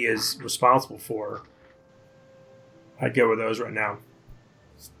he is responsible for, I'd go with those right now.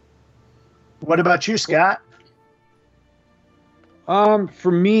 What about you, Scott?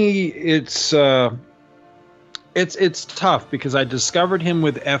 For me, it's tough, because I discovered him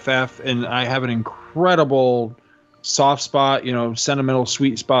with FF, and I have an incredible soft spot, sentimental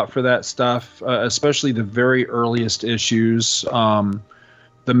sweet spot for that stuff, especially the very earliest issues.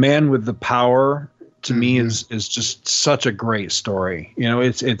 The Man with the Power, to me, is just such a great story.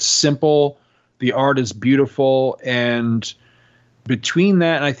 It's simple. The art is beautiful. And between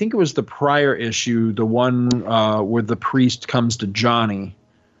that, and I think it was the prior issue, the one where the priest comes to Johnny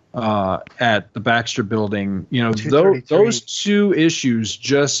at the Baxter Building, those 2 issues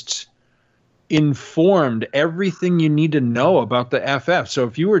just informed everything you need to know about the FF. So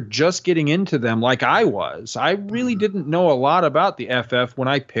if you were just getting into them like I was, I really didn't know a lot about the FF when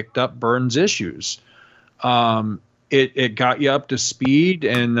I picked up Byrne's issues. It got you up to speed,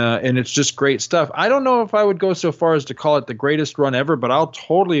 and it's just great stuff. I don't know if I would go so far as to call it the greatest run ever, but I'll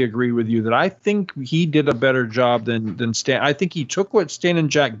totally agree with you that I think he did a better job than Stan. I think he took what Stan and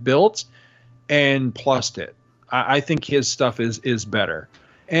Jack built and plussed it. I think his stuff is better.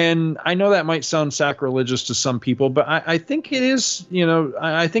 And I know that might sound sacrilegious to some people, but I think it is,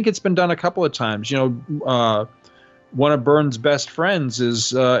 I think it's been done a couple of times. One of Byrne's best friends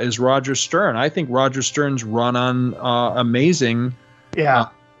is Roger Stern. I think Roger Stern's run on Amazing,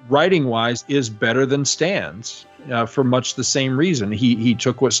 writing-wise, is better than Stan's for much the same reason. He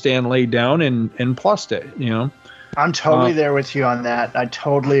took what Stan laid down and plussed it, I'm totally there with you on that. I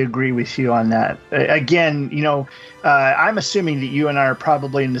totally agree with you on that. Again, I'm assuming that you and I are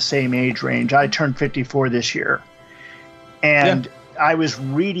probably in the same age range. I turned 54 this year. And I was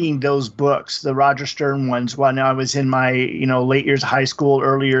reading those books, the Roger Stern ones, when I was in my, late years of high school,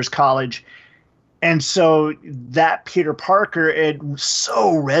 early years college. And so that Peter Parker, it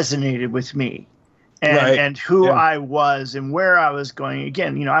so resonated with me. And who I was and where I was going.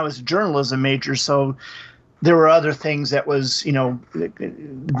 Again, I was a journalism major, so there were other things that was,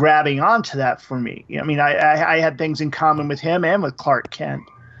 grabbing onto that for me. I mean, I had things in common with him and with Clark Kent.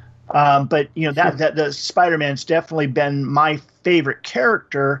 But that the Spider-Man's definitely been my favorite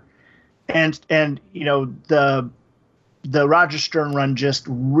character, and the Roger Stern run just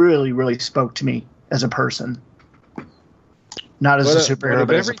really, really spoke to me as a person, not as a superhero,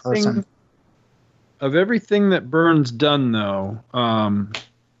 but as a person. Of everything that Byrne's done, though,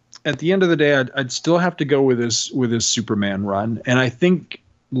 at the end of the day, I'd still have to go with his Superman run, and I think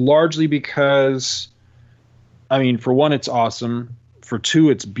largely because, I mean, for one, it's awesome. For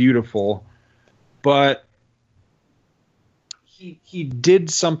two, it's beautiful, but he did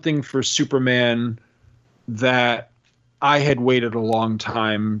something for Superman that I had waited a long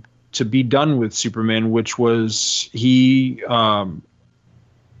time to be done with Superman, which was he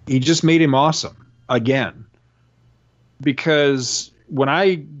just made him awesome again. Because when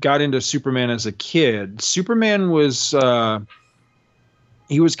I got into Superman as a kid, Superman was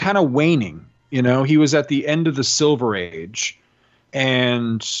he was kind of waning. He was at the end of the Silver Age.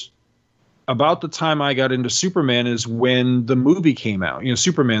 And about the time I got into Superman is when the movie came out,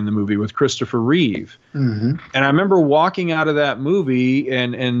 Superman, the movie with Christopher Reeve. Mm-hmm. And I remember walking out of that movie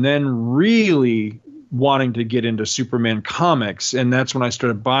and then really wanting to get into Superman comics. And that's when I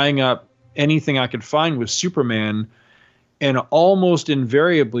started buying up anything I could find with Superman, and almost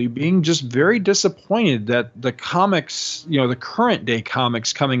invariably being just very disappointed that the comics, the current day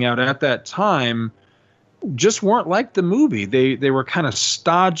comics coming out at that time, just weren't like the movie. They were kind of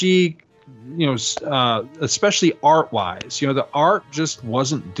stodgy, especially art wise. The art just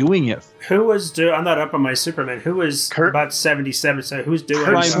wasn't doing it. Who was doing? I'm not up on my Superman. Who was about 77? So who's doing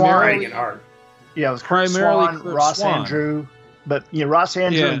writing and art? Yeah, it was primarily Ross Swan. Andrew, but Ross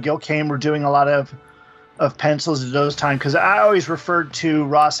Andrew and Gil Kane were doing a lot of pencils at those times, because I always referred to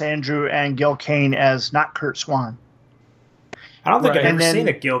Ross Andrew and Gil Kane as not Kurt Swan. I don't think I've ever seen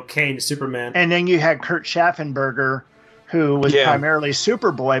a Gil Kane Superman. And then you had Kurt Schaffenberger, who was primarily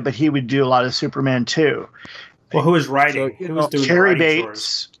Superboy, but he would do a lot of Superman too. Well, who was writing? Who was doing Carrie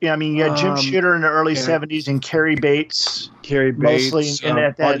Bates. Yeah, I mean, you had Jim Shooter in the early 70s and Carrie Bates. Mostly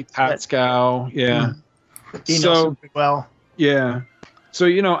at Buddy Pascal. Yeah. So well. Yeah. So,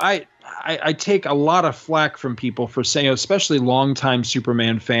 I take a lot of flack from people for saying, especially longtime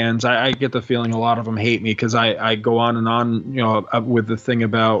Superman fans. I get the feeling a lot of them hate me because I go on and on, with the thing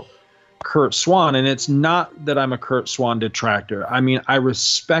about Kurt Swan. And it's not that I'm a Kurt Swan detractor. I mean, I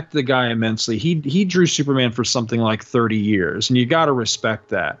respect the guy immensely. He drew Superman for something like 30 years, and you got to respect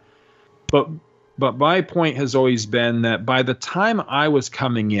that. But my point has always been that by the time I was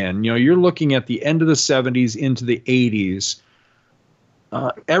coming in, you're looking at the end of the 70s into the 80s.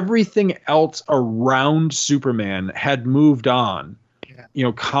 Everything else around Superman had moved on.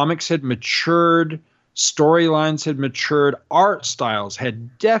 Yeah. Comics had matured, storylines had matured, art styles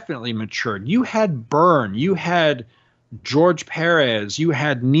had definitely matured. You had Byrne, you had George Perez, you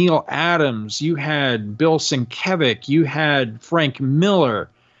had Neil Adams, you had Bill Sienkiewicz, you had Frank Miller,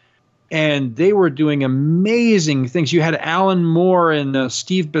 and they were doing amazing things. You had Alan Moore and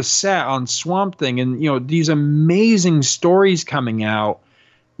Steve Bissette on Swamp Thing, and these amazing stories coming out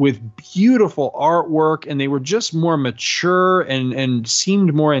with beautiful artwork, and they were just more mature and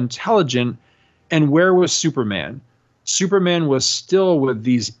seemed more intelligent. And where was Superman? Superman was still with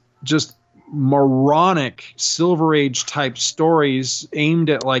these just moronic Silver Age type stories aimed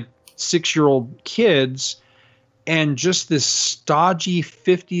at like 6-year-old kids, and just this stodgy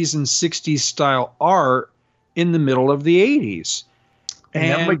 50s and 60s style art in the middle of the 80s. And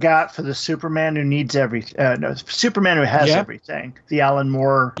then we got for the Superman who needs everything. No, Superman who has everything. The Alan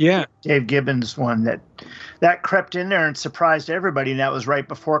Moore, Dave Gibbons one that crept in there and surprised everybody. And that was right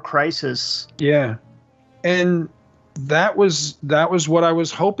before Crisis. Yeah, and that was what I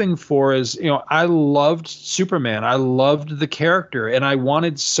was hoping for. Is, you know, I loved Superman. I loved the character, and I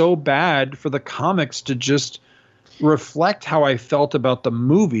wanted so bad for the comics to just reflect how I felt about the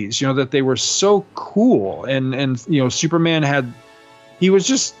movies. You know, that they were so cool, and you know, Superman had.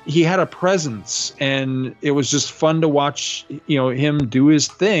 He had a presence, and it was just fun to watch, you know, him do his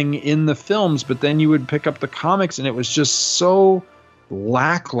thing in the films. But then you would pick up the comics, and it was just so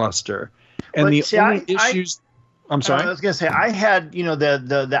lackluster. And only issues. I'm sorry. I was going to say, I had, you know,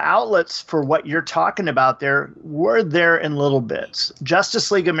 the outlets for what you're talking about there were there in little bits.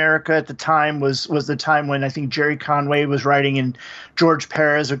 Justice League America at the time was the time when I think Jerry Conway was writing and George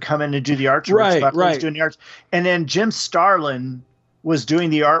Perez would come in and do the arts. Right. Doing the arts. And then Jim Starlin was doing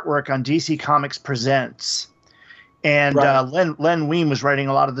the artwork on DC Comics Presents. And Len Wein was writing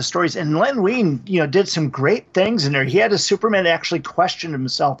a lot of the stories. And Len Wein, you know, did some great things in there. He had a Superman that actually questioned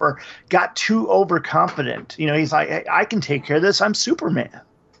himself or got too overconfident. You know, he's like, I can take care of this. I'm Superman.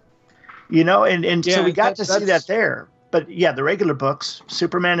 You know, and so we got to see that there. But, yeah, the regular books,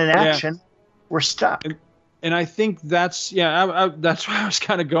 Superman in action, were stuck. And I think that's, that's where I was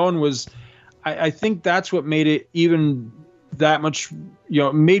kind of going was I think that's what made it even that much, you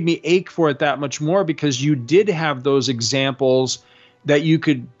know, made me ache for it that much more, because you did have those examples that you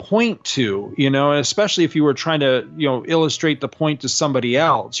could point to, you know, especially if you were trying to, you know, illustrate the point to somebody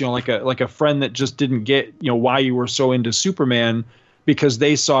else, you know, like a friend that just didn't get, you know, why you were so into Superman because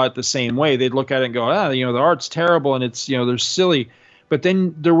they saw it the same way. They'd look at it and go, you know, the art's terrible and it's, you know, they're silly. But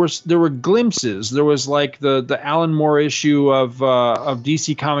then there were glimpses. There was like the Alan Moore issue of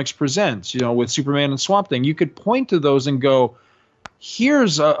DC Comics Presents, you know, with Superman and Swamp Thing. You could point to those and go,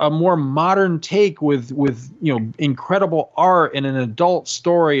 here's a more modern take with you know, incredible art and an adult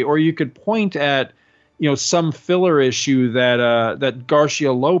story. Or you could point at, you know, some filler issue that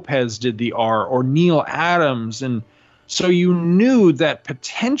Garcia Lopez did the art, or Neil Adams, and so you knew that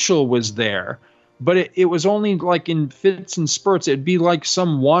potential was there. But it was only like in fits and spurts. It'd be like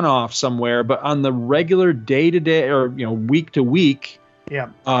some one-off somewhere, but on the regular day-to-day or, you know, week-to-week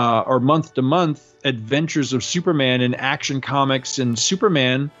or month-to-month adventures of Superman in Action Comics and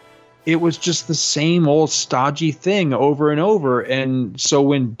Superman, it was just the same old stodgy thing over and over. And so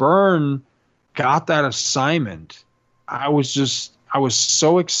when Byrne got that assignment, I was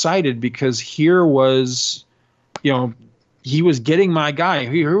so excited, because here was, you know, he was getting my guy.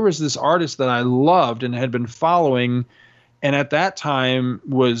 Here was this artist that I loved and had been following, and at that time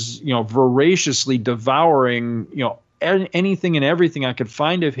was, you know, voraciously devouring, you know, anything and everything I could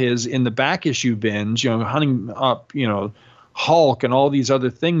find of his in the back issue bins, you know, hunting up, you know, Hulk and all these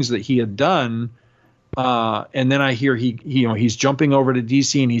other things that he had done. And then I hear he's jumping over to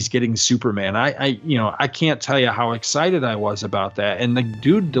DC and he's getting Superman. I can't tell you how excited I was about that. And the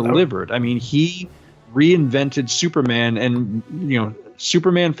dude delivered. I mean, he reinvented Superman, and, you know,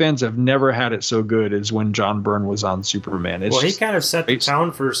 Superman fans have never had it so good as when John Byrne was on Superman. He kind of set the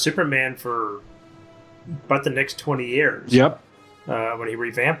tone for Superman for about the next 20 years. Yep. When he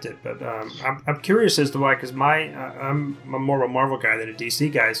revamped it, but I'm curious as to why, because I'm more of a Marvel guy than a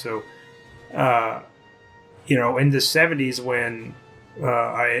DC guy. So, you know, in the 70s when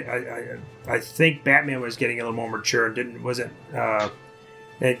I think Batman was getting a little more mature and wasn't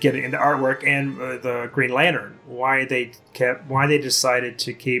getting into artwork, and the Green Lantern, why they decided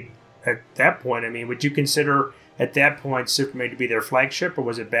to keep at that point. I mean, would you consider at that point Superman to be their flagship, or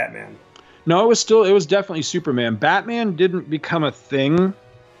was it Batman? No, it was definitely Superman. Batman didn't become a thing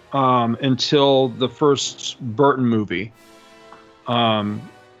until the first Burton movie,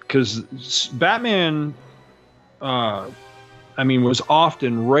 because Batman, was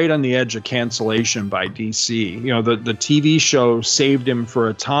often right on the edge of cancellation by DC. You know, the TV show saved him for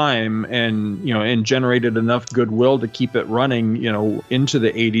a time, and, you know, and generated enough goodwill to keep it running, you know, into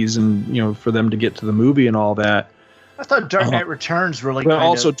the 80s, and, you know, for them to get to the movie and all that. I thought Dark Knight Returns really but kind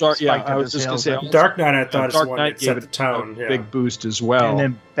also of Dark. Yeah, spiked I up was his just going to sales. say Dark Knight, I thought, Dark is one Knight that set gave the tone. a big boost as well. And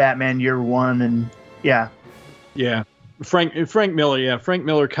then Batman Year One, and yeah. Frank Miller, Frank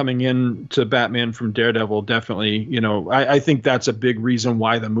Miller coming in to Batman from Daredevil, definitely, you know, I think that's a big reason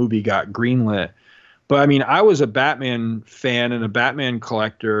why the movie got greenlit. But I mean, I was a Batman fan and a Batman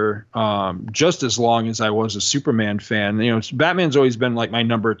collector just as long as I was a Superman fan. You know, Batman's always been like my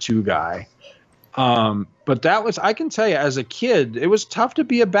number 2 guy. But I can tell you, as a kid, it was tough to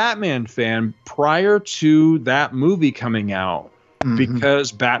be a Batman fan prior to that movie coming out. Mm-hmm.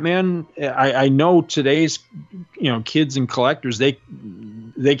 Because Batman, I know today's, kids and collectors, they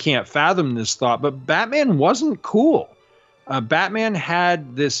can't fathom this thought, but Batman wasn't cool. Batman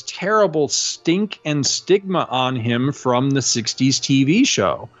had this terrible stink and stigma on him from the 60s TV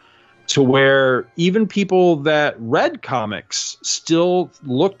show, to where even people that read comics still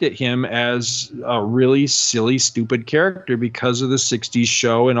looked at him as a really silly, stupid character because of the 60s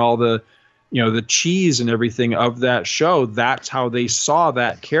show and all the, the cheese and everything of that show. That's how they saw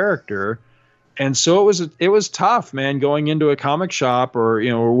that character. And so it was tough, man, going into a comic shop or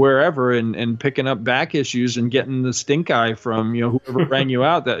wherever and picking up back issues and getting the stink eye from whoever rang you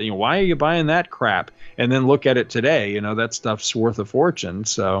out that why are you buying that crap? And then look at it today, that stuff's worth a fortune.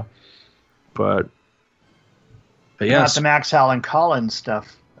 So, but yes, not the Max Allan Collins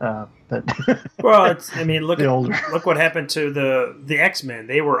stuff. But well, look what happened to the X-Men.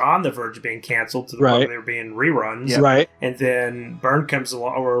 They were on the verge of being canceled to the point where they were being reruns. Yeah. Right. And then Byrne comes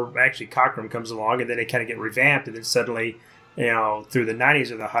along, or actually Cockrum comes along, and then they kind of get revamped, and then suddenly, through the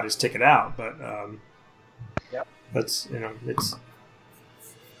 90s are the hottest ticket out. But that's, it's...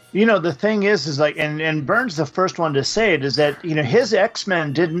 the thing is like, and Byrne's the first one to say it, is that, his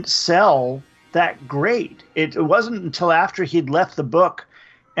X-Men didn't sell that great. It wasn't until after he'd left the book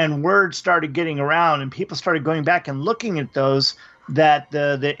and word started getting around and people started going back and looking at those that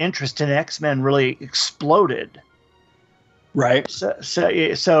the interest in X-Men really exploded. Right.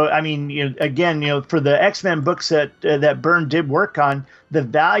 So I mean, again, for the X-Men books that Byrne did work on, the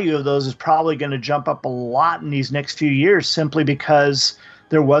value of those is probably going to jump up a lot in these next few years, simply because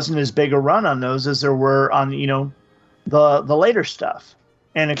there wasn't as big a run on those as there were on, the later stuff.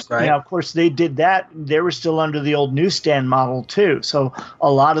 And of course, they did that. They were still under the old newsstand model too. So a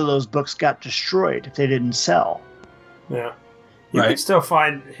lot of those books got destroyed if they didn't sell. Yeah, you can still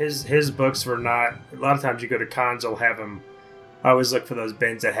find his books were not. A lot of times you go to cons, they'll have them. I always look for those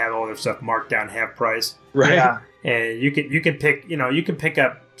bins that have all their stuff marked down half price. Right. Yeah. And you can pick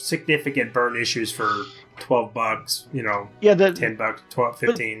up significant Byrne issues for $12. $10, 12,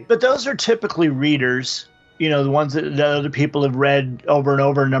 15. But those are typically readers. The ones that the other people have read over and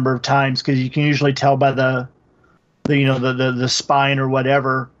over a number of times, because you can usually tell by the spine or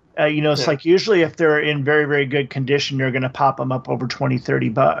whatever. It's like usually if they're in very, very good condition, they're going to pop them up over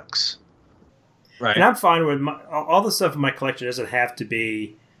 $20-$30. Right. And I'm fine with all the stuff in my collection doesn't have to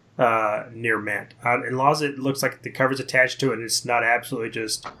be near mint. As long as it looks like the cover's attached to it and it's not absolutely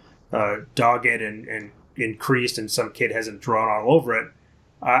just dogged and increased and some kid hasn't drawn all over it,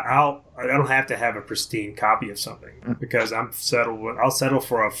 I don't have to have a pristine copy of something, because I'll settle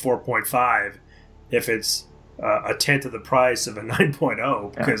for a 4.5 if it's a tenth of the price of a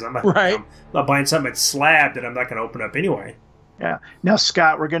 9.0, because I'm not buying something that's slabbed that I'm not going to open up anyway. Yeah. Now,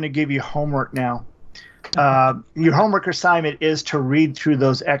 Scott, we're going to give you homework now. Your homework assignment is to read through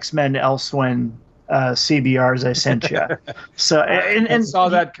those X-Men Elsewhere CBRs I sent you. So and saw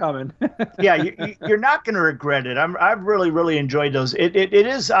that coming. Yeah, you're not going to regret it. I've really, really enjoyed those. It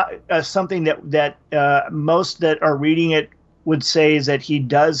is something that most that are reading it would say is that he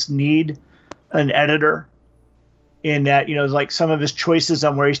does need an editor, in that, like some of his choices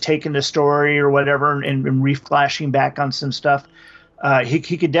on where he's taking the story or whatever and reflashing back on some stuff. He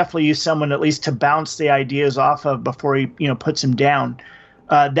could definitely use someone at least to bounce the ideas off of before he puts them down.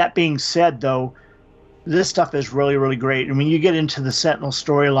 That being said, though, this stuff is really, really great. And when you get into the Sentinel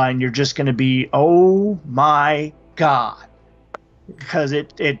storyline, you're just going to be, oh my God, because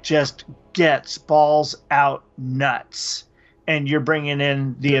it just gets balls out nuts. And you're bringing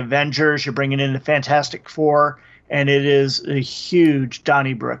in the Avengers, you're bringing in the Fantastic Four, and it is a huge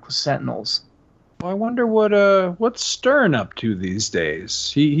Donnybrook with Sentinels. Well, I wonder what's Stern up to these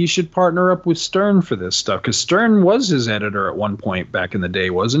days. He should partner up with Stern for this stuff, because Stern was his editor at one point back in the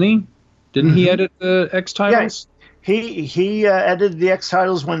day, wasn't he? Didn't he edit the X titles? Yeah, he edited the X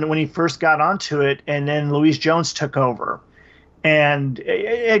titles when he first got onto it, and then Louise Jones took over. And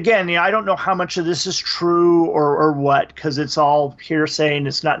again, I don't know how much of this is true or what, because it's all hearsay and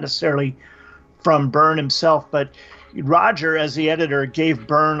it's not necessarily from Byrne himself. But Roger, as the editor, gave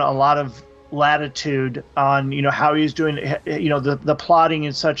Byrne a lot of latitude on how he was doing the plotting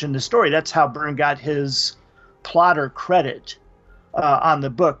and such in the story. That's how Byrne got his plotter credit on the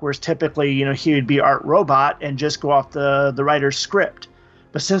book, whereas typically he would be Art Robot and just go off the writer's script.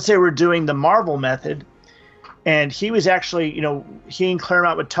 But since they were doing the Marvel method, and he was actually he and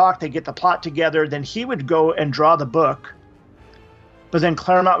Claremont would talk, they get the plot together, then he would go and draw the book, but then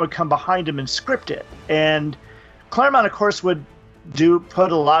Claremont would come behind him and script it. And Claremont, of course, would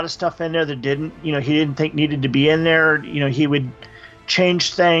put a lot of stuff in there that he didn't think needed to be in there. He would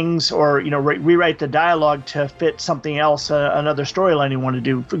change things or rewrite the dialogue to fit something else, another storyline he wanted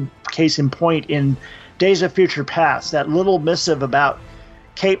to do. Case in point, in Days of Future Past, that little missive about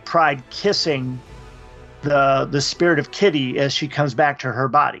Kate Pryde kissing the spirit of Kitty as she comes back to her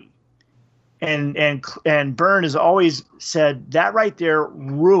body. And Byrne has always said that right there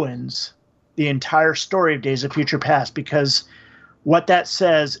ruins the entire story of Days of Future Past, because what that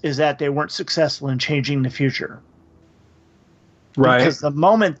says is that they weren't successful in changing the future. Right. Because the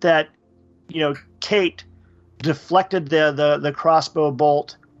moment that, Kate deflected the crossbow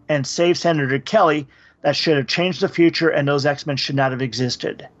bolt and saved Senator Kelly, that should have changed the future, and those X-Men should not have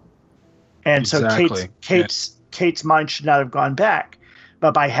existed. And exactly. so Kate's mind should not have gone back.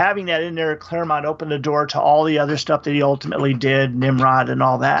 But by having that in there, Claremont opened the door to all the other stuff that he ultimately did, Nimrod and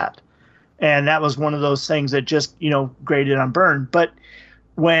all that. And that was one of those things that just, grated on Byrne. But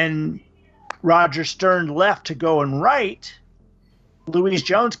when Roger Stern left to go and write, Louise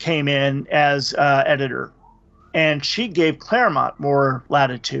Jones came in as editor, and she gave Claremont more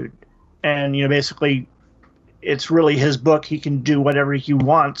latitude. And, basically, it's really his book. He can do whatever he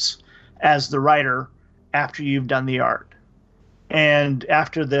wants as the writer after you've done the art. And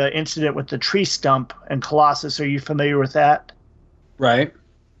after the incident with the tree stump and Colossus, are you familiar with that? Right.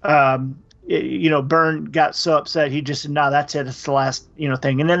 Byrne got so upset, he just said, no, that's it. It's the last,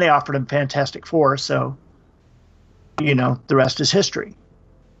 thing. And then they offered him Fantastic Four. So, the rest is history.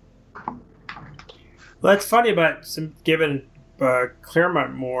 Well, that's funny about giving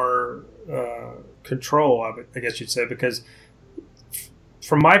Claremont more control of it, I guess you'd say, because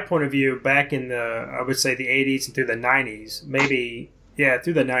from my point of view, back in I would say the 80s and through the 90s,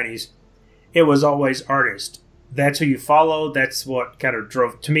 through the 90s, it was always artist. That's who you followed. That's what kind of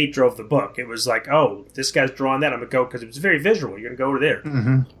drove the book. It was like, oh, this guy's drawing that, I'm going to go, because it was very visual. You're going to go over there.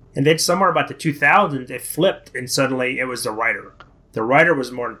 Mm-hmm. And then somewhere about the 2000s, it flipped, and suddenly it was the writer. The writer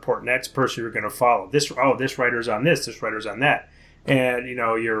was more important. That's the person you're going to follow. This writer's on this writer's on that. And,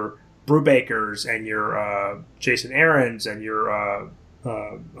 your Brubakers and your Jason Aarons and your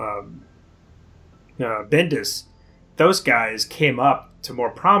Bendis, those guys came up to more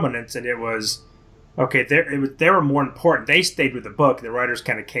prominence, and it was, okay, they were more important. They stayed with the book. The writers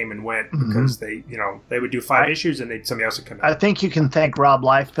kind of came and went because they would do 5 issues, and somebody else would come in. I think you can thank Rob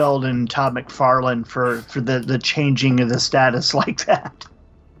Liefeld and Todd McFarlane for the changing of the status like that.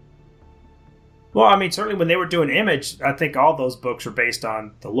 Well, I mean, certainly when they were doing Image, I think all those books were based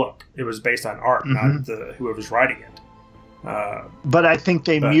on the look. It was based on art, not whoever's writing it. But I think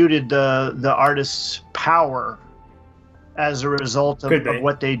they muted the artist's power as a result of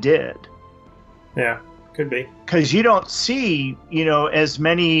what they did. Yeah, could be. Because you don't see, as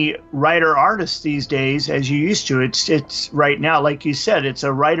many writer-artists these days as you used to. It's right now, like you said, it's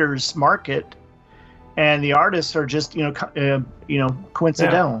a writer's market, and the artists are just,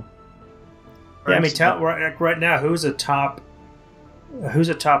 coincidental. Yeah, I mean, right now, who's a top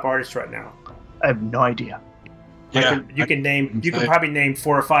artist right now? I have no idea. Yeah, you can probably name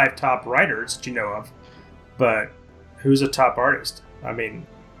 4 or 5 top writers that you know of, but who's a top artist? I mean,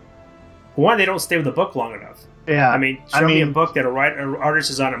 one, they don't stay with the book long enough. Yeah, I mean, show me a book that an artist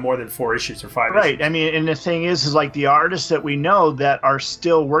is on it more than 4 issues or 5 issues. Right. I mean, and the thing is like the artists that we know that are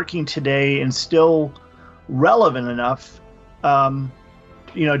still working today and still relevant enough.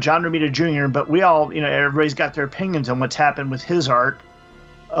 John Romita Jr., but we all, everybody's got their opinions on what's happened with his art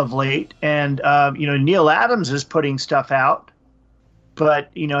of late. And, Neil Adams is putting stuff out,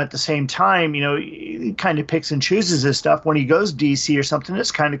 but, at the same time, he kind of picks and chooses his stuff. When he goes DC or something,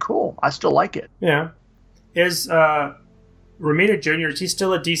 it's kind of cool. I still like it. Yeah. Is Romita Jr., is he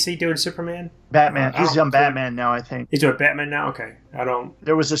still at DC doing Superman? Batman. He's done Batman now, I think. He's doing Batman now? Okay.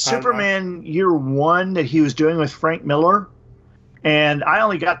 There was a Superman year 1 that he was doing with Frank Miller. And I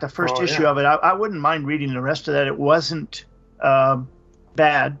only got the first issue of it. I wouldn't mind reading the rest of that. It wasn't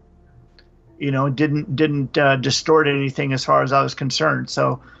bad. Didn't distort anything as far as I was concerned.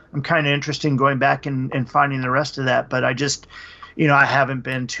 So I'm kind of interested in going back and finding the rest of that. But I just, I haven't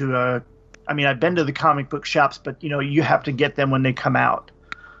been to I've been to the comic book shops, but, you have to get them when they come out.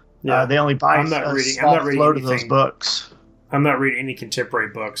 Yeah. They only buy a small float of those books. I'm not reading any contemporary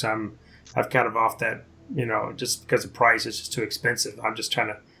books. I'm kind of off that. Just because the price is just too expensive. I'd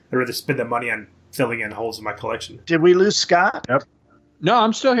rather spend the money on filling in holes in my collection. Did we lose Scott? Yep. No,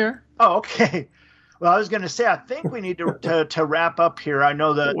 I'm still here. Oh, okay. Well, I was going to say, I think we need to wrap up here. I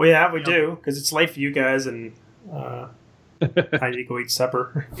know that. Well, yeah, we do, because it's late for you guys, and I need to go eat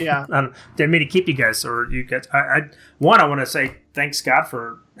supper. Yeah. Didn't mean to keep you guys, or you guys. I want to say thanks, Scott,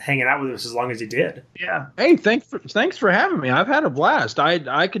 for hanging out with us as long as you did. Yeah. Hey, thanks for having me. I've had a blast.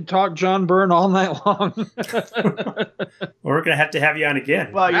 I could talk John Byrne all night long. We're gonna have to have you on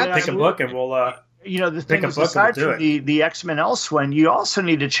again. Well, pick a book and we'll. The thing is, aside from the X-Men Elsewhere, you also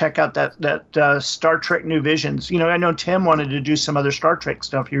need to check out that Star Trek New Visions. I know Tim wanted to do some other Star Trek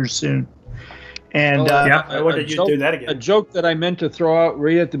stuff here soon. And what did you do that again? A joke that I meant to throw out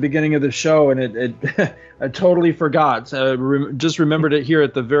right at the beginning of the show, and it I totally forgot. Just remembered it here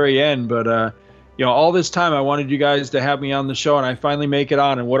at the very end. But all this time I wanted you guys to have me on the show, and I finally make it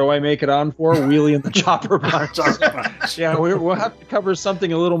on. And what do I make it on for? Wheelie and the Chopper Bunch. Yeah, we'll have to cover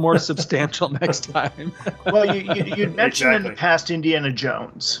something a little more substantial next time. Well, you'd mentioned in the past Indiana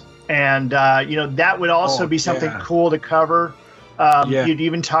Jones, and that would also be something cool to cover. You'd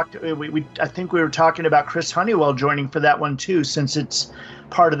even talked. I think we were talking about Chris Honeywell joining for that one too, since it's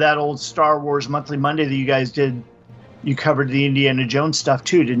part of that old Star Wars Monthly Monday that you guys did. You covered the Indiana Jones stuff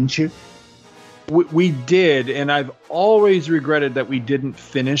too, didn't you? We did, and I've always regretted that we didn't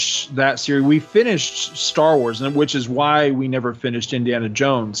finish that series. We finished Star Wars, which is why we never finished Indiana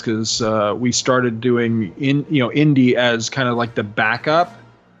Jones, because we started doing Indy as kind of like the backup.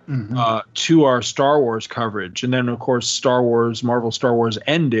 To our Star Wars coverage, and then of course Marvel Star Wars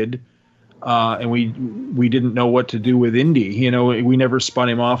ended, and we didn't know what to do with Indy. We never spun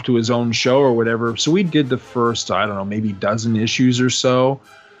him off to his own show or whatever. So we did the first, I don't know, maybe dozen issues or so.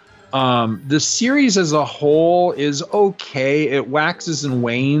 The series as a whole is okay. It waxes and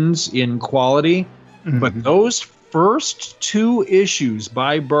wanes in quality, but those first 2 issues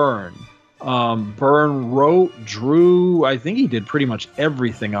by Byrne. Byrne wrote, drew, I think he did pretty much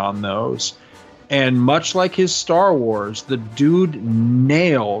everything on those. And much like his Star Wars, the dude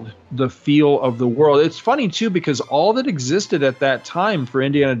nailed the feel of the world. It's funny, too, because all that existed at that time for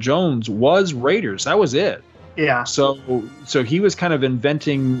Indiana Jones was Raiders. That was it. Yeah. So he was kind of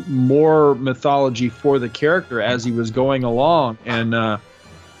inventing more mythology for the character as he was going along. And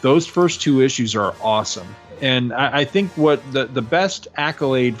those first 2 issues are awesome. And I think what the best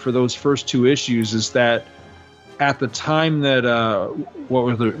accolade for those first 2 issues is that at the time that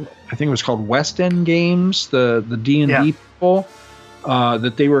I think it was called West End Games, the D&D people,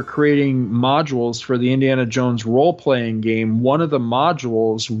 that they were creating modules for the Indiana Jones role-playing game. One of the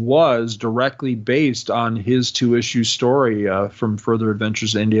modules was directly based on his 2-issue story from Further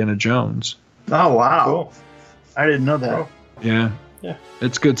Adventures of Indiana Jones. Oh wow! Cool. I didn't know that. Yeah.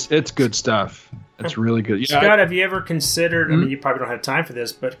 It's good. It's good stuff. It's really good. Yeah, Scott, have you ever considered, I mean, you probably don't have time for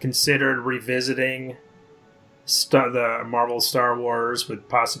this, but considered revisiting the Marvel Star Wars with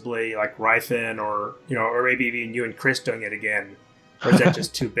possibly like Ryfin or maybe even you and Chris doing it again? Or is that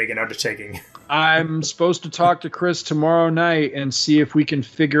just too big an undertaking? I'm supposed to talk to Chris tomorrow night and see if we can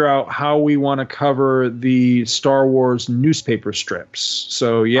figure out how we want to cover the Star Wars newspaper strips.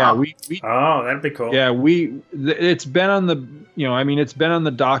 So that'd be cool. Yeah, it's been on the it's been on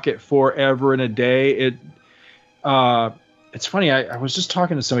the docket forever and a day. It's funny. I was just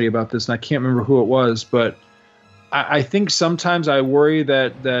talking to somebody about this and I can't remember who it was, but I think sometimes I worry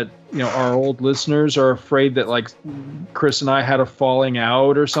that our old listeners are afraid that like Chris and I had a falling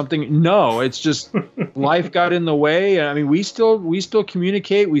out or something. No, it's just life got in the way. I mean, we still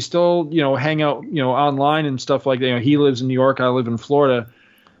communicate. We still hang out online and stuff like that. He lives in New York. I live in Florida.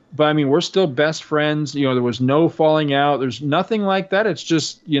 But I mean, we're still best friends. There was no falling out. There's nothing like that. It's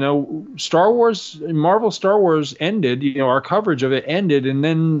just, Star Wars, Marvel Star Wars ended, our coverage of it ended. And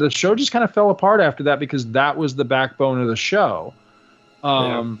then the show just kind of fell apart after that because that was the backbone of the show.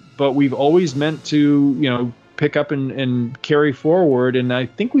 But we've always meant to, pick up and carry forward. And I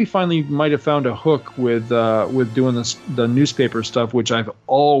think we finally might have found a hook with doing the newspaper stuff, which I've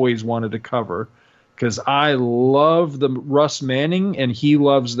always wanted to cover. Because I love the Russ Manning and he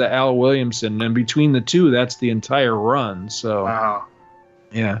loves the Al Williamson, and between the two, that's the entire run. So, wow,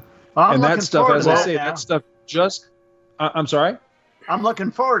 yeah, well, and that stuff, as I say, that stuff just. I'm sorry. I'm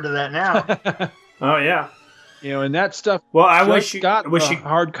looking forward to that now. Oh yeah, and that stuff. Well, I wish you got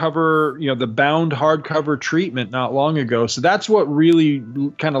hardcover, the bound hardcover treatment not long ago. So that's what really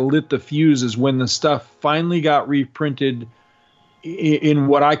kind of lit the fuse, is when the stuff finally got reprinted in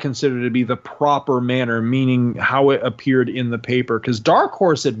what I consider to be the proper manner, meaning how it appeared in the paper. Because Dark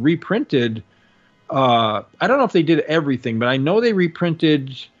Horse had reprinted, I don't know if they did everything, but I know they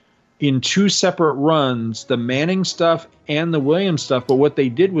reprinted in 2 separate runs the Manning stuff and the Williams stuff. But what they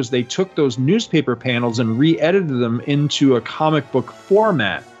did was they took those newspaper panels and re-edited them into a comic book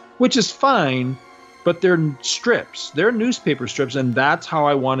format, which is fine. but they're strips. They're newspaper strips, and that's how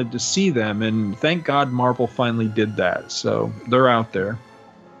I wanted to see them. And thank God Marvel finally did that. So they're out there.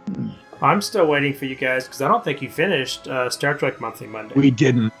 I'm still waiting for you guys because I don't think you finished Star Trek Monthly Monday. We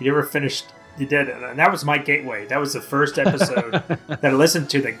didn't. You never finished. You did, and that was my gateway. That was the first episode that I listened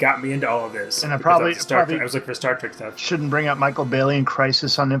to that got me into all of this. And I was looking for Star Trek stuff. Shouldn't bring up Michael Bailey and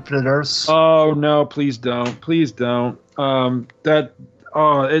Crisis on Infinite Earths. Oh no! Please don't! Please don't!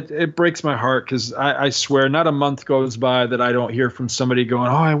 It breaks my heart because I swear not a month goes by that I don't hear from somebody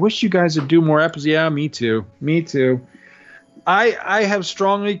going, "Oh, I wish you guys would do more episodes." Yeah, me too. Me too. I have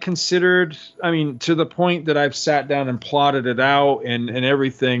strongly considered, I mean, to the point that I've sat down and plotted it out and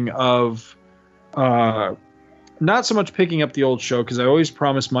everything of not so much picking up the old show, because I always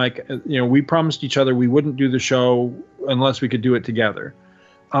promised Mike, we promised each other we wouldn't do the show unless we could do it together.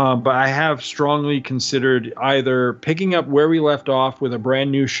 But I have strongly considered either picking up where we left off with a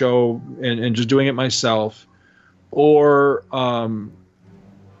brand new show and just doing it myself, or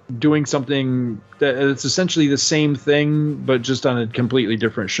doing something that it's essentially the same thing but just on a completely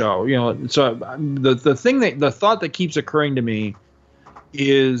different show. So the thought that keeps occurring to me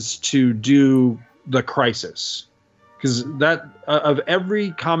is to do the Crisis, because that of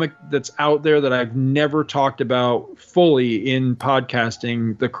every comic that's out there that I've never talked about fully in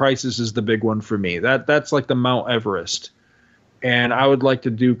podcasting, the Crisis is the big one for me. That's like the Mount Everest, and I would like to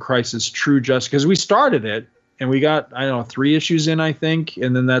do Crisis true justice, because we started it and we got, 3 issues in, I think,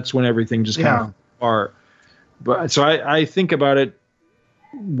 and then that's when everything just kind of apart. But so I think about it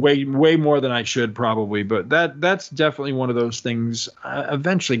way more than I should probably, but that's definitely one of those things.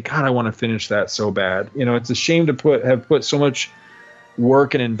 Eventually, God, I want to finish that so bad. It's a shame to have put so much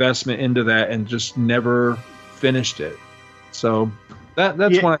work and investment into that and just never finished it. So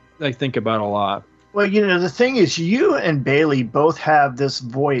that's one I think about a lot. Well, the thing is, you and Bailey both have this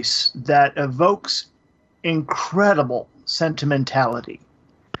voice that evokes incredible sentimentality,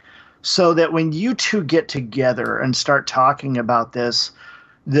 so that when you two get together and start talking about this,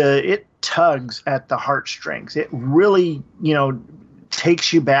 it tugs at the heartstrings. It really,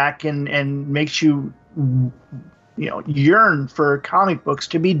 takes you back and makes you, yearn for comic books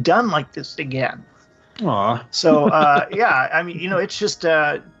to be done like this again. Aw. So, it's just,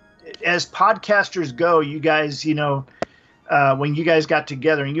 as podcasters go, you guys, when you guys got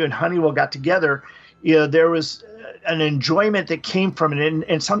together and you and Honeywell got together, there was an enjoyment that came from it, and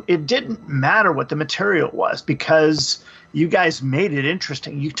it didn't matter what the material was, because you guys made it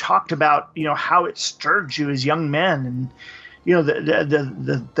interesting. You talked about how it stirred you as young men, and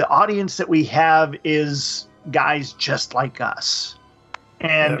the audience that we have is guys just like us,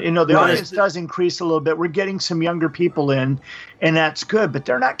 and the audience does increase a little bit. We're getting some younger people in, and that's good, but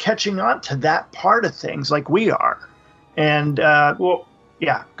they're not catching on to that part of things like we are. And go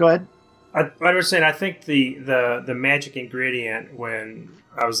ahead. I was saying, I think the magic ingredient when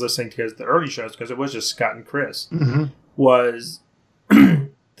I was listening to the early shows, because it was just Scott and Chris, was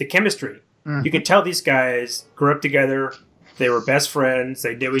the chemistry. Mm-hmm. You could tell these guys grew up together. They were best friends.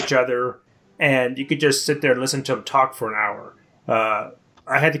 They knew each other. And you could just sit there and listen to them talk for an hour.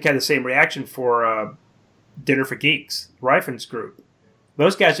 I had the kind of same reaction for Dinner for Geeks, Ryfen's group.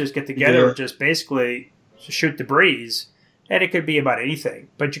 Those guys just get together and just basically shoot the breeze. And it could be about anything,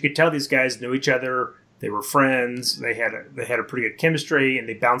 but you could tell these guys knew each other. They were friends. They had a pretty good chemistry, and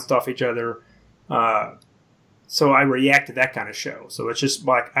they bounced off each other. So I react to that kind of show. So it's just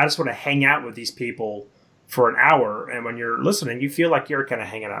like I just want to hang out with these people for an hour, and when you're listening, you feel like you're kind of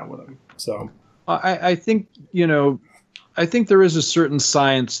hanging out with them. So I think I think there is a certain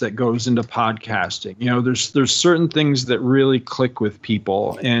science that goes into podcasting. There's certain things that really click with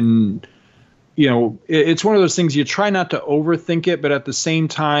people, and it's one of those things you try not to overthink it, but at the same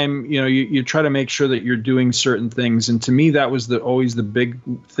time, you try to make sure that you're doing certain things. And to me, that was always the big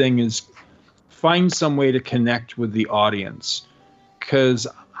thing, is find some way to connect with the audience. Because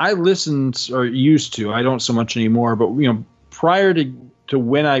I listened, or used to, I don't so much anymore, but prior to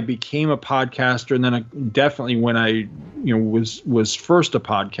when I became a podcaster, and then definitely when I was first a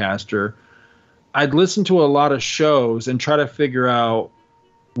podcaster, I'd listen to a lot of shows and try to figure out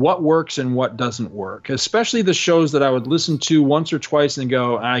what works and what doesn't work, especially the shows that I would listen to once or twice and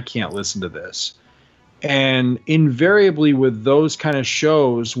go, I can't listen to this. And invariably with those kind of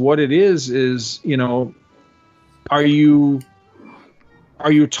shows, what it is, are you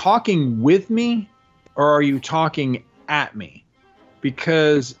talking with me or are you talking at me?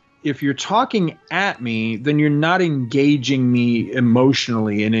 Because if you're talking at me, then you're not engaging me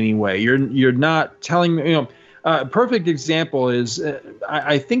emotionally in any way. You're not telling me, Perfect example is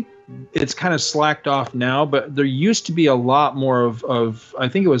I think it's kind of slacked off now, but there used to be a lot more of I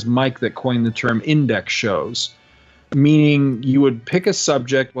think it was Mike that coined the term index shows, meaning you would pick a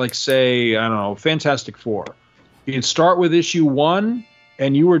subject like, say, I don't know, Fantastic Four. You'd start with issue 1,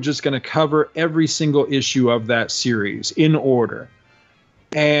 and you were just going to cover every single issue of that series in order.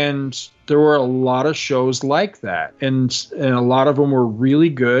 And there were a lot of shows like that, and a lot of them were really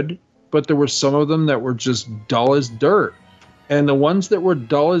good, but there were some of them that were just dull as dirt. And the ones that were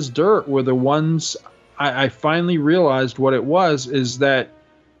dull as dirt were the ones I finally realized what it was, is that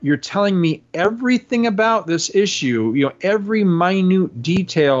you're telling me everything about this issue, every minute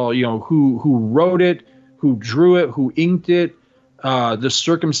detail, who wrote it, who drew it, who inked it, the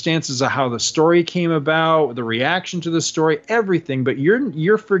circumstances of how the story came about, the reaction to the story, everything. But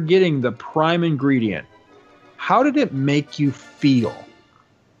you're forgetting the prime ingredient. How did it make you feel?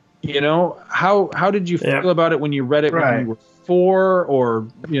 How did you feel about it when you read it when you were 4 or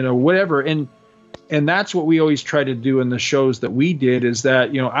whatever? And that's what we always try to do in the shows that we did, is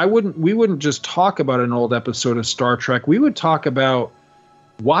that we wouldn't just talk about an old episode of Star Trek. We would talk about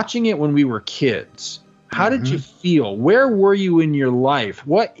watching it when we were kids. How did you feel? Where were you in your life?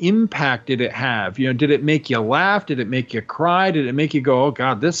 What impact did it have? Did it make you laugh? Did it make you cry? Did it make you go, "Oh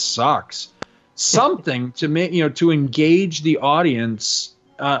God, this sucks"? Something to make to engage the audience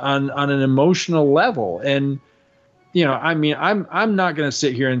on an emotional level. And I'm not going to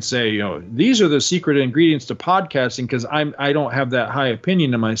sit here and say these are the secret ingredients to podcasting, because I don't have that high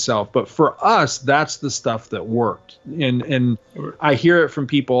opinion of myself. But for us, that's the stuff that worked. And I hear it from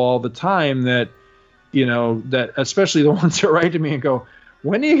people all the time that. That especially the ones that write to me and go,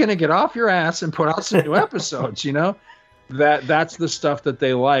 "When are you going to get off your ass and put out some new episodes?" That's the stuff that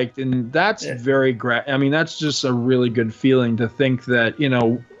they liked. And that's that's just a really good feeling to think that,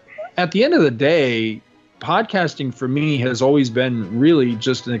 at the end of the day, podcasting for me has always been really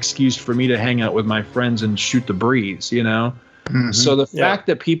just an excuse for me to hang out with my friends and shoot the breeze, So the fact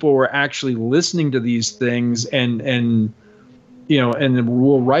that people were actually listening to these things and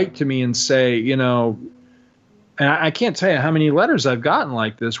will write to me and say, and I can't tell you how many letters I've gotten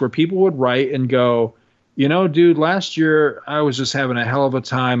like this, where people would write and go, dude, last year I was just having a hell of a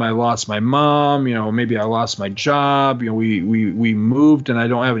time. I lost my mom, maybe I lost my job, we moved and I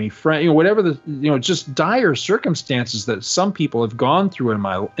don't have any friends, whatever just dire circumstances that some people have gone through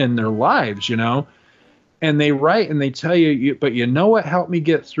in their lives, And they write and they tell you, but what helped me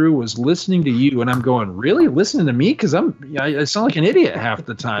get through was listening to you. And I'm going, really? Listening to me? Because I sound like an idiot half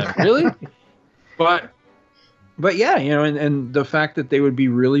the time. Really? But yeah, and the fact that they would be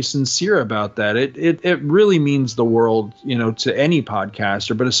really sincere about that, it really means the world, to any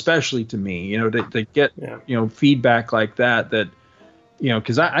podcaster, but especially to me, to get, feedback like that,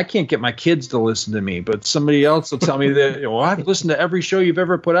 because I can't get my kids to listen to me, but somebody else will tell me that, I've listened to every show you've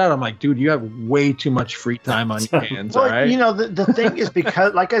ever put out. I'm like, dude, you have way too much free time on your hands. Well, all right? The thing is,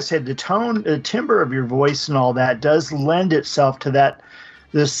 because, like I said, the tone, the timbre of your voice and all that does lend itself to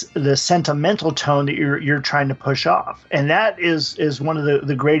the sentimental tone that you're trying to push off. And that is one of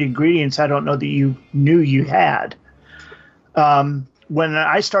the great ingredients I don't know that you knew you had. When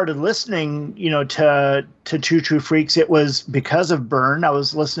I started listening, to Two True Freaks, it was because of Byrne. I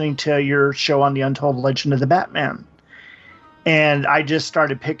was listening to your show on the Untold Legend of the Batman, and I just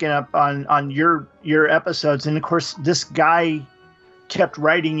started picking up on your episodes. And of course, this guy kept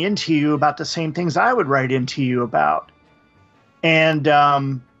writing into you about the same things I would write into you about. And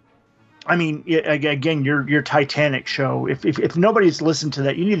again, your Titanic show. If nobody's listened to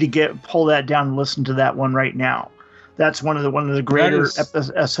that, you need to pull that down and listen to that one right now. That's one of the greater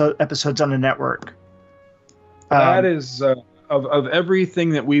episodes on the network. That is of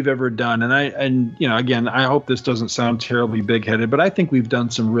everything that we've ever done, and again, I hope this doesn't sound terribly big-headed, but I think we've done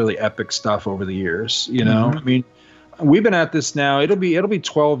some really epic stuff over the years. We've been at this now. It'll be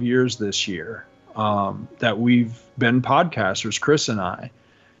 12 years this year that we've been podcasters, Chris and I.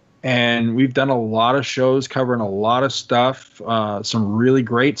 And we've done a lot of shows covering a lot of stuff, some really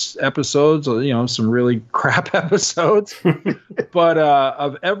great episodes, some really crap episodes. But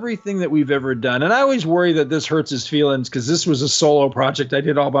of everything that we've ever done, and I always worry that this hurts his feelings because this was a solo project I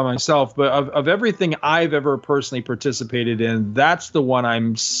did all by myself. But of everything I've ever personally participated in, that's the one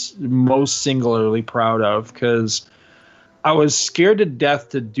I'm most singularly proud of, because I was scared to death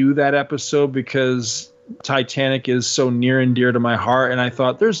to do that episode because Titanic is so near and dear to my heart, and I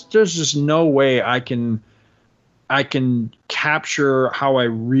thought there's just no way I can capture how I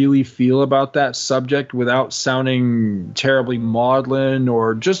really feel about that subject without sounding terribly maudlin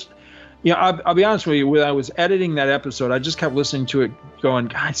or just Yeah, I'll be honest with you. When I was editing that episode, I just kept listening to it, going,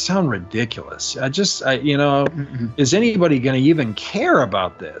 "God, I sound ridiculous." Is anybody going to even care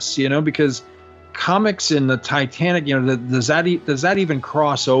about this? Because comics in the Titanic, does that even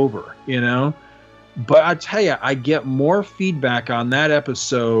cross over? But I tell you, I get more feedback on that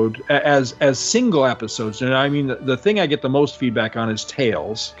episode as single episodes. And I mean, the thing I get the most feedback on is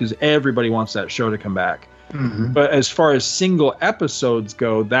Tales, because everybody wants that show to come back. Mm-hmm. But as far as single episodes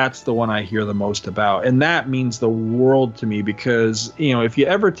go, that's the one I hear the most about. And that means the world to me, because, if you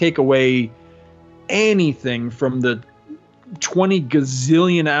ever take away anything from the 20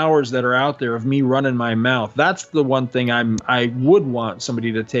 gazillion hours that are out there of me running my mouth, that's the one thing I would want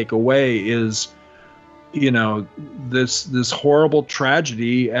somebody to take away is, this horrible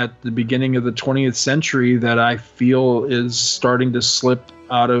tragedy at the beginning of the 20th century that I feel is starting to slip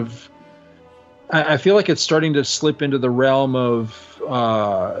out of. I feel like it's starting to slip into the realm of,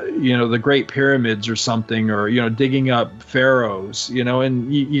 the Great Pyramids or something, or, digging up pharaohs,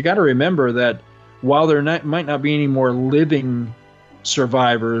 and you got to remember that while there might not be any more living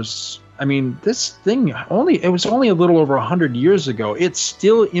survivors, I mean, this thing it was only a little over 100 years ago. It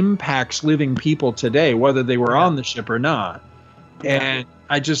still impacts living people today, whether they were on the ship or not. And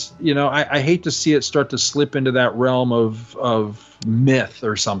I just, I hate to see it start to slip into that realm of myth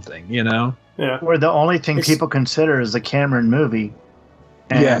or something, Yeah. Where the only thing people consider is the Cameron movie.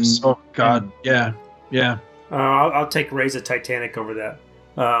 Yes. Oh God. Yeah. I'll take Raise the Titanic over that.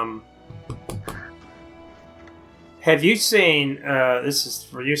 Have you seen, this is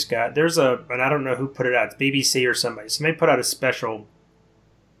for you, Scott, and I don't know who put it out, it's BBC or somebody. Somebody put out a special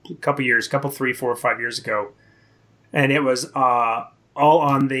a couple 3, 4, 5 years ago, and it was all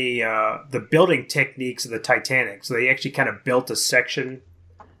on the building techniques of the Titanic. So they actually kind of built a section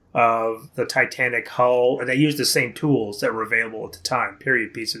of the Titanic hull, and they used the same tools that were available at the time,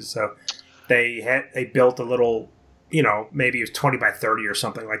 period pieces. So they built a little, maybe it was 20 by 30 or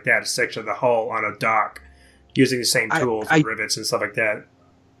something like that, a section of the hull on a dock, using the same tools and rivets and stuff like that.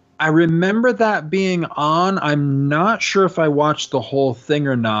 I remember that being on. I'm not sure if I watched the whole thing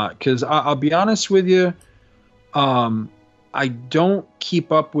or not, because I'll be honest with you, I don't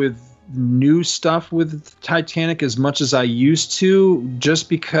keep up with new stuff with Titanic as much as I used to, just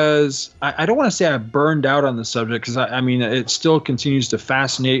because I don't want to say I burned out on the subject, because I mean, it still continues to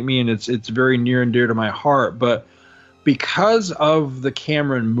fascinate me, and it's very near and dear to my heart. But because of the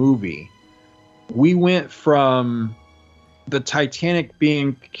Cameron movie, we went from the Titanic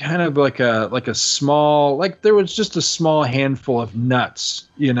being kind of like a small, like there was just a small handful of nuts,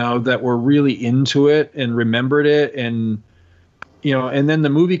 that were really into it and remembered it. And, and then the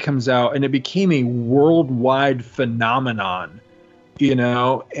movie comes out and it became a worldwide phenomenon,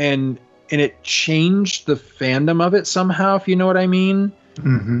 and it changed the fandom of it somehow, if you know what I mean.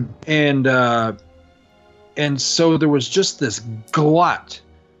 Mm-hmm. And so there was just this glut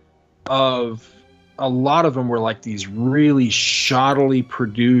of, a lot of them were like these really shoddily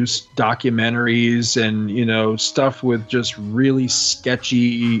produced documentaries and, stuff with just really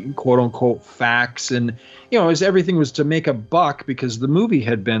sketchy, quote unquote, facts. And, as everything was to make a buck, because the movie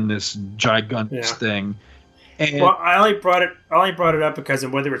had been this gigantic thing. And, well, I only brought it up because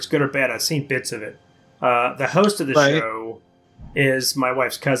of whether it's good or bad. I've seen bits of it. The host of the show is my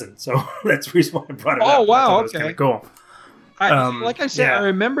wife's cousin. So that's the reason why I brought it up. Oh, wow. It was kind of cool. Like I said, I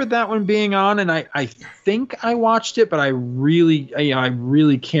remember that one being on, and I think I watched it, but I really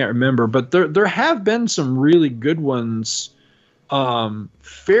can't remember. But there have been some really good ones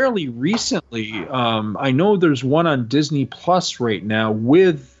fairly recently. I know there's one on Disney Plus right now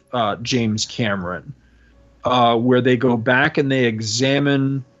with James Cameron, where they go back and they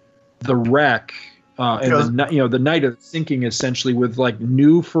examine the wreck. And the night of the sinking, essentially, with like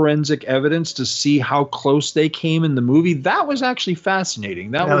new forensic evidence to see how close they came in the movie. That was actually fascinating.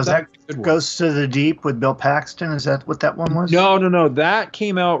 That Ghost to the Deep with Bill Paxton. Is that what that one was? No. That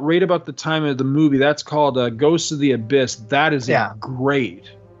came out right about the time of the movie. That's called Ghost of the Abyss. That is a great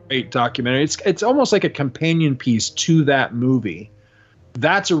documentary. It's almost like a companion piece to that movie.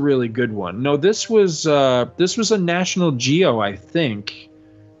 That's a really good one. No, this was a National Geo, I think.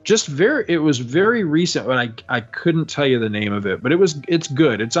 It was very recent, but I couldn't tell you the name of it, but it's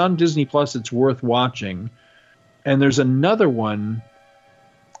good. It's on Disney Plus. It's worth watching. And there's another one.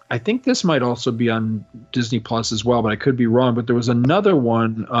 I think this might also be on Disney Plus as well, but I could be wrong. But there was another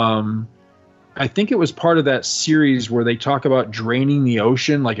one. I think it was part of that series where they talk about draining the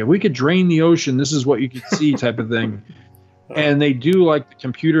ocean. Like, if we could drain the ocean, this is what you could see, type of thing. And they do like the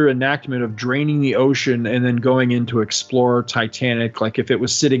computer enactment of draining the ocean and then going in to explore Titanic, like if it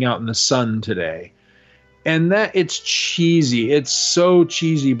was sitting out in the sun today. And that it's cheesy. It's so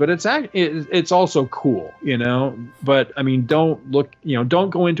cheesy, but it's also cool, you know. But I mean, don't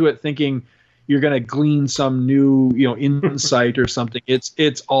go into it thinking you're going to glean some new, insight or something.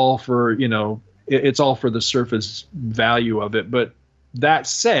 It's all for, it's all for the surface value of it. But that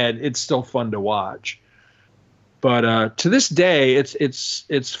said, it's still fun to watch. But to this day,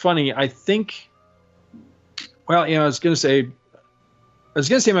 it's funny. I think, well, I was going to say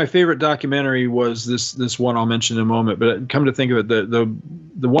my favorite documentary was this one I'll mention in a moment. But come to think of it,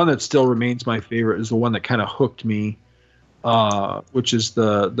 the one that still remains my favorite is the one that kind of hooked me, which is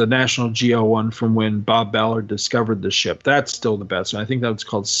the National Geo one from when Bob Ballard discovered the ship. That's still the best one. I think that's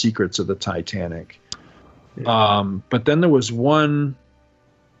called Secrets of the Titanic. But then there was one,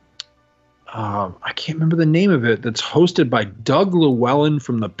 I can't remember the name of it, that's hosted by Doug Llewellyn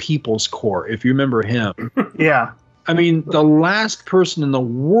from the People's Court, if you remember him. Yeah. I mean, the last person in the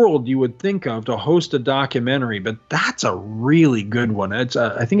world you would think of to host a documentary, but that's a really good one. It's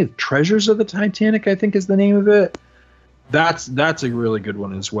I think it's Treasures of the Titanic, I think is the name of it. That's a really good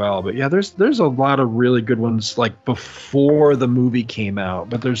one as well. But yeah, there's a lot of really good ones like before the movie came out,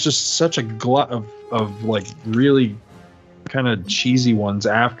 but there's just such a glut of like really kind of cheesy ones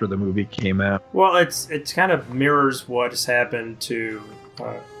after the movie came out. Well, it's kind of mirrors what has happened to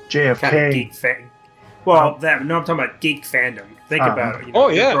JFK. Kind of geek fan. Well, I'm talking about geek fandom. Think about it.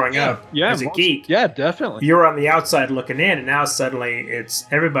 Growing up as a geek. Yeah, definitely. You're on the outside looking in, and now suddenly it's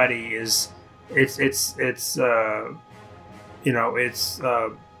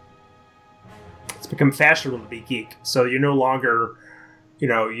become fashionable to be geek. So you're no longer,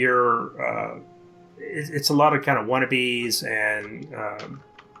 it's a lot of kind of wannabes and, I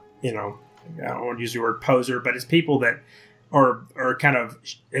don't want to use the word poser, but it's people that are kind of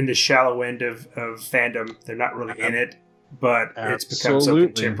in the shallow end of fandom. They're not really in it, but it's become so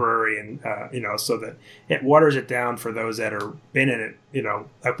contemporary and, so that it waters it down for those that are been in it,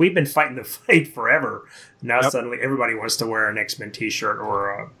 like we've been fighting the fight forever. Now suddenly everybody wants to wear an X-Men t-shirt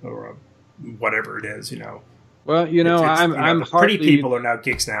or a whatever it is, Well, I'm pretty people are now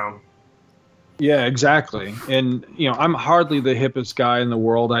geeks now. Yeah, exactly. And, I'm hardly the hippest guy in the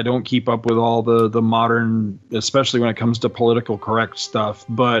world. I don't keep up with all the modern, especially when it comes to political correct stuff.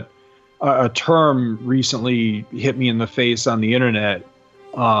 But a term recently hit me in the face on the internet,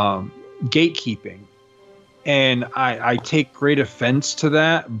 gatekeeping. And I take great offense to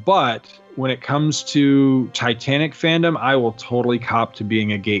that. But when it comes to Titanic fandom, I will totally cop to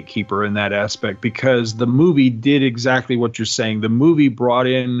being a gatekeeper in that aspect, because the movie did exactly what you're saying. The movie brought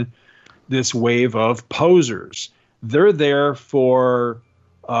in this wave of posers. They're there for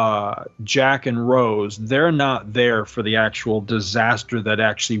Jack and Rose. They're not there for the actual disaster that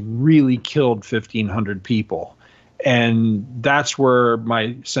actually really killed 1,500 people. And that's where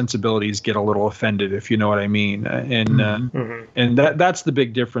my sensibilities get a little offended, if you know what I mean. And that's the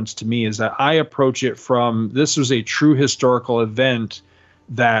big difference to me, is that I approach it from, this was a true historical event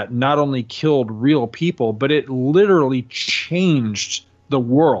that not only killed real people, but it literally changed the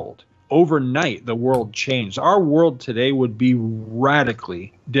world. Overnight, the world changed. Our world today would be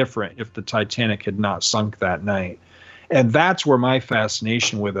radically different if the Titanic had not sunk that night. And that's where my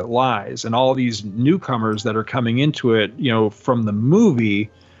fascination with it lies. And all these newcomers that are coming into it, from the movie,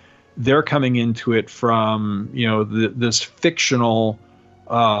 they're coming into it from, this fictional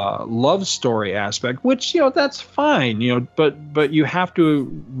love story aspect, which, that's fine, but you have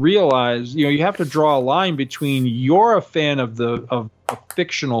to realize, you have to draw a line between you're a fan of a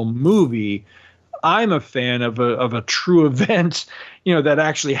fictional movie. I'm a fan of a true event, that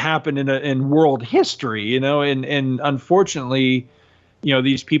actually happened in world history, and unfortunately,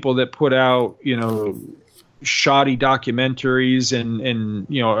 these people that put out, shoddy documentaries and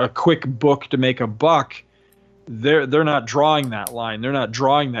a quick book to make a buck, they're not drawing that line. They're not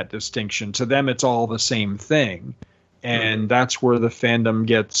drawing that distinction. To them, it's all the same thing. And that's where the fandom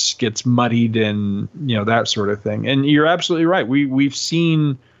gets muddied and, that sort of thing. And you're absolutely right. We've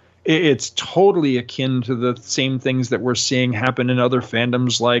seen it's totally akin to the same things that we're seeing happen in other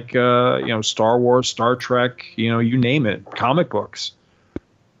fandoms like, Star Wars, Star Trek, you name it, comic books.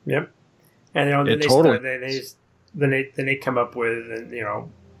 Yep. And, then they come up with, and,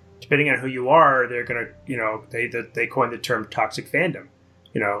 depending on who you are, they're going to, they coined the term toxic fandom.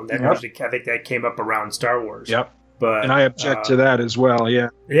 Usually, I think that came up around Star Wars. Yep. But, and I object to that as well. Yeah.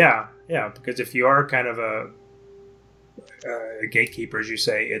 Yeah. Yeah. Because if you are kind of a gatekeeper, as you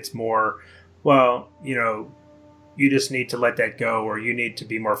say, it's more, well, you just need to let that go, or you need to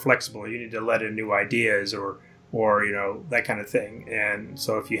be more flexible. You need to let in new ideas or that kind of thing. And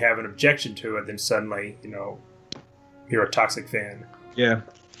so if you have an objection to it, then suddenly, you're a toxic fan. Yeah.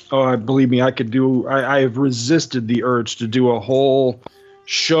 Oh, believe me, I could do. I have resisted the urge to do a whole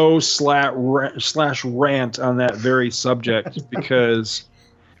show slash rant on that very subject because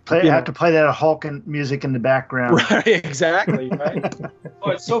have to play that Hulk music in the background. Right, exactly. Right.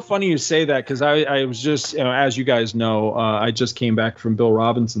 Oh, it's so funny you say that because I was just, as you guys know, I just came back from Bill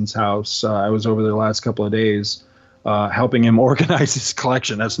Robinson's house. I was over there the last couple of days, helping him organize his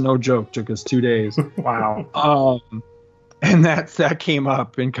collection. That's no joke. Took us 2 days. Wow. And that came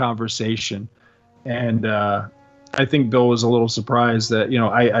up in conversation, and I think Bill was a little surprised that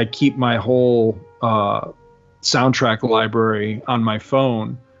I keep my whole soundtrack library on my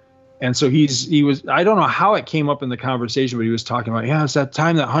phone. And so he was, I don't know how it came up in the conversation, but he was talking about, it's that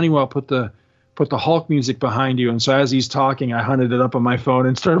time that Honeywell put the Hulk music behind you. And so as he's talking, I hunted it up on my phone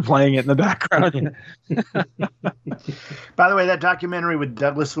and started playing it in the background. By the way, that documentary with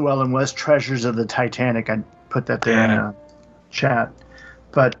Douglas Llewellyn was Treasures of the Titanic. I put that there in the chat.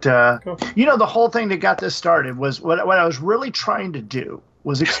 But, cool. The whole thing that got this started was what I was really trying to do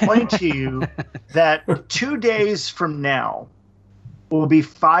was explain to you that 2 days from now, will be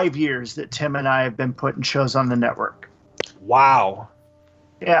 5 years that Tim and I have been putting shows on the network. Wow.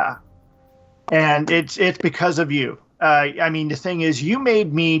 Yeah. And it's because of you. The thing is, you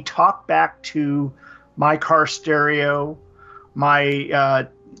made me talk back to my car stereo, my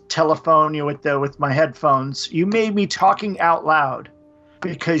telephone, with my headphones. You made me talking out loud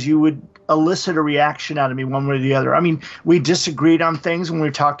because you would elicit a reaction out of me one way or the other. We disagreed on things when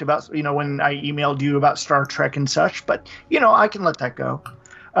we talked about, when I emailed you about Star Trek and such, but, I can let that go.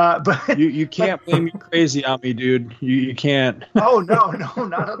 But you can't blame me crazy on me, dude. You can't. Oh, no,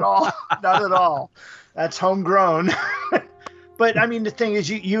 not at all. Not at all. That's homegrown. But the thing is,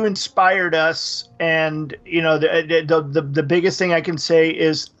 you inspired us. And, the biggest thing I can say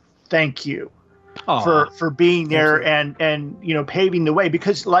is thank you. For being there and paving the way,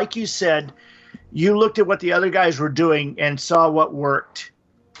 because like you said, you looked at what the other guys were doing and saw what worked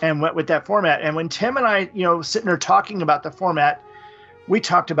and went with that format. And when Tim and I, sitting there talking about the format, we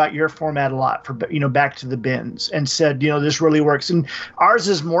talked about your format a lot for, Back to the Bins, and said, this really works. And ours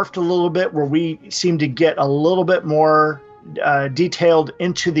has morphed a little bit where we seem to get a little bit more detailed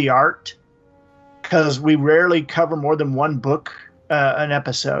into the art, because we rarely cover more than one book an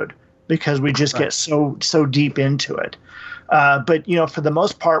episode, because we just get so deep into it. But for the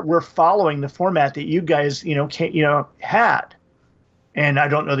most part, we're following the format that you guys had. And I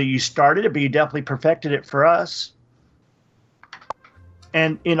don't know that you started it, but you definitely perfected it for us.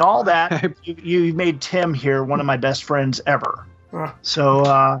 And in all that, you made Tim here one of my best friends ever.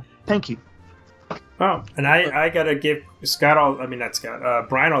 So thank you. Oh, and I gotta give Brian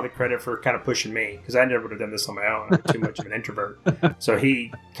all the credit for kind of pushing me, because I never would have done this on my own. I'm too much of an introvert. So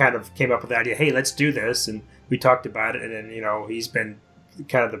he kind of came up with the idea, hey, let's do this, and we talked about it, and then he's been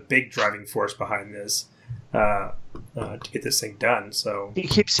kind of the big driving force behind this to get this thing done. So he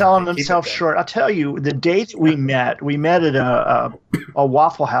keeps selling himself short. I'll tell you, the date we met at a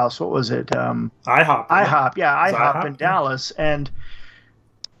Waffle House. What was it? IHOP. Yeah, IHOP in Dallas, and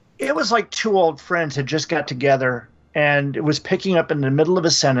it was like two old friends had just got together, and it was picking up in the middle of a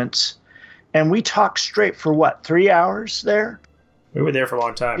sentence, and we talked straight for 3 hours there? We were there for a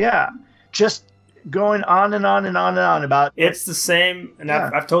long time. Yeah, just going on and on and on and on about it. It's the same, and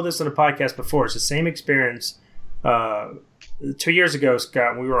I've told this on a podcast before. It's the same experience. 2 years ago,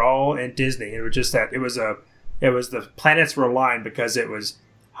 Scott, we were all in Disney. It was just that it was the planets were aligned, because it was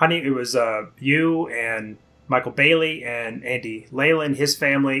you and Michael Bailey and Andy Leyland, his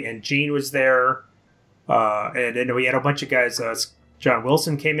family, and Gene was there. And then we had a bunch of guys. John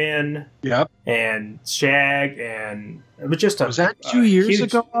Wilson came in. Yep. And Shag, and it was just was that 2 years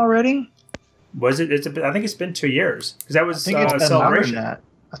ago already? Was it? I think it's been 2 years, because that was I think it's Celebration. Longer than that.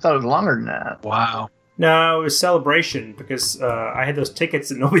 I thought it was longer than that. Wow. No, it was Celebration, because I had those tickets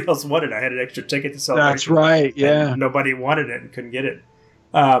that nobody else wanted. I had an extra ticket to Celebration. That's right. Yeah. Nobody wanted it and couldn't get it.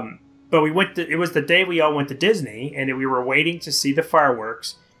 But it was the day we all went to Disney, and we were waiting to see the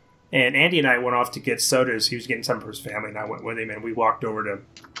fireworks. And Andy and I went off to get sodas. He was getting some for his family, and I went with him. And we walked over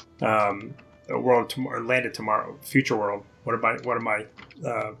to Landed Tomorrow, Future World. What am I?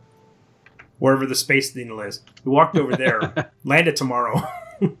 Wherever the Space Needle is. We walked over there, Landed Tomorrow.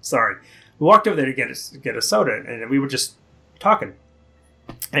 Sorry, we walked over there to get a soda, and we were just talking.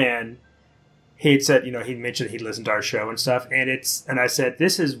 And he had said, he mentioned he'd listened to our show and stuff, and I said,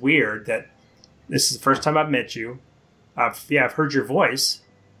 this is weird that this is the first time I've met you. I've heard your voice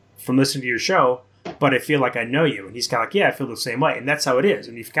from listening to your show, but I feel like I know you. And he's kind of like, yeah, I feel the same way. And that's how it is.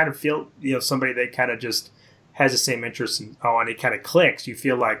 And you kind of feel, somebody that kind of just has the same interests, and it kind of clicks. You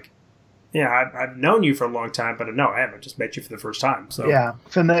feel like I've known you for a long time, but no, I haven't just met you for the first time. So yeah,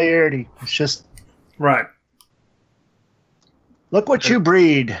 familiarity. It's just right. Look what you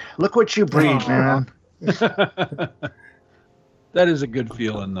breed. Look what you breed, man. That is a good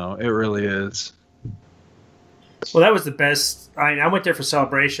feeling, though. It really is. Well, that was the best. I went there for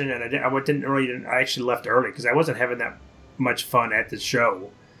Celebration, and I actually left early because I wasn't having that much fun at the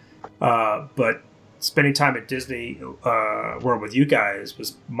show. But spending time at Disney World with you guys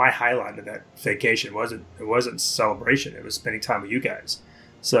was my highlight of that vacation. It wasn't Celebration. It was spending time with you guys.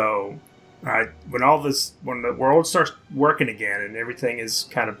 So when the world starts working again and everything is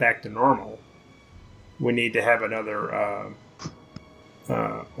kind of back to normal, we need to have another.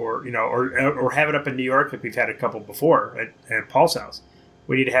 Or have it up in New York like we've had a couple before at Paul's house.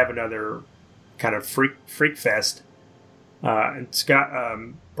 We need to have another kind of freak fest. And Scott,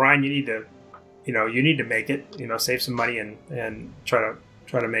 Brian, you need to make it. Save some money and try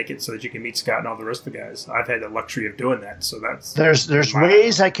to make it so that you can meet Scott and all the rest of the guys. I've had the luxury of doing that, so there's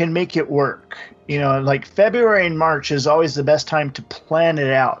ways I can make it work. Like February and March is always the best time to plan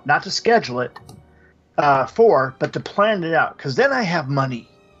it out, not to schedule it. But to plan it out, because then I have money.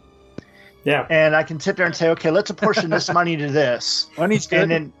 Yeah. And I can sit there and say, okay, let's apportion this money to this. Money's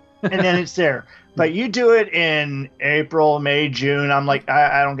good. And then it's there. But you do it in April, May, June. I'm like,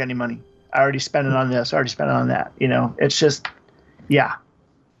 I don't get any money. I already spent it on this. I already spent it on that. It's just, yeah.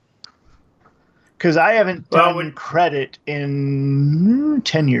 Because I haven't done credit in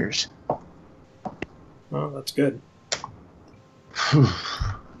 10 years. Well, that's good.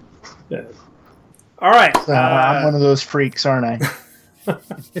 Yeah. All right. I'm one of those freaks, aren't I?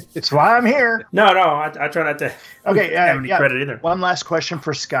 That's why I'm here. No, I try not to have any credit either. One last question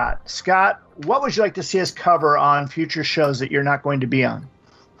for Scott. Scott, what would you like to see us cover on future shows that you're not going to be on?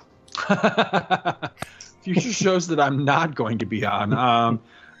 Future shows that I'm not going to be on.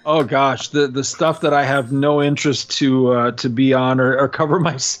 Oh gosh, the stuff that I have no interest to be on or cover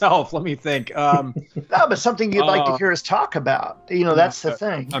myself. Let me think. No, but something you'd like to hear us talk about. That's the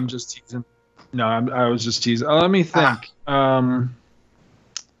thing. I'm just teasing. No, I was just teasing. Let me think. Well,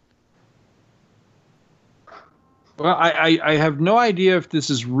 I have no idea if this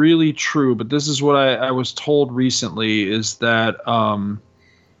is really true, but this is what I was told recently is that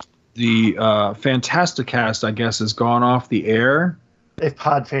the Fantasticast, I guess, has gone off the air. They've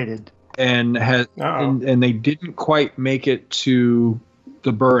pod faded. And they didn't quite make it to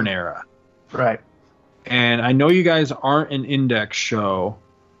the Byrne era. Right. And I know you guys aren't an index show,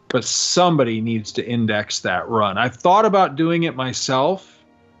 but somebody needs to index that run. I've thought about doing it myself,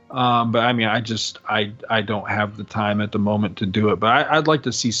 but I mean, I don't have the time at the moment to do it. But I'd like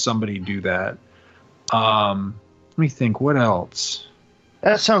to see somebody do that. Let me think. What else?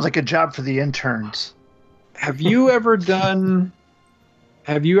 That sounds like a job for the interns. Have you ever done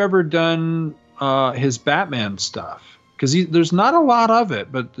his Batman stuff? Because there's not a lot of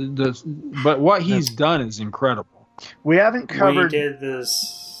it, but what he's done is incredible. We haven't covered. We did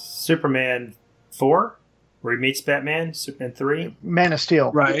this. Superman 4, where he meets Batman. Superman 3, Man of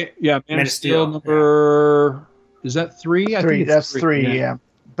Steel. Right? Yeah, Man of Steel number. Yeah. Is that 3? I think that's 3. Yeah.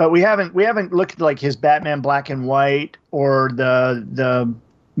 But we haven't looked at like his Batman Black and White or the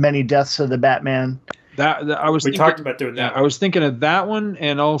Many Deaths of the Batman. We talked about doing that. I was thinking of that one,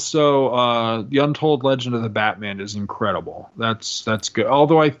 and also the Untold Legend of the Batman is incredible. That's good.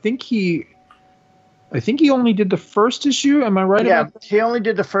 Although I think he only did the first issue. Am I right? Yeah, he only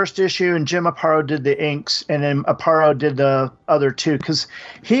did the first issue, and Jim Aparo did the inks, and then Aparo did the other 2 because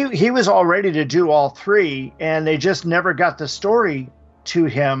he was all ready to do all 3, and they just never got the story to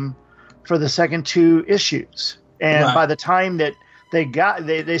him for the second 2 issues. And by the time that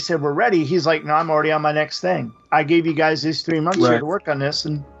they said we're ready, he's like, no, I'm already on my next thing. I gave you guys these 3 months here to work on this,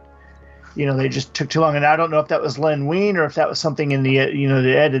 and they just took too long. And I don't know if that was Len Wein or if that was something in the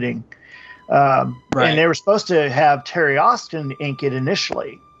the editing. And they were supposed to have Terry Austin ink it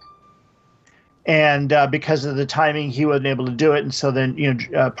initially, and because of the timing, he wasn't able to do it, and so then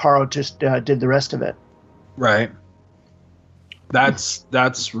Paro just did the rest of it. Right.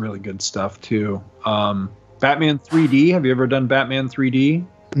 That's really good stuff too. Batman 3D. Have you ever done Batman 3D?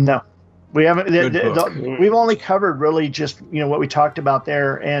 No, we haven't. We've only covered really just what we talked about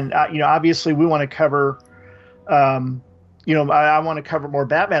there, and obviously we want to cover. I want to cover more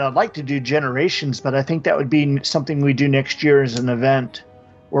Batman. I'd like to do Generations, but I think that would be something we do next year as an event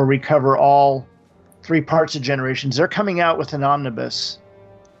where we cover all 3 parts of Generations. They're coming out with an omnibus.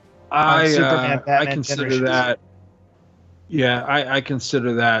 Superman, Batman, I consider that. Yeah, I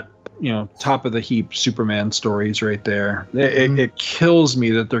consider that, top of the heap Superman stories right there. It kills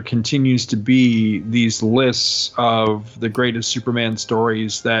me that there continues to be these lists of the greatest Superman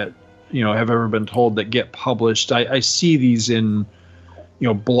stories that have ever been told that get published. I see these in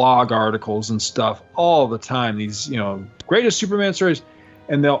blog articles and stuff all the time. These greatest Superman stories,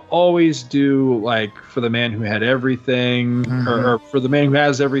 and they'll always do like for the man who had everything, or for the man who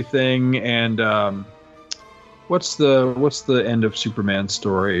has everything, and what's the end of Superman's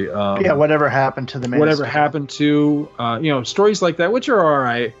story? Whatever happened to the man. Whatever happened to stories like that, which are all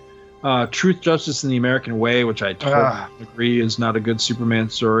right. Truth, Justice, and the American Way, which I totally agree is not a good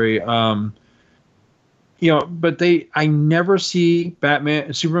Superman story. But I never see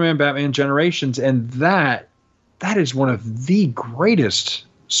Superman, Batman Generations, and that is one of the greatest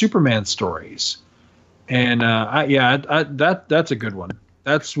Superman stories. And that's a good one.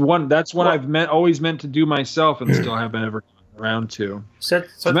 That's one I've always meant to do myself, and still haven't ever gotten around to. So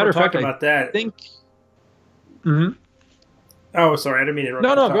as a matter of fact, about that, I think. Oh, sorry, I didn't mean to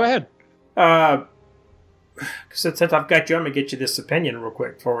interrupt. No, go ahead. Since I've got you, I'm gonna get you this opinion real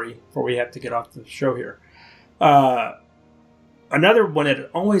quick before we have to get off the show here. Another one that's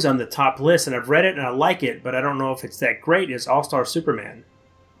always on the top list, and I've read it and I like it, but I don't know if it's that great, is All-Star Superman.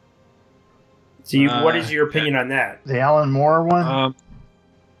 So, what is your opinion on that? The Alan Moore one?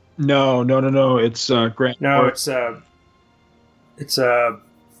 No. It's Grant. No, it's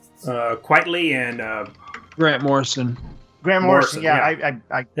Quietly and Grant Morrison. Grant Morrison, yeah.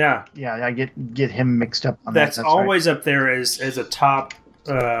 I get him mixed up on that's that. That's always right up there as a top.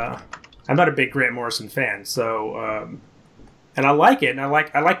 I'm not a big Grant Morrison fan, so and I like it, and I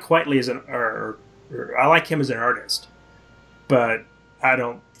like Quietly as or I like him as an artist, but I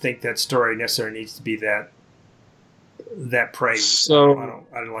don't think that story necessarily needs to be that praised. So I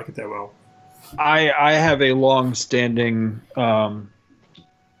don't like it that well. I have a long-standing.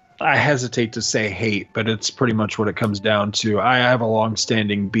 I hesitate to say hate, but it's pretty much what it comes down to. I have a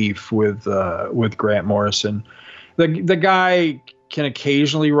long-standing beef with Grant Morrison. The guy can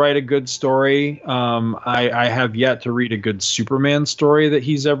occasionally write a good story. I have yet to read a good Superman story that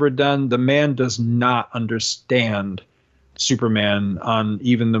he's ever done. The man does not understand Superman on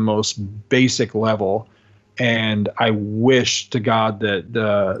even the most basic level. And I wish to God that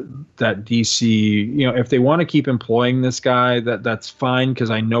that DC, if they want to keep employing this guy, that's fine,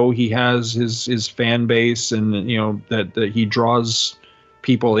 because I know he has his fan base, and that he draws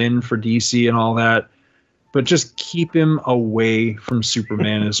people in for DC and all that. But just keep him away from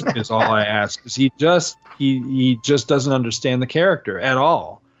Superman is all I ask, because he just doesn't understand the character at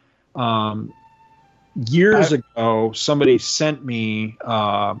all. Years ago, somebody sent me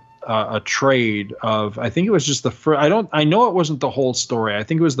a trade of, I think it was just the first. I know it wasn't the whole story. I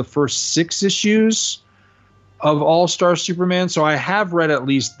think it was the first 6 issues of All-Star Superman. So I have read at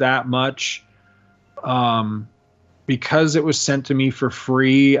least that much. Because it was sent to me for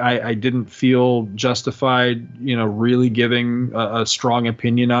free, I didn't feel justified, really giving a strong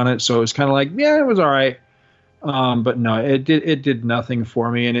opinion on it. So it was kind of like, yeah, it was all right. But no, it did nothing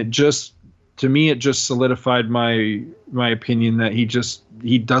for me, and it just solidified my opinion that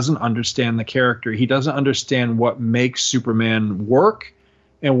he doesn't understand the character. He doesn't understand what makes Superman work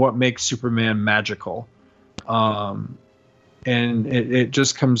and what makes Superman magical. And it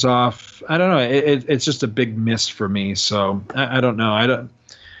just comes off, I don't know, it's just a big miss for me. So I don't know.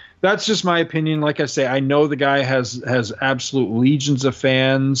 That's just my opinion. Like I say, I know the guy has absolute legions of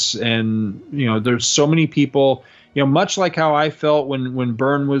fans, and there's so many people, much like how I felt when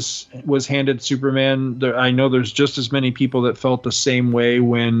Byrne was handed Superman. I know there's just as many people that felt the same way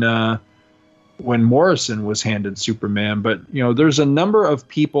when Morrison was handed Superman. But there's a number of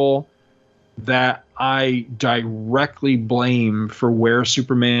people that I directly blame for where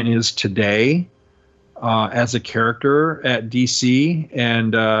Superman is today as a character at DC,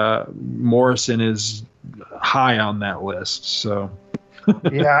 and Morrison is high on that list. So,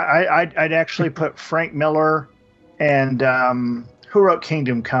 yeah, I'd actually put Frank Miller and who wrote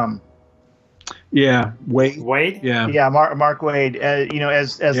Kingdom Come? Yeah, Wade. Yeah, Mark Waid.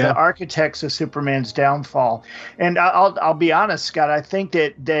 As the architects of Superman's downfall. And I'll be honest, Scott. I think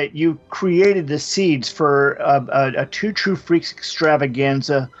that you created the seeds for a Two True Freaks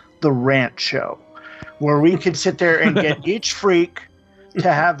extravaganza, the Rant Show, where we could sit there and get each freak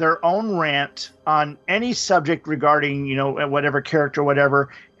to have their own rant on any subject regarding whatever character, whatever,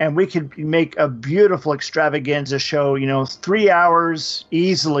 and we could make a beautiful extravaganza show. 3 hours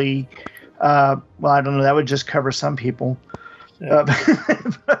easily. Well, I don't know. That would just cover some people. Yeah.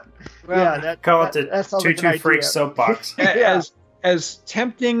 Call it that the Two Freaks soapbox. As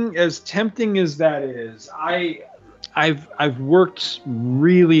tempting as that is, I've worked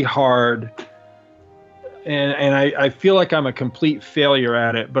really hard. and I feel like I'm a complete failure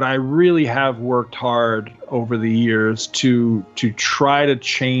at it, but I really have worked hard over the years to try to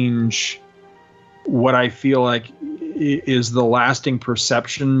change what I feel like is the lasting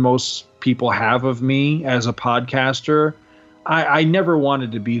perception most people have of me as a podcaster. I never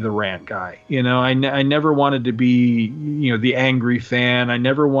wanted to be the rant guy. I never wanted to be, the angry fan. I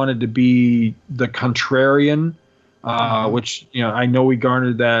never wanted to be the contrarian, which, I know we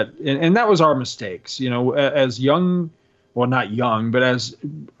garnered that. And that was our mistakes, as young, well, not young, but as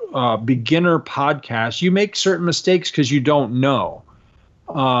beginner podcasts, you make certain mistakes because you don't know.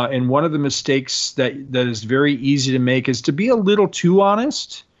 And one of the mistakes that is very easy to make is to be a little too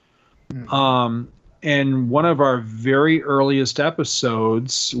honest. And one of our very earliest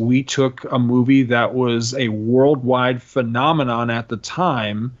episodes, we took a movie that was a worldwide phenomenon at the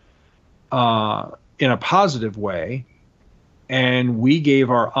time in a positive way. And we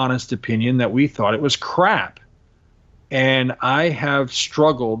gave our honest opinion that we thought it was crap. And I have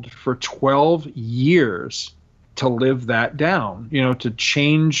struggled for 12 years to live that down, to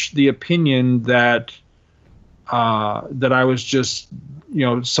change the opinion that I was just,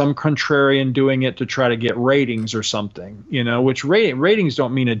 some contrarian doing it to try to get ratings or something, which ratings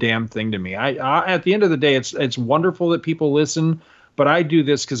don't mean a damn thing to me. I at the end of the day, it's wonderful that people listen, but I do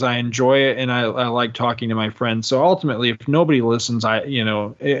this because I enjoy it and I like talking to my friends. So ultimately, if nobody listens, I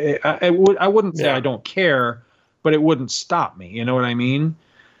wouldn't say I don't care, but it wouldn't stop me. You know what I mean?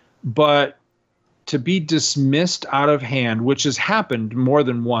 But to be dismissed out of hand, which has happened more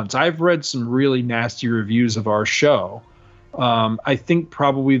than once. I've read some really nasty reviews of our show. I think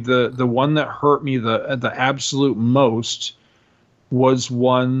probably the one that hurt me the absolute most was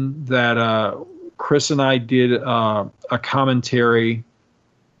one that Chris and I did a commentary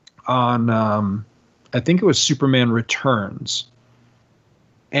on. I think it was Superman Returns,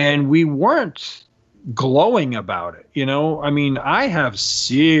 and we weren't glowing about it. I mean, I have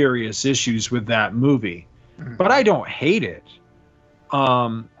serious issues with that movie, but I don't hate it.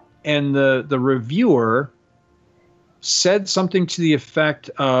 And the reviewer said something to the effect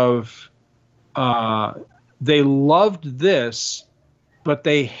of they loved this, but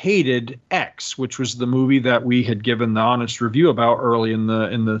they hated X, which was the movie that we had given the honest review about early in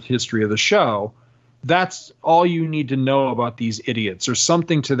the history of the show. That's all you need to know about these idiots, or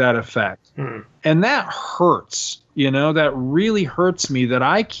something to that effect. And that hurts, that really hurts me, that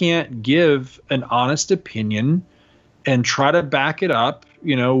I can't give an honest opinion and try to back it up,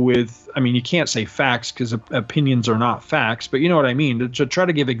 with, I mean, you can't say facts because opinions are not facts, but you know what I mean, to try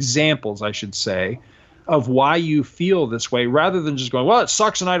to give examples, I should say, of why you feel this way, rather than just going, well, it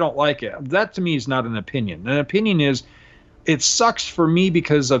sucks and I don't like it. That to me is not an opinion. An opinion is, it sucks for me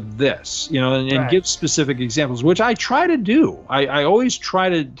because of this, and right. Give specific examples, which I try to do. I always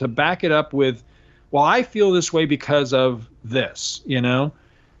try to back it up with, well, I feel this way because of this,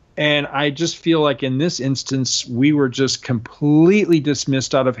 and I just feel like in this instance, we were just completely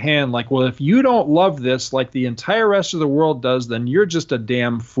dismissed out of hand. Like, well, if you don't love this like the entire rest of the world does, then you're just a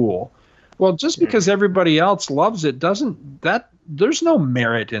damn fool. Well, just because everybody else loves it there's no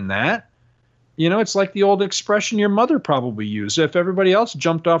merit in that. It's like the old expression your mother probably used. If everybody else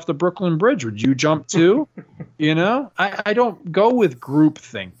jumped off the Brooklyn Bridge, would you jump too? I don't go with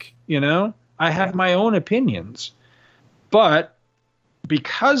groupthink. I have my own opinions. But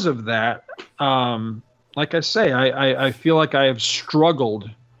because of that, like I say, I feel like I have struggled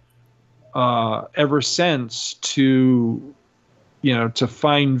ever since to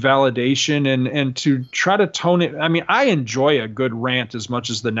find validation and to try to tone it. I mean, I enjoy a good rant as much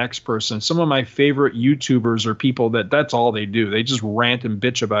as the next person. Some of my favorite YouTubers are people that's all they do. They just rant and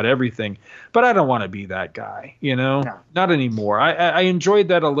bitch about everything. But I don't want to be that guy, No. Not anymore. I enjoyed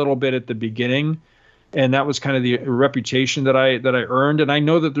that a little bit at the beginning, and that was kind of the reputation that I earned. And I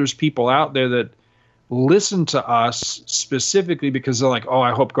know that there's people out there that listen to us specifically because they're like, oh,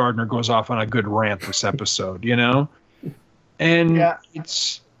 I hope Gardner goes off on a good rant this episode, And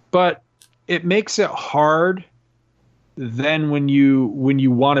but it makes it hard then when you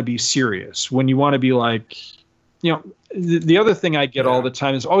want to be serious, when you want to be like, the other thing I get all the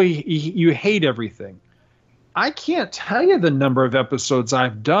time is, oh, you hate everything. I can't tell you the number of episodes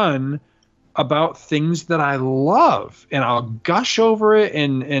I've done about things that I love, and I'll gush over it.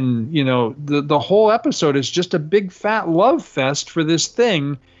 And the whole episode is just a big fat love fest for this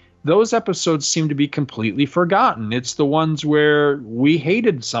thing. Those episodes seem to be completely forgotten. It's the ones where we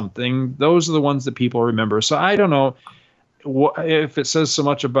hated something. Those are the ones that people remember. So I don't know if it says so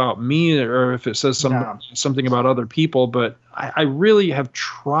much about me or if it says something about other people, but I really have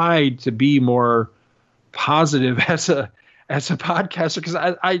tried to be more positive as a podcaster, because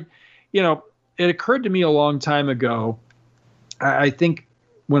I it occurred to me a long time ago. I think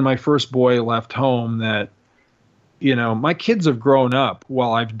when my first boy left home that, my kids have grown up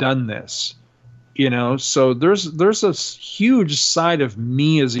while I've done this, so there's a huge side of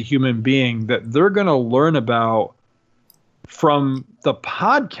me as a human being that they're going to learn about from the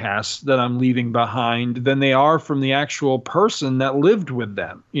podcast that I'm leaving behind than they are from the actual person that lived with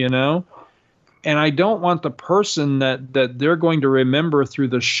them, And I don't want the person that they're going to remember through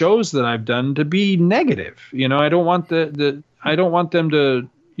the shows that I've done to be negative. I don't want I don't want them to,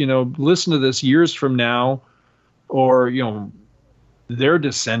 listen to this years from now, or, their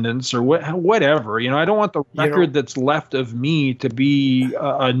descendants or whatever. I don't want the record that's left of me to be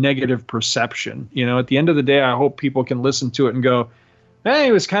a negative perception. At the end of the day, I hope people can listen to it and go, hey,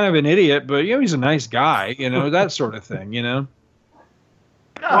 he was kind of an idiot, but he's a nice guy, that sort of thing, Well,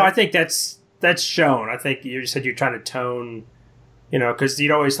 I think that's shown. I think you said you're trying to tone, because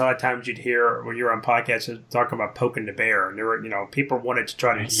you'd always, a lot of times you'd hear when you were on podcasts talking about poking the bear, and there were, people wanted to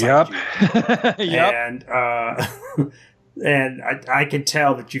try to incite you. Yep. And I can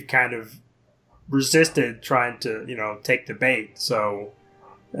tell that you've kind of resisted trying to, take the bait. So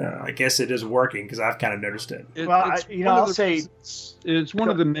I guess it is working because I've kind of noticed it. I'll say it's one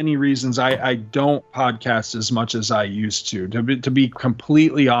of the many reasons I don't podcast as much as I used to be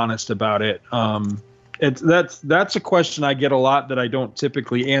completely honest about it. That's a question I get a lot that I don't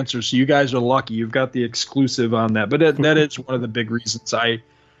typically answer. So you guys are lucky. You've got the exclusive on that. But that is one of the big reasons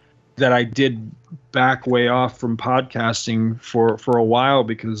that I did back way off from podcasting for a while,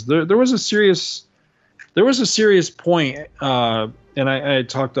 because there was a serious point, and I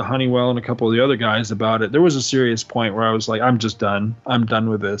talked to Honeywell and a couple of the other guys about it. There was a serious point where I was like, I'm just done. I'm done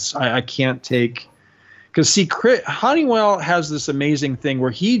with this. I can't take, because Honeywell has this amazing thing where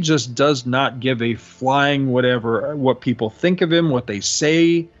he just does not give a flying whatever what people think of him, what they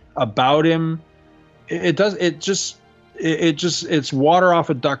say about him. It's water off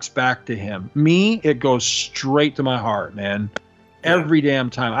a duck's back to him. Me, it goes straight to my heart, man. Every damn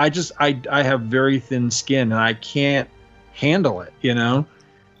time. I have very thin skin and I can't handle it,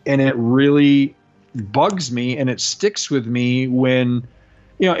 and it really bugs me and it sticks with me when,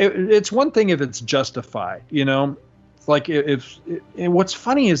 it's one thing if it's justified, like what's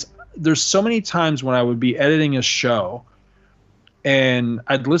funny is there's so many times when I would be editing a show and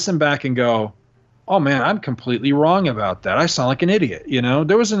I'd listen back and go, oh man, I'm completely wrong about that. I sound like an idiot.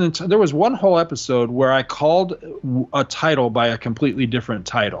 There was one whole episode where I called a title by a completely different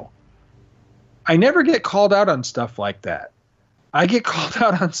title. I never get called out on stuff like that. I get called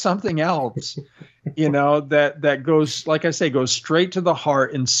out on something else, that goes, like I say, goes straight to the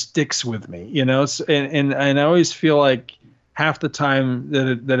heart and sticks with me, and I always feel like half the time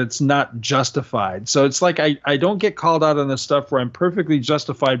that it's not justified. So it's like I don't get called out on the stuff where I'm perfectly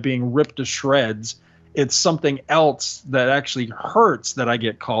justified being ripped to shreds. It's something else that actually hurts that I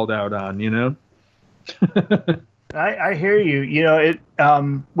get called out on, I hear you.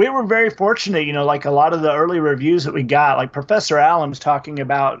 We were very fortunate, like a lot of the early reviews that we got, like Professor Allen was talking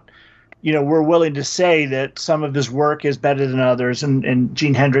about, we're willing to say that some of his work is better than others. And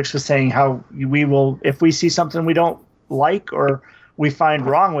Gene Hendricks was saying how we will, if we see something we don't like or we find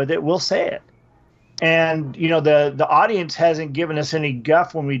wrong with it, we'll say it. And, the audience hasn't given us any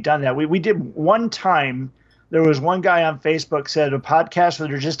guff when we've done that. We did one time, there was one guy on Facebook said, a podcast where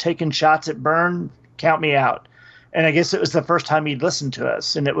they're just taking shots at Byrne, count me out. And I guess it was the first time he'd listened to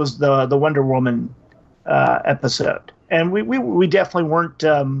us, and it was the Wonder Woman episode. And we definitely weren't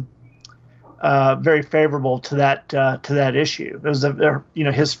very favorable to that issue. It was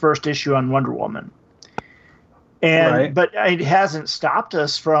his first issue on Wonder Woman. And right. But it hasn't stopped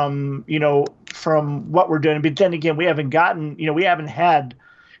us from what we're doing. But then again, we haven't had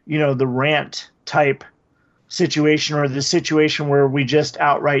the rant type situation or the situation where we just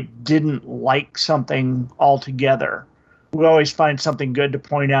outright didn't like something altogether. We always find something good to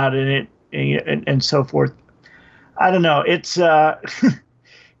point out in it and so forth. I don't know. It's the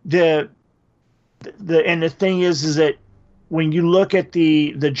thing is that when you look at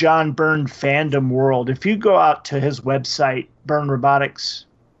the John Byrne fandom world, if you go out to his website,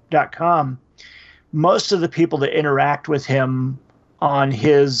 byrnerobotics.com, most of the people that interact with him on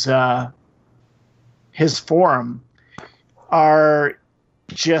his forum are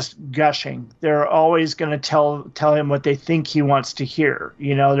just gushing. They're always going to tell him what they think he wants to hear.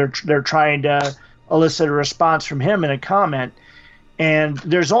 They're trying to elicit a response from him in a comment. And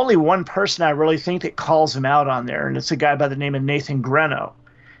there's only one person I really think that calls him out on there, and it's a guy by the name of Nathan Greno.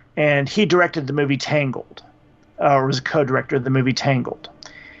 And he directed the movie Tangled, or was a co-director of the movie Tangled.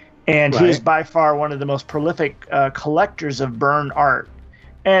 And He is by far one of the most prolific collectors of Byrne art.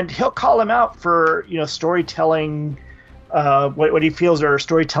 and he'll call him out for storytelling, what he feels are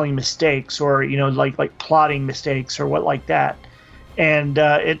storytelling mistakes, or like plotting mistakes or what like that. And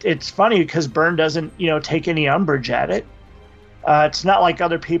it's funny because Byrne doesn't take any umbrage at it. It's not like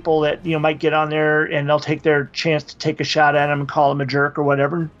other people that might get on there and they'll take their chance to take a shot at him and call him a jerk or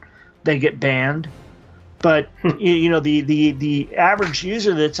whatever. They get banned. But the average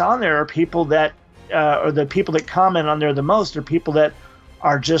user that's on there are people that, or the people that comment on there the most, are people that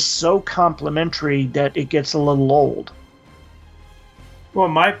are just so complimentary that it gets a little old. Well,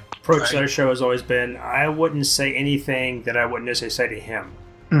 my approach to their show has always been, I wouldn't say anything that I wouldn't necessarily say to him.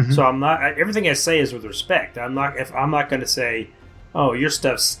 Mm-hmm. So everything I say is with respect. I'm not going to say, oh, your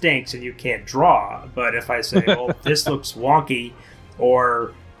stuff stinks and you can't draw. But if I say, oh, this looks wonky,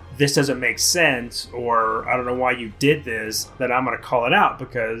 or this doesn't make sense, or I don't know why you did this, then I'm going to call it out,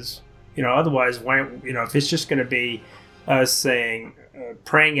 because otherwise, why if it's just going to be us saying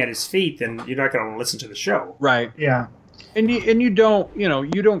praying at his feet, then you're not going to listen to the show. Right. Yeah. And you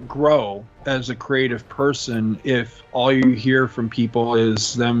don't grow as a creative person if all you hear from people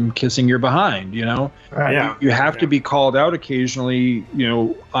is them kissing your behind, Right. Yeah. You have to be called out occasionally,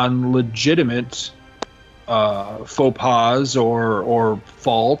 on legitimate faux pas or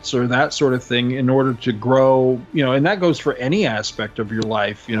faults or that sort of thing in order to grow, and that goes for any aspect of your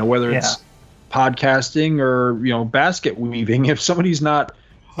life, whether it's podcasting or, basket weaving. If somebody's not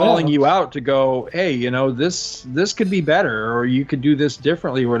calling you out to go, hey, this could be better, or you could do this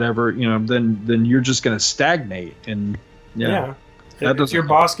differently, or whatever, then you're just going to stagnate. And if your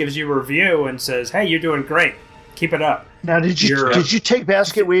boss gives you a review and says, hey, you're doing great, keep it up. Now, did you take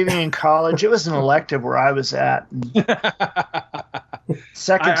basket weaving in college? It was an elective where I was at.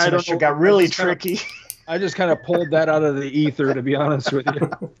 Second semester got really tricky. I just kind of pulled that out of the ether, to be honest with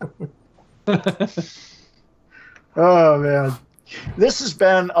you. Oh man, this has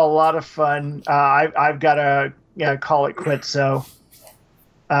been a lot of fun. I've got to call it quits. So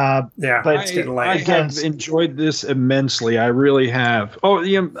but I have enjoyed this immensely. I really have. Oh,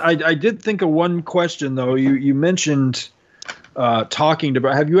 I did think of one question though. You mentioned talking to.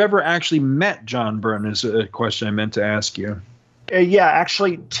 Have you ever actually met John Byrne? Is a question I meant to ask you. Yeah,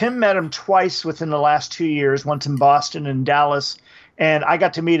 actually, Tim met him twice within the last 2 years. Once in Boston and Dallas, and I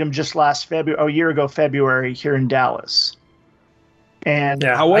got to meet him just a year ago, February, here in Dallas. And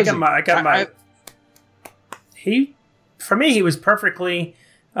how was he? For me, he was perfectly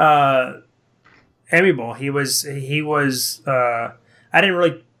amiable. He was. I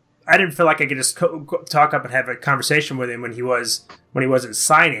didn't feel like I could just talk up and have a conversation with him when he wasn't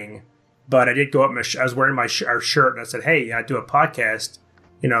signing. But I did go up. I was wearing our shirt, and I said, "Hey, I do a podcast,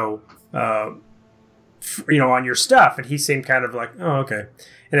 on your stuff." And he seemed kind of like, "Oh, okay."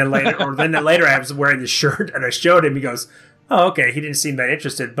 And then later, I was wearing the shirt, and I showed him. He goes, "Oh, okay." He didn't seem that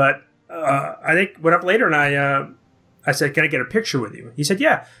interested, but I think went up later, and I said, "Can I get a picture with you?" He said,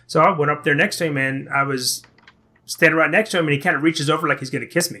 "Yeah." So I went up there next to him, and I was standing right next to him, and he kind of reaches over like he's going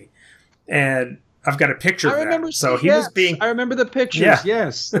to kiss me, and I've got a picture of that. So he was being. I remember the pictures. Yeah.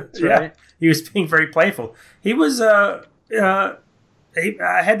 Yes, that's right. He was being very playful. He was. I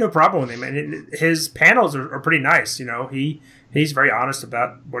had no problem with him, and his panels are pretty nice. He's very honest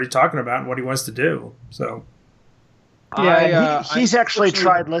about what he's talking about and what he wants to do. So. Yeah, he's actually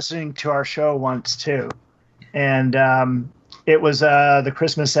tried listening to our show once too, and it was the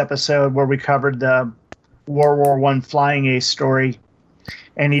Christmas episode where we covered the World War I flying ace story.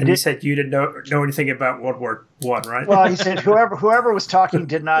 And he said you didn't know anything about World War I, right? Well, he said whoever was talking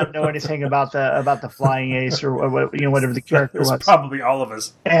did not know anything about the flying ace or whatever the character was. Probably all of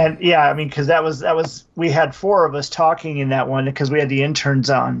us. And yeah, I mean, because that was we had 4 of us talking in that one because we had the interns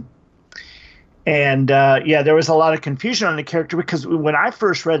on. And there was a lot of confusion on the character because when I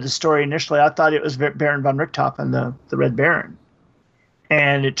first read the story initially, I thought it was Baron von Richthofen, the Red Baron.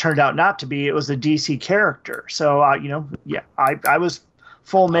 And it turned out not to be. It was a DC character. So, I was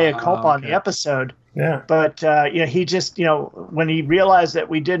full mea culpa on the episode. Yeah. But, he just, when he realized that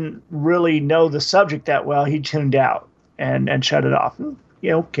we didn't really know the subject that well, he tuned out and shut it off.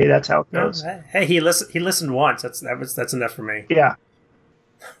 Okay, that's how it goes. Hey, he listened once. That's enough for me. Yeah.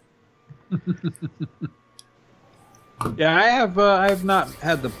 Yeah, I have not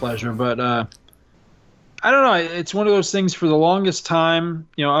had the pleasure, but I don't know. It's one of those things. For the longest time,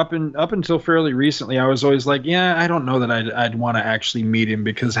 up until fairly recently, I was always like, I don't know that I'd want to actually meet him,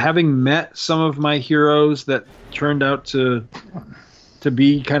 because having met some of my heroes that turned out to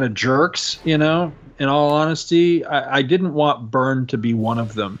be kind of jerks, in all honesty, I didn't want Byrne to be one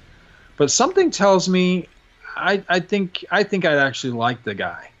of them. But something tells me I think I'd actually like the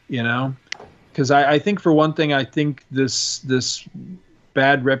guy, because I think, for one thing, I think this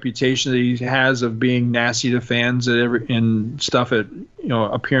bad reputation that he has of being nasty to fans and stuff at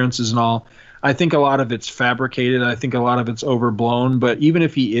appearances and all. I think a lot of it's fabricated. I think a lot of it's overblown. But even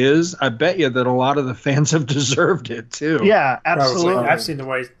if he is, I bet you that a lot of the fans have deserved it too. Yeah, absolutely. Probably. I've seen the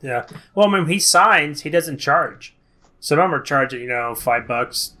way. Yeah. Well, I mean, he signs. He doesn't charge. Some of them are charging, $5,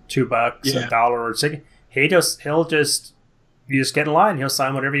 $2, $1 or $6. He'll just you just get in line. He'll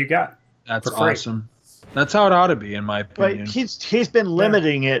sign whatever you got. That's awesome. That's how it ought to be, in my opinion. But he's been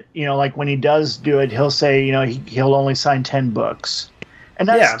limiting it. Like when he does do it, he'll say he'll only sign 10 books. And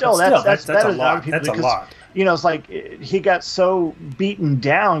that's a lot. That's a lot. It's like he got so beaten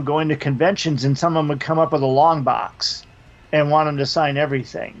down going to conventions, and some of them would come up with a long box and want him to sign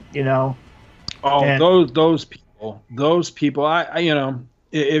everything. Oh, those people.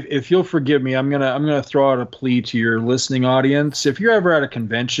 If you'll forgive me, I'm gonna throw out a plea to your listening audience. If you're ever at a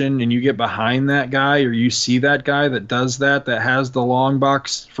convention and you get behind that guy, or you see that guy that does that has the long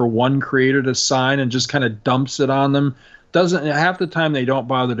box for one creator to sign and just kind of dumps it on them. Half the time they don't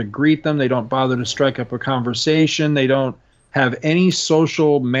bother to greet them. They don't bother to strike up a conversation. They don't have any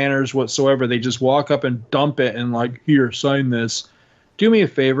social manners whatsoever. They just walk up and dump it and like, here, sign this. Do me a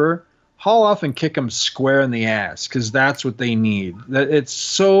favor, haul off and kick them square in the ass, because that's what they need. It's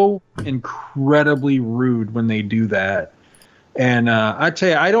so incredibly rude when they do that. And I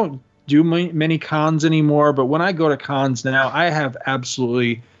tell you, I don't do many cons anymore, but when I go to cons now, I have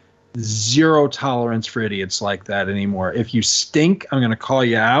absolutely zero tolerance for idiots like that anymore. If you stink, I'm going to call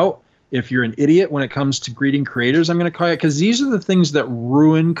you out. If you're an idiot when it comes to greeting creators, I'm going to call you out, because these are the things that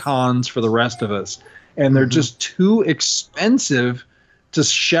ruin cons for the rest of us. And they're just too expensive to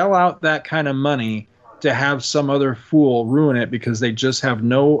shell out that kind of money to have some other fool ruin it, because they just have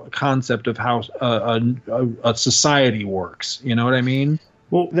no concept of how a society works. You know what I mean?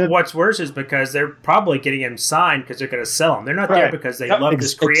 Well, what's worse is because they're probably getting him signed because they're going to sell him. They're not there because they love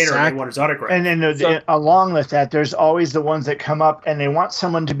this creator and they want his autograph. And then along with that, there's always the ones that come up and they want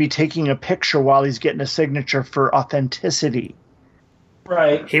someone to be taking a picture while he's getting a signature for authenticity.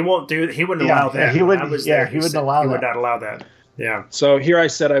 Right. He wouldn't allow that. He wouldn't allow that. He would not allow that. Yeah. So here I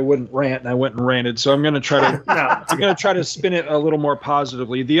said I wouldn't rant, and I went and ranted. So I'm going to try to I'm going to try to spin it a little more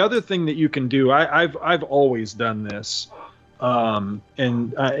positively. The other thing that you can do, I've always done this. And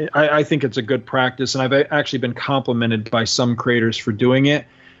I think it's a good practice, and I've actually been complimented by some creators for doing it.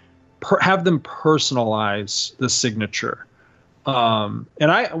 Have them personalize the signature. And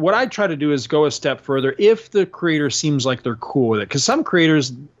what I try to do is go a step further if the creator seems like they're cool with it, because some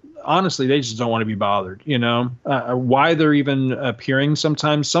creators, honestly, they just don't want to be bothered. Why they're even appearing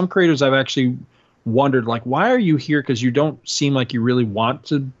sometimes. Some creators I've actually wondered, like, why are you here? Because you don't seem like you really want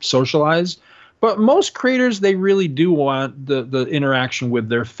to socialize. But most creators, they really do want the interaction with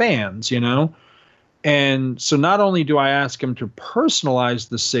their fans, And so not only do I ask them to personalize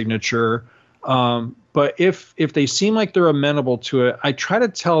the signature, but if they seem like they're amenable to it, I try to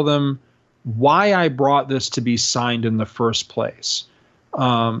tell them why I brought this to be signed in the first place.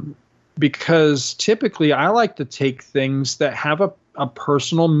 Because typically I like to take things that have a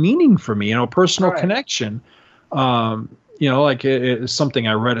personal meaning for me, a personal connection. Like it's something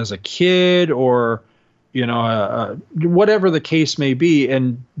I read as a kid, or, whatever the case may be.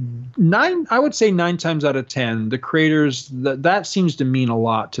 And I would say 9 times out of 10, the creators, that seems to mean a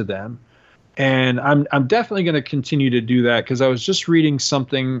lot to them. And I'm definitely going to continue to do that, because I was just reading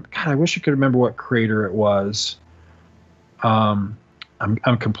something. God, I wish I could remember what creator it was. I'm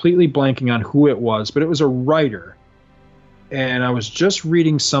completely blanking on who it was, but it was a writer. And I was just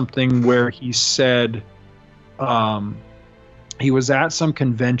reading something where he said, he was at some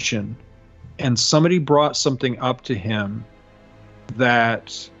convention and somebody brought something up to him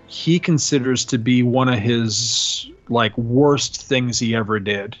that he considers to be one of his worst things he ever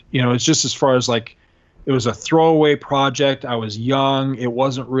did. It's just as far as it was a throwaway project. I was young. It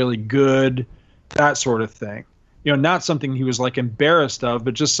wasn't really good, that sort of thing. Not something he was embarrassed of,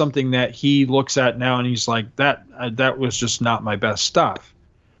 but just something that he looks at now and he's like, that was just not my best stuff.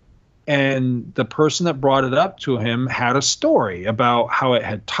 And the person that brought it up to him had a story about how it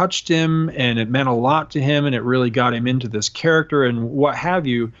had touched him and it meant a lot to him and it really got him into this character and what have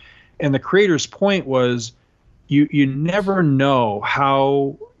you. And the creator's point was, you never know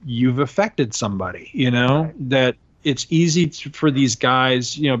how you've affected somebody, that it's easy for these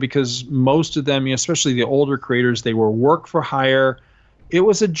guys, because most of them, especially the older creators, they were work for hire. It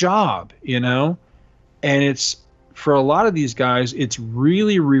was a job, and it's, for a lot of these guys, it's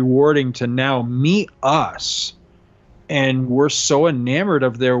really rewarding to now meet us. And we're so enamored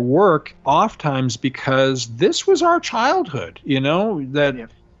of their work oftentimes because this was our childhood, that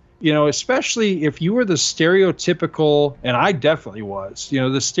especially if you were the stereotypical, and I definitely was, the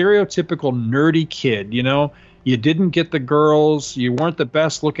stereotypical nerdy kid, you didn't get the girls, you weren't the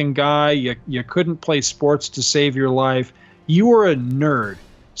best looking guy, you couldn't play sports to save your life. You were a nerd.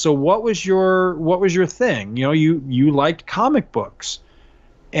 So what was your thing? You liked comic books.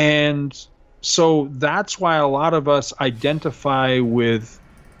 And so that's why a lot of us identify with,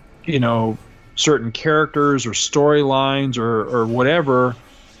 certain characters or storylines or whatever,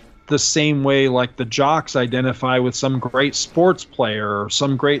 the same way like the jocks identify with some great sports player or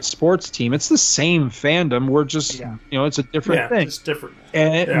some great sports team. It's the same fandom. We're just, it's a different thing. It's different.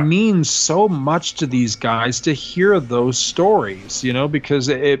 And it means so much to these guys to hear those stories, because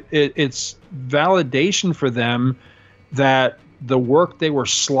it's validation for them that the work they were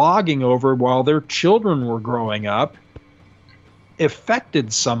slogging over while their children were growing up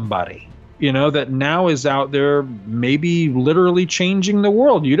affected somebody. That now is out there maybe literally changing the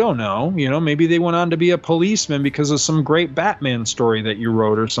world. You don't know. Maybe they went on to be a policeman because of some great Batman story that you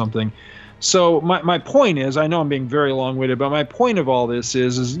wrote or something. So my point is, I know I'm being very long-winded, but my point of all this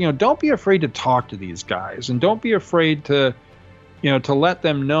is don't be afraid to talk to these guys, and don't be afraid to let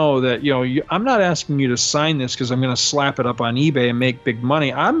them know that, I'm not asking you to sign this because I'm going to slap it up on eBay and make big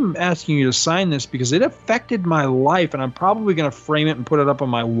money. I'm asking you to sign this because it affected my life, and I'm probably going to frame it and put it up on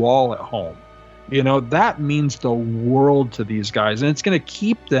my wall at home. That means the world to these guys, and it's going to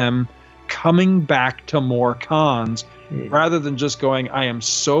keep them coming back to more cons rather than just going, I am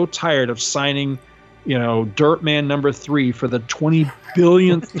so tired of signing, Dirtman number 3 for the 20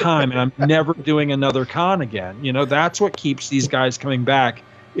 billionth time, and I'm never doing another con again. That's what keeps these guys coming back,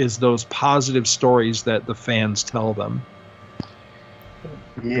 is those positive stories that the fans tell them.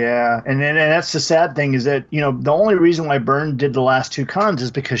 Yeah, and that's the sad thing, is that, the only reason why Byrne did the last 2 cons is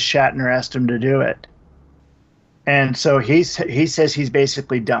because Shatner asked him to do it. And so he says he's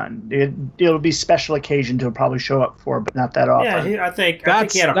basically done. It'll be special occasions he'll probably show up for, but not that often. Yeah, I think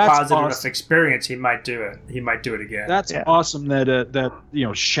he had a positive enough experience. He might do it. He might do it again. That's awesome. That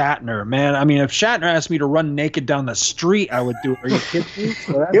Shatner, man. I mean, if Shatner asked me to run naked down the street, I would do it. Are you kidding me?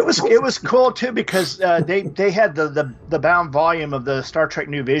 So it was cool too, because they had the bound volume of the Star Trek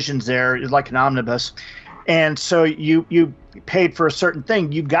New Visions there, like an omnibus, and so you paid for a certain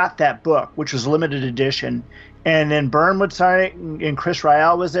thing. You got that book, which was limited edition. And then Byrne would sign it, and Chris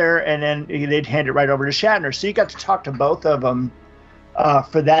Ryall was there, and then they'd hand it right over to Shatner. So you got to talk to both of them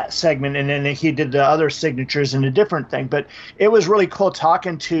for that segment, and then he did the other signatures in a different thing. But it was really cool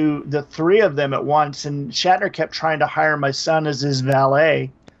talking to the 3 of them at once, and Shatner kept trying to hire my son as his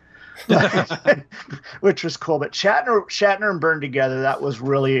valet, which was cool. But Shatner and Byrne together, that was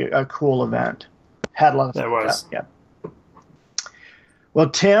really a cool event. Had a lot of fun. That was. Yeah. Well,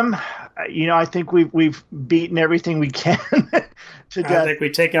 Tim, I think we've beaten everything we can to death. I think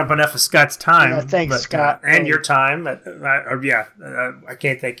we've taken up enough of Scott's time. Yeah, thanks, Scott. And your time. I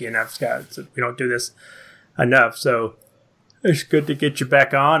can't thank you enough, Scott. We don't do this enough. So it's good to get you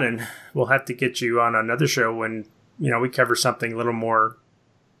back on, and we'll have to get you on another show when, we cover something a little more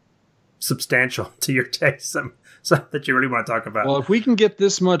substantial to your taste, something that you really want to talk about. Well, if we can get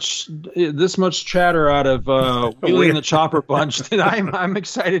this much chatter out of Wheelie and the Chopper Bunch, then I'm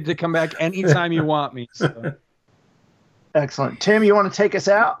excited to come back anytime you want me. So. Excellent. Tim, you want to take us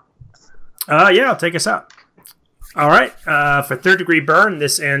out? Yeah, I'll take us out. All right. For Third Degree Byrne,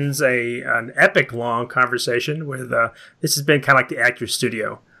 this ends an epic long conversation with. This has been kind of like the Actors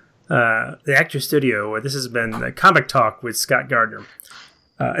Studio. The Actors Studio, where this has been a comic talk with Scott Gardner.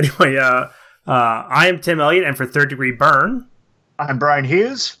 Anyway, I am Tim Elliott, and for Third Degree Byrne, I'm Brian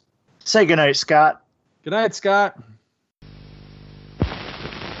Hughes. Say goodnight, Scott. Good night, Scott.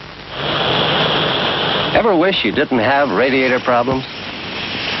 Ever wish you didn't have radiator problems?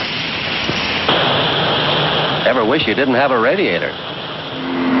 Ever wish you didn't have a radiator?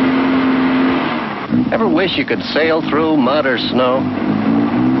 Ever wish you could sail through mud or snow?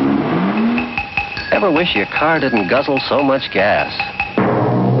 Ever wish your car didn't guzzle so much gas?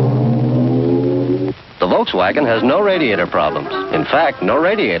 The Volkswagen has no radiator problems. In fact, no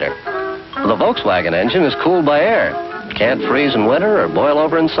radiator. The Volkswagen engine is cooled by air. Can't freeze in winter or boil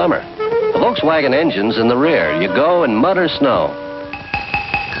over in summer. The Volkswagen engine's in the rear. You go in mud or snow.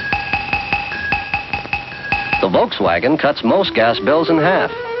 The Volkswagen cuts most gas bills in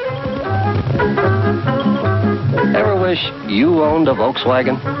half. Ever wish you owned a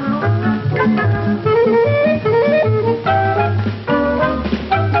Volkswagen?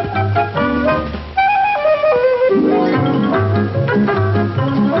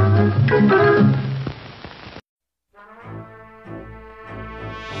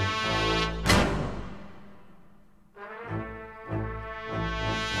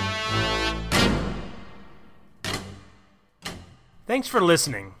 Thanks for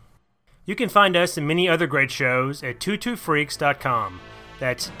listening. You can find us and many other great shows at twotwofreaks.com.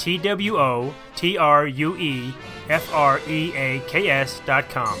 That's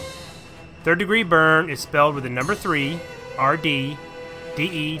TWOTRUEFREAKS.com. Third Degree Byrne is spelled with the number 3,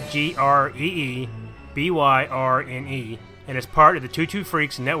 RDDEGREEBYRNE, and is part of the 22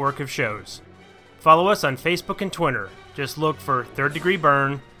 Freaks network of shows. Follow us on Facebook and Twitter. Just look for Third Degree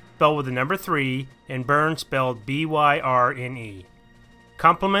Byrne, spelled with the number 3, and Byrne spelled BYRNE.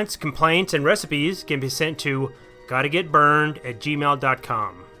 Compliments, complaints, and recipes can be sent to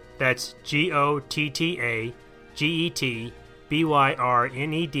gottagetburned@gmail.com. That's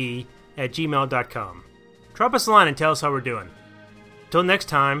GOTTAGETBYRNED@gmail.com. Drop us a line and tell us how we're doing. Till next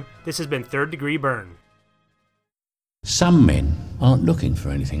time, this has been Third Degree Byrne. Some men aren't looking for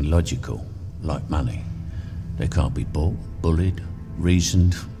anything logical, like money. They can't be bought, bullied,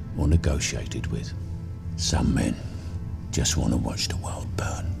 reasoned, or negotiated with. Some men just want to watch the world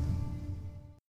burn.